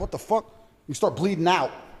 And you're like, what the fuck? You start bleeding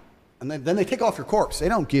out. And then they take off your corpse. They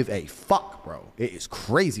don't give a fuck, bro. It is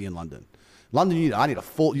crazy in London. London, I have a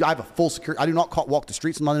full security. I do not walk the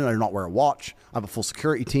streets in London. I do not wear a watch. I have a full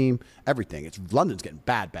security team. Everything. London's getting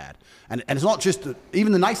bad. And it's not just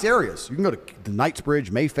even the nice areas. You can go to the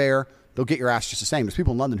Knightsbridge, Mayfair. They'll get your ass just the same. There's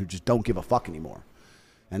people in London who just don't give a fuck anymore.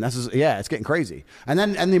 And it's getting crazy. And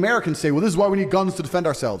the Americans say, well, this is why we need guns to defend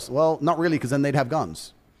ourselves. Well, not really, because then they'd have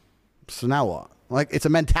guns. So now what? Like, it's a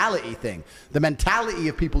mentality thing. The mentality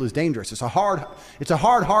of people is dangerous. It's a hard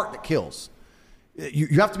heart that kills. You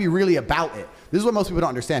have to be really about it. This is what most people don't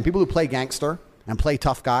understand. People who play gangster and play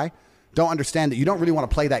tough guy don't understand that you don't really want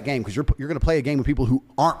to play that game because you're going to play a game with people who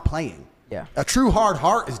aren't playing. Yeah. A true hard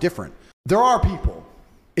heart is different. There are people,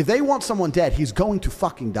 if they want someone dead, he's going to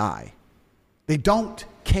fucking die. They don't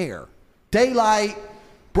care. Daylight,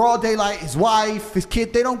 broad daylight, his wife, his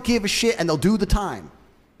kid, they don't give a shit and they'll do the time.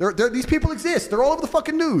 These people exist. They're all over the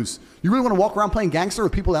fucking news. You really want to walk around playing gangster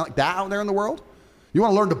with people like that out there in the world? You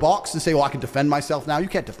want to learn to box and say, oh, I can defend myself now? You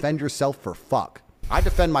can't defend yourself for fuck. I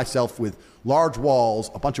defend myself with large walls,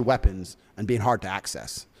 a bunch of weapons, and being hard to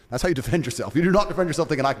access. That's how you defend yourself. You do not defend yourself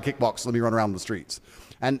thinking I can kickbox, let me run around the streets.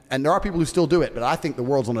 And there are people who still do it, but I think the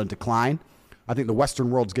world's on a decline. I think the Western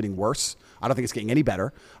world's getting worse. I don't think it's getting any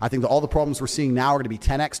better. I think that all the problems we're seeing now are going to be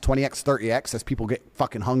 10x, 20x, 30x as people get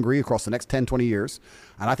fucking hungry across the next 10, 20 years.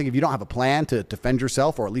 And I think if you don't have a plan to defend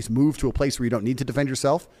yourself or at least move to a place where you don't need to defend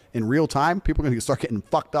yourself in real time, people are going to start getting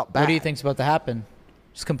fucked up bad. What do you think's about to happen?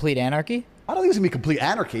 Just complete anarchy? I don't think it's going to be complete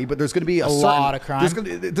anarchy, but there's going to be a lot of crime. There's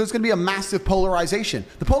going to be a massive polarization.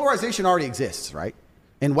 The polarization already exists, right?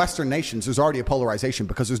 In Western nations, there's already a polarization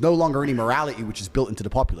because there's no longer any morality which is built into the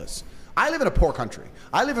populace. I live in a poor country.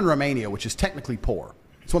 I live in Romania, which is technically poor.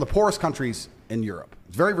 It's one of the poorest countries in Europe.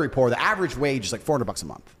 It's very, very poor. The average wage is like $400 a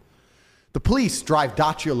month. The police drive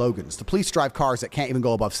Dacia Logans. The police drive cars that can't even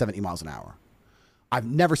go above 70 miles an hour. I've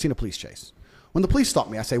never seen a police chase. When the police stop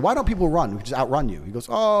me, I say, why don't people run? We can just outrun you. He goes,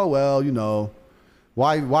 oh, well, you know,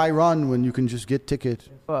 why run when you can just get ticket?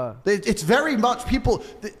 It's very much people,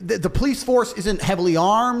 the police force isn't heavily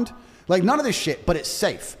armed, like none of this shit, but it's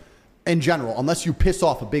safe. In general, unless you piss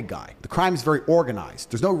off a big guy. The crime is very organized.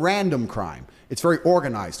 There's no random crime. It's very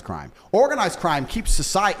organized crime. Organized crime keeps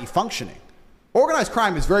society functioning. Organized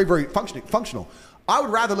crime is very, very functional. I would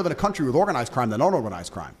rather live in a country with organized crime than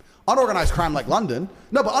unorganized crime. Unorganized crime like London.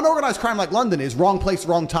 No, but unorganized crime like London is wrong place,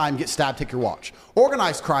 wrong time, get stabbed, take your watch.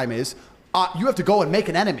 Organized crime is you have to go and make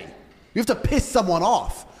an enemy. You have to piss someone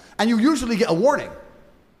off. And you usually get a warning.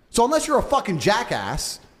 So unless you're a fucking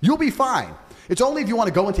jackass, you'll be fine. It's only if you want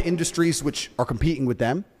to go into industries which are competing with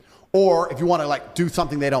them, or if you want to like do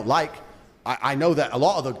something they don't like. I know that a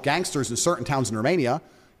lot of the gangsters in certain towns in Romania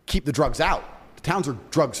keep the drugs out. The towns are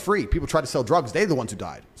drugs free. People try to sell drugs. They're the ones who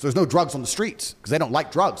died. So there's no drugs on the streets because they don't like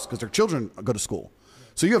drugs because their children go to school.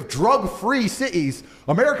 So you have drug-free cities.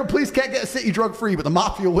 American police can't get a city drug-free, but the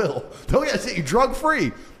mafia will. They'll get a city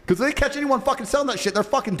drug-free. Because if they catch anyone fucking selling that shit, they're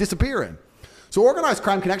fucking disappearing. So organized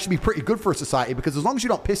crime can actually be pretty good for a society because as long as you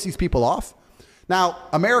don't piss these people off. Now,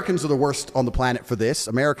 Americans are the worst on the planet for this.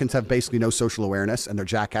 Americans have basically no social awareness, and they're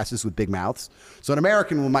jackasses with big mouths. So an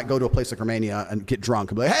American might go to a place like Romania and get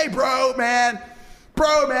drunk and be like, hey, bro, man,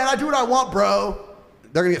 I do what I want, bro.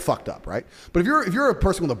 They're going to get fucked up, right? But if you're a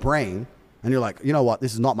person with a brain and you're like, you know what,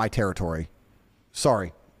 this is not my territory.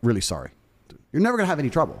 Sorry, really sorry. You're never going to have any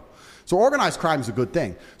trouble. So organized crime is a good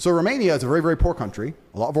thing. So Romania is a very, very poor country,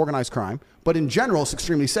 a lot of organized crime, but in general, it's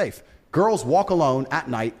extremely safe. Girls walk alone at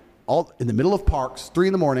night, all in the middle of parks, 3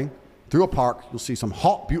 a.m, through a park. You'll see some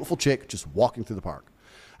hot, beautiful chick just walking through the park.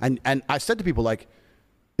 And I said to people, like,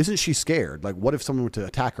 isn't she scared? Like, what if someone were to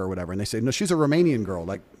attack her or whatever? And they say, no, she's a Romanian girl.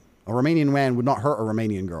 Like, a Romanian man would not hurt a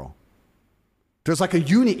Romanian girl. There's like a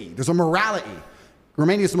unity. There's a morality.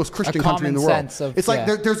 Romania is the most Christian country in the world. It's like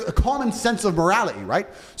there's a common sense of morality, right?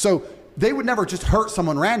 So they would never just hurt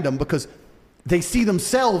someone random because they see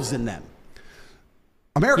themselves in them.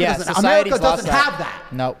 America doesn't have that.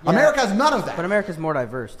 No. Yeah. America has none of that. But America's more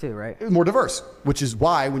diverse too, right? More diverse, which is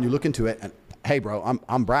why when you look into it, and hey, bro,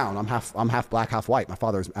 I'm brown. I'm half black, half white. My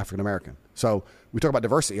father is African American. So we talk about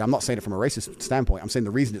diversity. I'm not saying it from a racist standpoint. I'm saying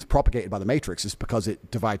the reason it's propagated by the Matrix is because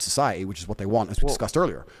it divides society, which is what they want, as we discussed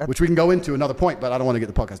earlier. Which we can go into another point, but I don't want to get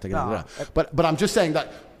the podcast taken into that. But I'm just saying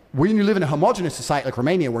that when you live in a homogenous society like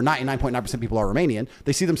Romania, where 99.9% people are Romanian,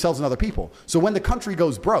 they see themselves in other people. So when the country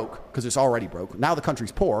goes broke, because it's already broke, now the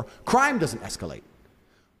country's poor, crime doesn't escalate.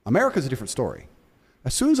 America's a different story.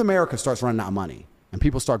 As soon as America starts running out of money and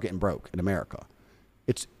people start getting broke in America,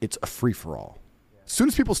 it's a free-for-all. As soon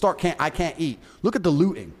as people start, I can't eat. Look at the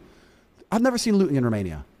looting. I've never seen looting in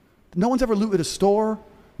Romania. No one's ever looted a store.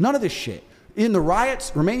 None of this shit. In the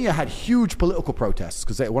riots, Romania had huge political protests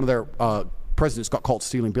because one of their presidents got caught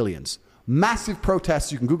stealing billions. Massive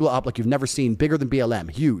protests. You can Google it up like you've never seen. Bigger than BLM.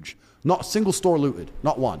 Huge. Not a single store looted.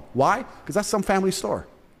 Not one. Why? Because that's some family store.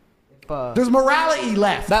 There's morality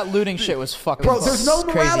left. That looting shit was fucking Bro, there's no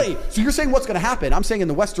morality. crazy. So you're saying what's going to happen? I'm saying in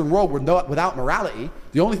the Western world, without morality,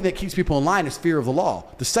 the only thing that keeps people in line is fear of the law.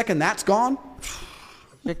 The second that's gone,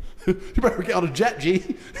 you better get on a jet, G.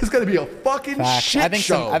 It's going to be a fucking shit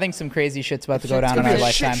show. I think some crazy shit's about to go down in in our a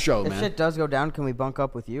lifetime. Shit show, If man. shit does go down, can we bunk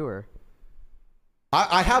up with you or?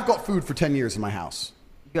 I have got food for 10 years in my house.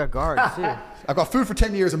 You got guards too. I've got food for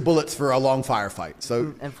 10 years and bullets for a long firefight.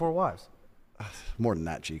 So And 4 wives. more than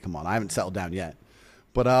that, G. Come on, I haven't settled down yet.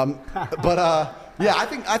 But yeah,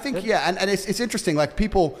 I think yeah, and it's interesting. Like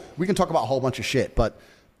people, we can talk about a whole bunch of shit, but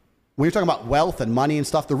when you're talking about wealth and money and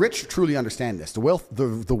stuff, the rich truly understand this. The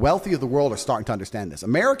wealthy of the world are starting to understand this.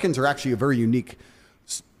 Americans are actually a very unique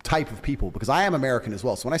type of people because I am American as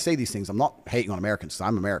well. So when I say these things, I'm not hating on Americans because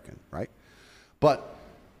I'm American, right? But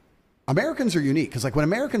Americans are unique because like when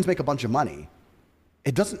Americans make a bunch of money,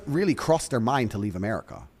 it doesn't really cross their mind to leave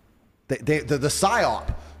America. The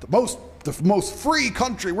PSYOP, the most free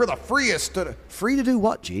country, we're the freest. Free to do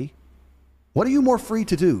what, G? What are you more free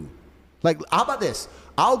to do? Like, how about this?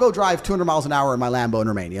 I'll go drive 200 miles an hour in my Lambo in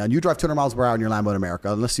Romania, and you drive 200 miles per hour in your Lambo in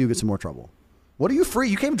America, and let's see who gets in more trouble. What are you free?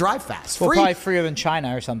 You can't drive fast. Well, probably freer than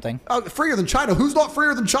China or something. Freer than China? Who's not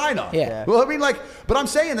freer than China? Yeah. Well, I mean, like, but I'm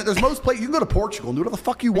saying that there's most places, you can go to Portugal and do whatever the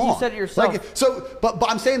fuck you want. You said it yourself. Like, but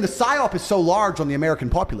I'm saying the PSYOP is so large on the American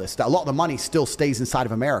populace that a lot of the money still stays inside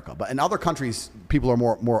of America. But in other countries, people are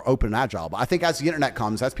more open and agile. But I think as the internet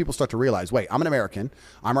comes, as people start to realize, wait, I'm an American,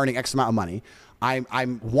 I'm earning X amount of money, I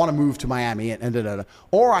want to move to Miami and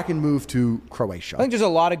or I can move to Croatia. I think there's a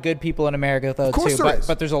lot of good people in America though too,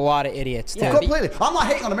 but there's a lot of idiots too. Yeah, completely. I'm not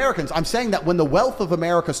hating on Americans. I'm saying that when the wealth of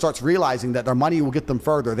America starts realizing that their money will get them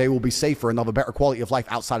further, they will be safer and have a better quality of life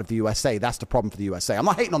outside of the USA. That's the problem for the USA. I'm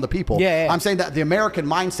not hating on the people. Yeah. I'm saying that the American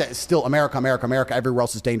mindset is still America, America, America. Everywhere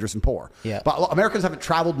else is dangerous and poor. Yeah. But Americans haven't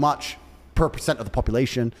traveled much per percent of the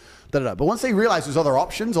population. But once they realize there's other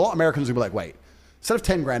options, a lot of Americans will be like, wait, instead of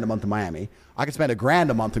 10 grand a month in Miami, I can spend $1,000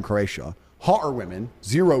 a month in Croatia. Hotter women,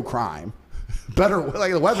 zero crime, better.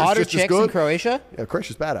 Like the weather's Hotter just chicks as good. in Croatia? Yeah,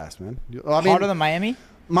 Croatia's badass, man. Hotter than Miami?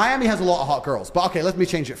 Miami has a lot of hot girls, but okay, let me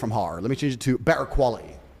change it from hotter. Let me change it to better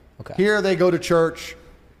quality. Okay. Here they go to church.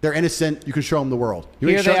 They're innocent. You can show them the world. You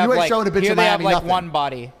Here ain't they have showing a bitch here in they Miami have like nothing. one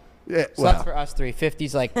body. Yeah, So well, that's for us three.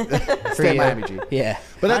 50's like for stay in you. Miami, G. Yeah.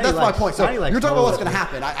 But that's my likes- point. So Johnny likes you're talking about what's both. going to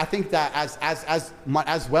happen. I think that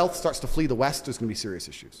as wealth starts to flee the West, there's going to be serious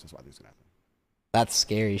issues. That's why there's going to happen. That's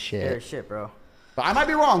scary shit. Scary shit, bro. But I might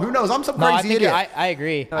be wrong. Who knows? I'm some No, I crazy think idiot. I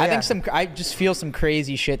agree. Oh, I yeah. think I just feel some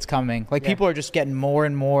crazy shit's coming. Like Yeah. people are just getting more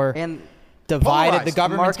and more And divided. Polarized. The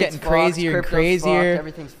government's Market's getting crazier and fucked, crypto's crazier. fucked,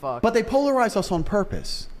 everything's fucked. But they polarize us on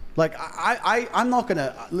purpose. Like I'm not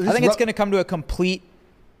gonna. I think it's going to come to a complete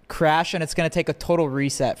crash, and it's going to take a total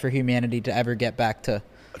reset for humanity to ever get back to.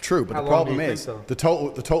 True, but How the long problem do you think, is though?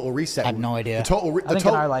 the total reset. I have no idea. The I think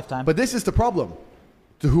in our lifetime. But this is the problem.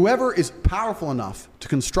 Whoever is powerful enough to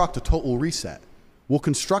construct a total reset will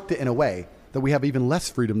construct it in a way that we have even less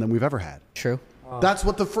freedom than we've ever had. True. That's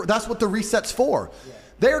what the reset's for.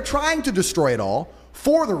 They're trying to destroy it all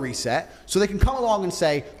for the reset, so they can come along and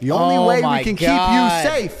say the only Oh way my we can God. keep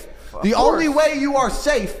you safe, the only way you are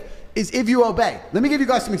safe is if you obey. Let me give you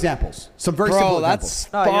guys some examples. Some very simple examples.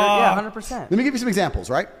 No, yeah, 100%. Let me give you some examples,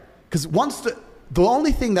 right? Because the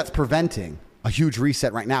only thing that's preventing a huge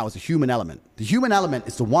reset right now is the human element. The human element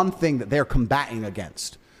is the one thing that they're combating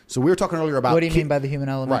against. So we were talking earlier about... What do you mean by the human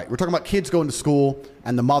element? Right. We're talking about kids going to school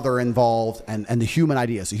and the mother involved and the human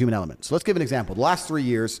ideas, the human element. So let's give an example. The last 3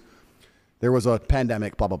 years, there was a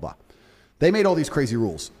pandemic, blah, blah, blah. They made all these crazy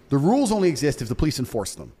rules. The rules only exist if the police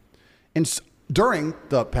enforce them. And during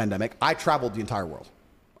the pandemic, I traveled the entire world.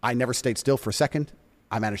 I never stayed still for a second.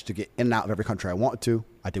 I managed to get in and out of every country I wanted to.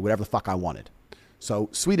 I did whatever the fuck I wanted. So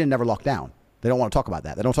Sweden never locked down. They don't want to talk about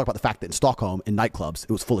that. They don't talk about the fact that in Stockholm, in nightclubs,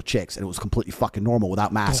 it was full of chicks and it was completely fucking normal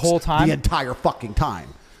without masks. The whole time? The entire fucking time.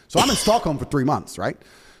 So I'm in Stockholm for 3 months, right?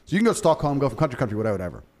 So you can go to Stockholm, go from country to country,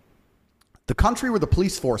 whatever. The country where the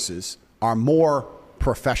police forces are more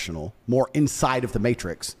professional, more inside of the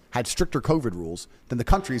matrix, had stricter COVID rules than the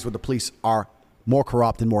countries where the police are more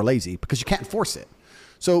corrupt and more lazy because you can't enforce it.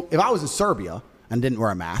 So if I was in Serbia and didn't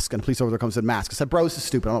wear a mask and the police over there comes and said mask, I said, bro, this is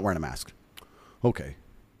stupid. I'm not wearing a mask. Okay.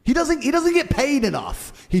 He doesn't get paid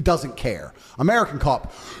enough. He doesn't care. American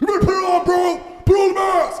cop, you better put it on, bro. Put on the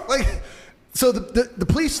mask. Like, so the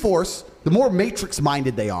police force, the more matrix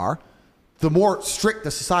minded they are, the more strict the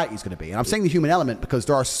society is going to be. And I'm saying the human element because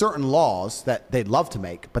there are certain laws that they'd love to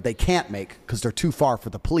make, but they can't make because they're too far for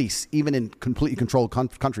the police, even in completely controlled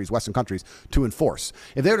countries, Western countries, to enforce.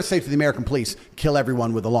 If they were to say to the American police, kill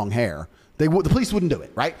everyone with the long hair, the police wouldn't do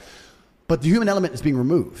it, right? But the human element is being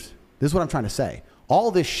removed. This is what I'm trying to say. All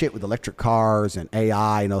this shit with electric cars and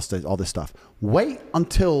AI and all this stuff. Wait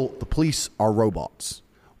until the police are robots.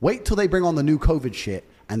 Wait till they bring on the new COVID shit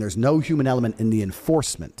and there's no human element in the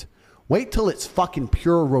enforcement. Wait till it's fucking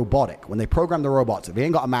pure robotic. When they program the robots, if he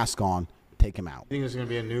ain't got a mask on, take him out. I think there's going to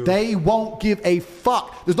be a new... They won't give a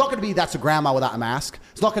fuck. There's not going to be, that's a grandma without a mask.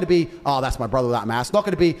 It's not going to be, oh, that's my brother without a mask. It's not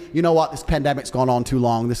going to be, you know what, this pandemic's gone on too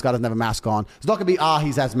long. This guy doesn't have a mask on. It's not going to be,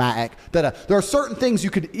 he's asthmatic. Da-da. There are certain things you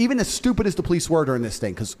could, even as stupid as the police were during this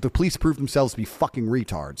thing, because the police proved themselves to be fucking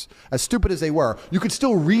retards. As stupid as they were, you could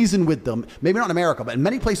still reason with them. Maybe not in America, but in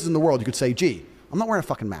many places in the world, you could say, gee, I'm not wearing a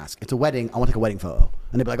fucking mask. It's a wedding. I want to take a wedding photo.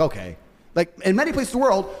 And they'd be like, okay. Like, in many places in the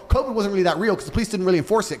world, COVID wasn't really that real because the police didn't really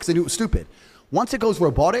enforce it because they knew it was stupid. Once it goes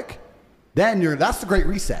robotic, then that's the great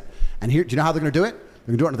reset. And here, do you know how they're going to do it? They're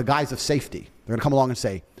going to do it under the guise of safety. They're going to come along and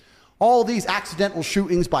say, all these accidental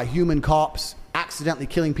shootings by human cops, accidentally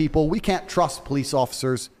killing people, we can't trust police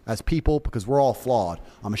officers as people because we're all flawed.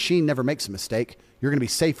 A machine never makes a mistake. You're going to be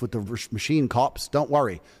safe with the machine cops. Don't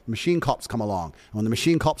worry. The machine cops come along. And when the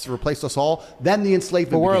machine cops have replaced us all, then the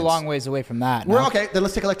enslavement But we're begins. a long ways away from that. We're no? okay. Then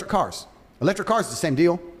let's take electric cars. Electric cars is the same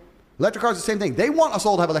deal. Electric cars is the same thing. They want us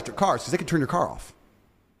all to have electric cars because they can turn your car off.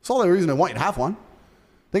 That's all the reason they want you to have one.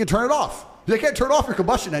 They can turn it off. They can't turn off your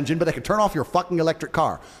combustion engine, but they can turn off your fucking electric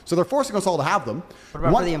car. So they're forcing us all to have them. What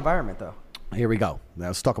about for the environment, though? Here we go. Now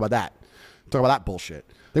let's talk about that. Talk about that bullshit.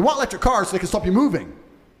 They want electric cars so they can stop you moving.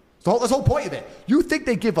 So that's the whole point of it. You think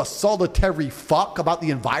they give a solitary fuck about the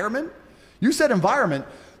environment? You said environment.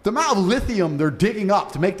 The amount of lithium they're digging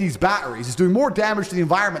up to make these batteries is doing more damage to the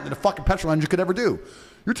environment than a fucking petrol engine could ever do.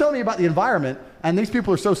 You're telling me about the environment, and these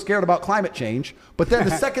people are so scared about climate change, but then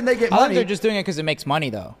the second they get I think money... they're just doing it because it makes money,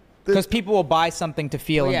 though. Because people will buy something to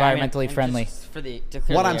feel environmentally friendly.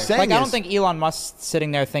 What I'm saying Like, is... I don't think Elon Musk's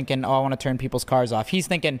sitting there thinking, oh, I want to turn people's cars off. He's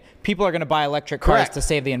thinking, people are going to buy electric cars to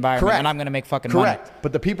save the environment, and I'm going to make fucking money.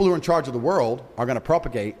 But the people who are in charge of the world are going to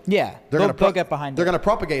propagate... Yeah, they'll get behind it. They're going to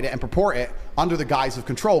propagate it and purport it under the guise of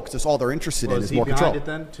control, because that's all they're interested in is more Is control. he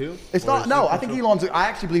behind it then, too? It's not... No, I think I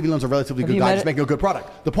actually believe Elon's a relatively good guy just making a good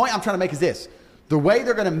product. The point I'm trying to make is this. The way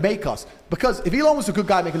they're going to make us, because if Elon was a good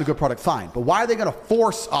guy making a good product, fine. But why are they going to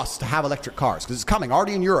force us to have electric cars? Because it's coming.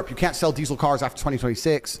 Already in Europe, you can't sell diesel cars after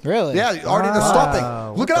 2026. Really? Yeah, already they're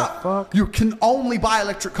stopping. Look it up. Fuck? You can only buy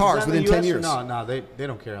electric cars within 10 years. No, they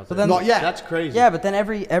don't care. But then, not yet. That's crazy. Yeah, but then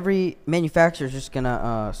every manufacturer is just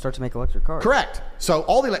gonna start to make electric cars. Correct. So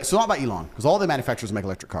so not about Elon, because all the manufacturers make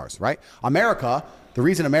electric cars, right? America. The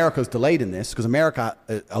reason America is delayed in this, because America,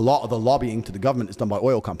 a lot of the lobbying to the government is done by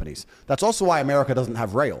oil companies. That's also why America doesn't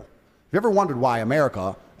have rail. you ever wondered why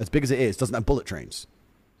America, as big as it is, doesn't have bullet trains?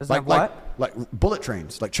 Doesn't have what? Like bullet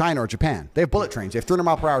trains, like China or Japan. They have bullet trains. They have 300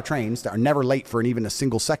 mile per hour trains that are never late for even a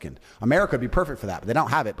single second. America would be perfect for that, but they don't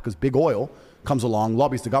have it because big oil comes along,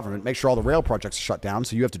 lobbies the government, makes sure all the rail projects are shut down,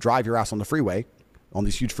 so you have to drive your ass on the freeway, on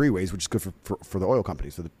these huge freeways, which is good for the oil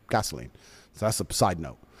companies, for the gasoline. So that's a side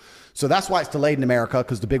note. So that's why it's delayed in America,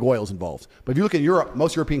 because the big oil is involved. But if you look at Europe,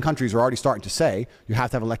 most European countries are already starting to say you have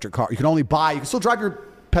to have an electric car. You can still drive your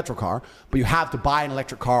petrol car, but you have to buy an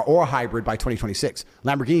electric car or a hybrid by 2026.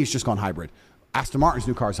 Lamborghini's just gone hybrid. Aston Martin's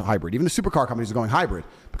new car is a hybrid. Even the supercar companies are going hybrid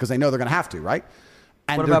because they know they're going to have to, right?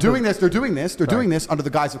 And they're doing this under the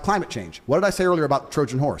guise of climate change. What did I say earlier about the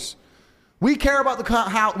Trojan horse? We care about the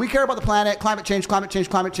planet, climate change.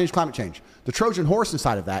 The Trojan horse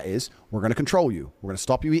inside of that is we're going to control you. We're going to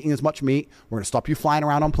stop you eating as much meat. We're going to stop you flying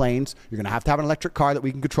around on planes. You're going to have an electric car that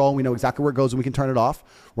we can control and we know exactly where it goes and we can turn it off.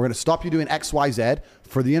 We're going to stop you doing X, Y, Z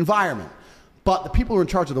for the environment. But the people who are in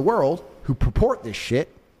charge of the world who purport this shit,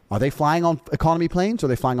 are they flying on economy planes or are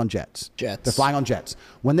they flying on jets? Jets. They're flying on jets.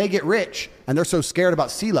 When they get rich and they're so scared about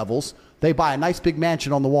sea levels, they buy a nice big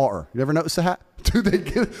mansion on the water. You ever notice that? Dude,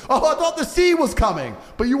 I thought the sea was coming,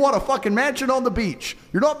 but you want a fucking mansion on the beach.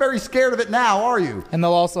 You're not very scared of it now, are you? And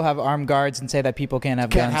they'll also have armed guards and say that people can't have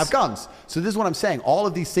guns. Can't have guns. So this is what I'm saying. All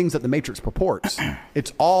of these things that the Matrix purports,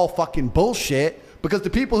 it's all fucking bullshit because the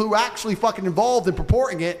people who are actually fucking involved in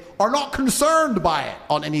purporting it are not concerned by it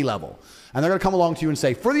on any level. And they're going to come along to you and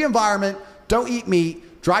say, for the environment, don't eat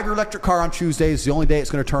meat, drive your electric car on Tuesdays, the only day it's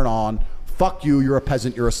going to turn on. Fuck you, you're a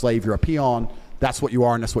peasant, you're a slave, you're a peon. That's what you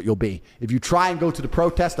are and that's what you'll be. If you try and go to the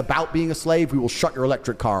protest about being a slave, we will shut your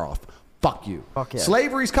electric car off. Fuck you. Fuck yeah.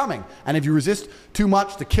 Slavery's coming. And if you resist too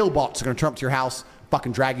much, the kill bots are going to turn up to your house,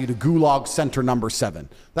 fucking drag you to Gulag Center number 7.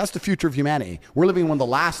 That's the future of humanity. We're living in one of the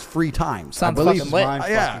last free times. Sounds I believe. fucking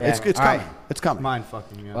lit. It's coming. Right. It's coming. Mind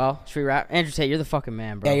fucking, yeah. Well, should we wrap? Andrew Tate, you're the fucking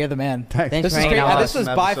man, bro. Yeah, you're the man. Thanks. Thanks This for is hanging great. out with This us.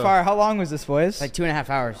 was by episode. far, how long was this, boys? Like 2.5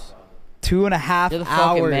 hours. 2.5 You're the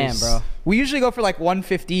hours. fucking man, bro. We usually go for like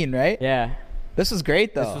 1:15, right? Yeah. This was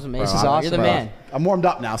great, though. This was amazing. This is Bro, awesome. You're the bro. man. I'm warmed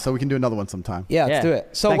up now, so we can do another one sometime. Yeah, let's Yeah. do it.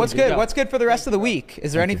 So Thank what's you. good? What's good for the rest of the week?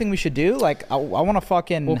 Is there anything we should do? Like, I want to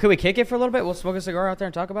fucking. Well, can we kick it for a little bit? We'll smoke a cigar out there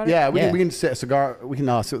and talk about it? Yeah, we can sit a cigar. We can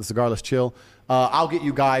sit with a cigar. Let's chill. I'll get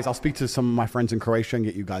you guys. I'll speak to some of my friends in Croatia and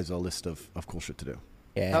get you guys a list of cool shit to do.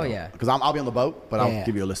 Yeah. Oh, yeah. Because I'll be on the boat, but Yeah. I'll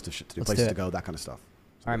give you a list of shit to do, Let's places do to it. go, that kind of stuff.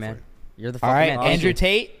 All right, man. You're the All fucking right, man. Thank Andrew you.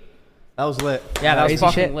 Tate. That was lit. Yeah, that was Crazy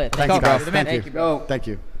fucking shit. lit. Let's Thank you, go, bro. bro. Thank you, bro. Thank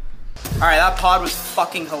you. All right, that pod was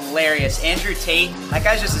fucking hilarious. Andrew Tate, that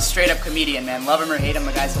guy's just a straight up comedian, man. Love him or hate him,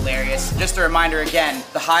 the guy's hilarious. Just a reminder again,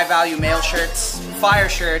 the high value male shirts, fire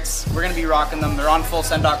shirts, we're gonna be rocking them. They're on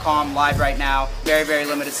fullsend.com live right now. Very, very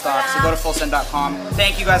limited stock, so go to fullsend.com.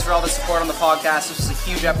 Thank you guys for all the support on the podcast. This was a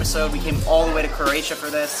huge episode. We came all the way to Croatia for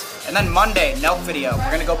this. And then Monday, Nelk video.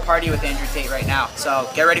 We're gonna go party with Andrew Tate right now. So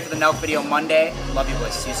get ready for the Nelk video Monday. Love you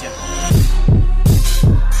boys. See you soon.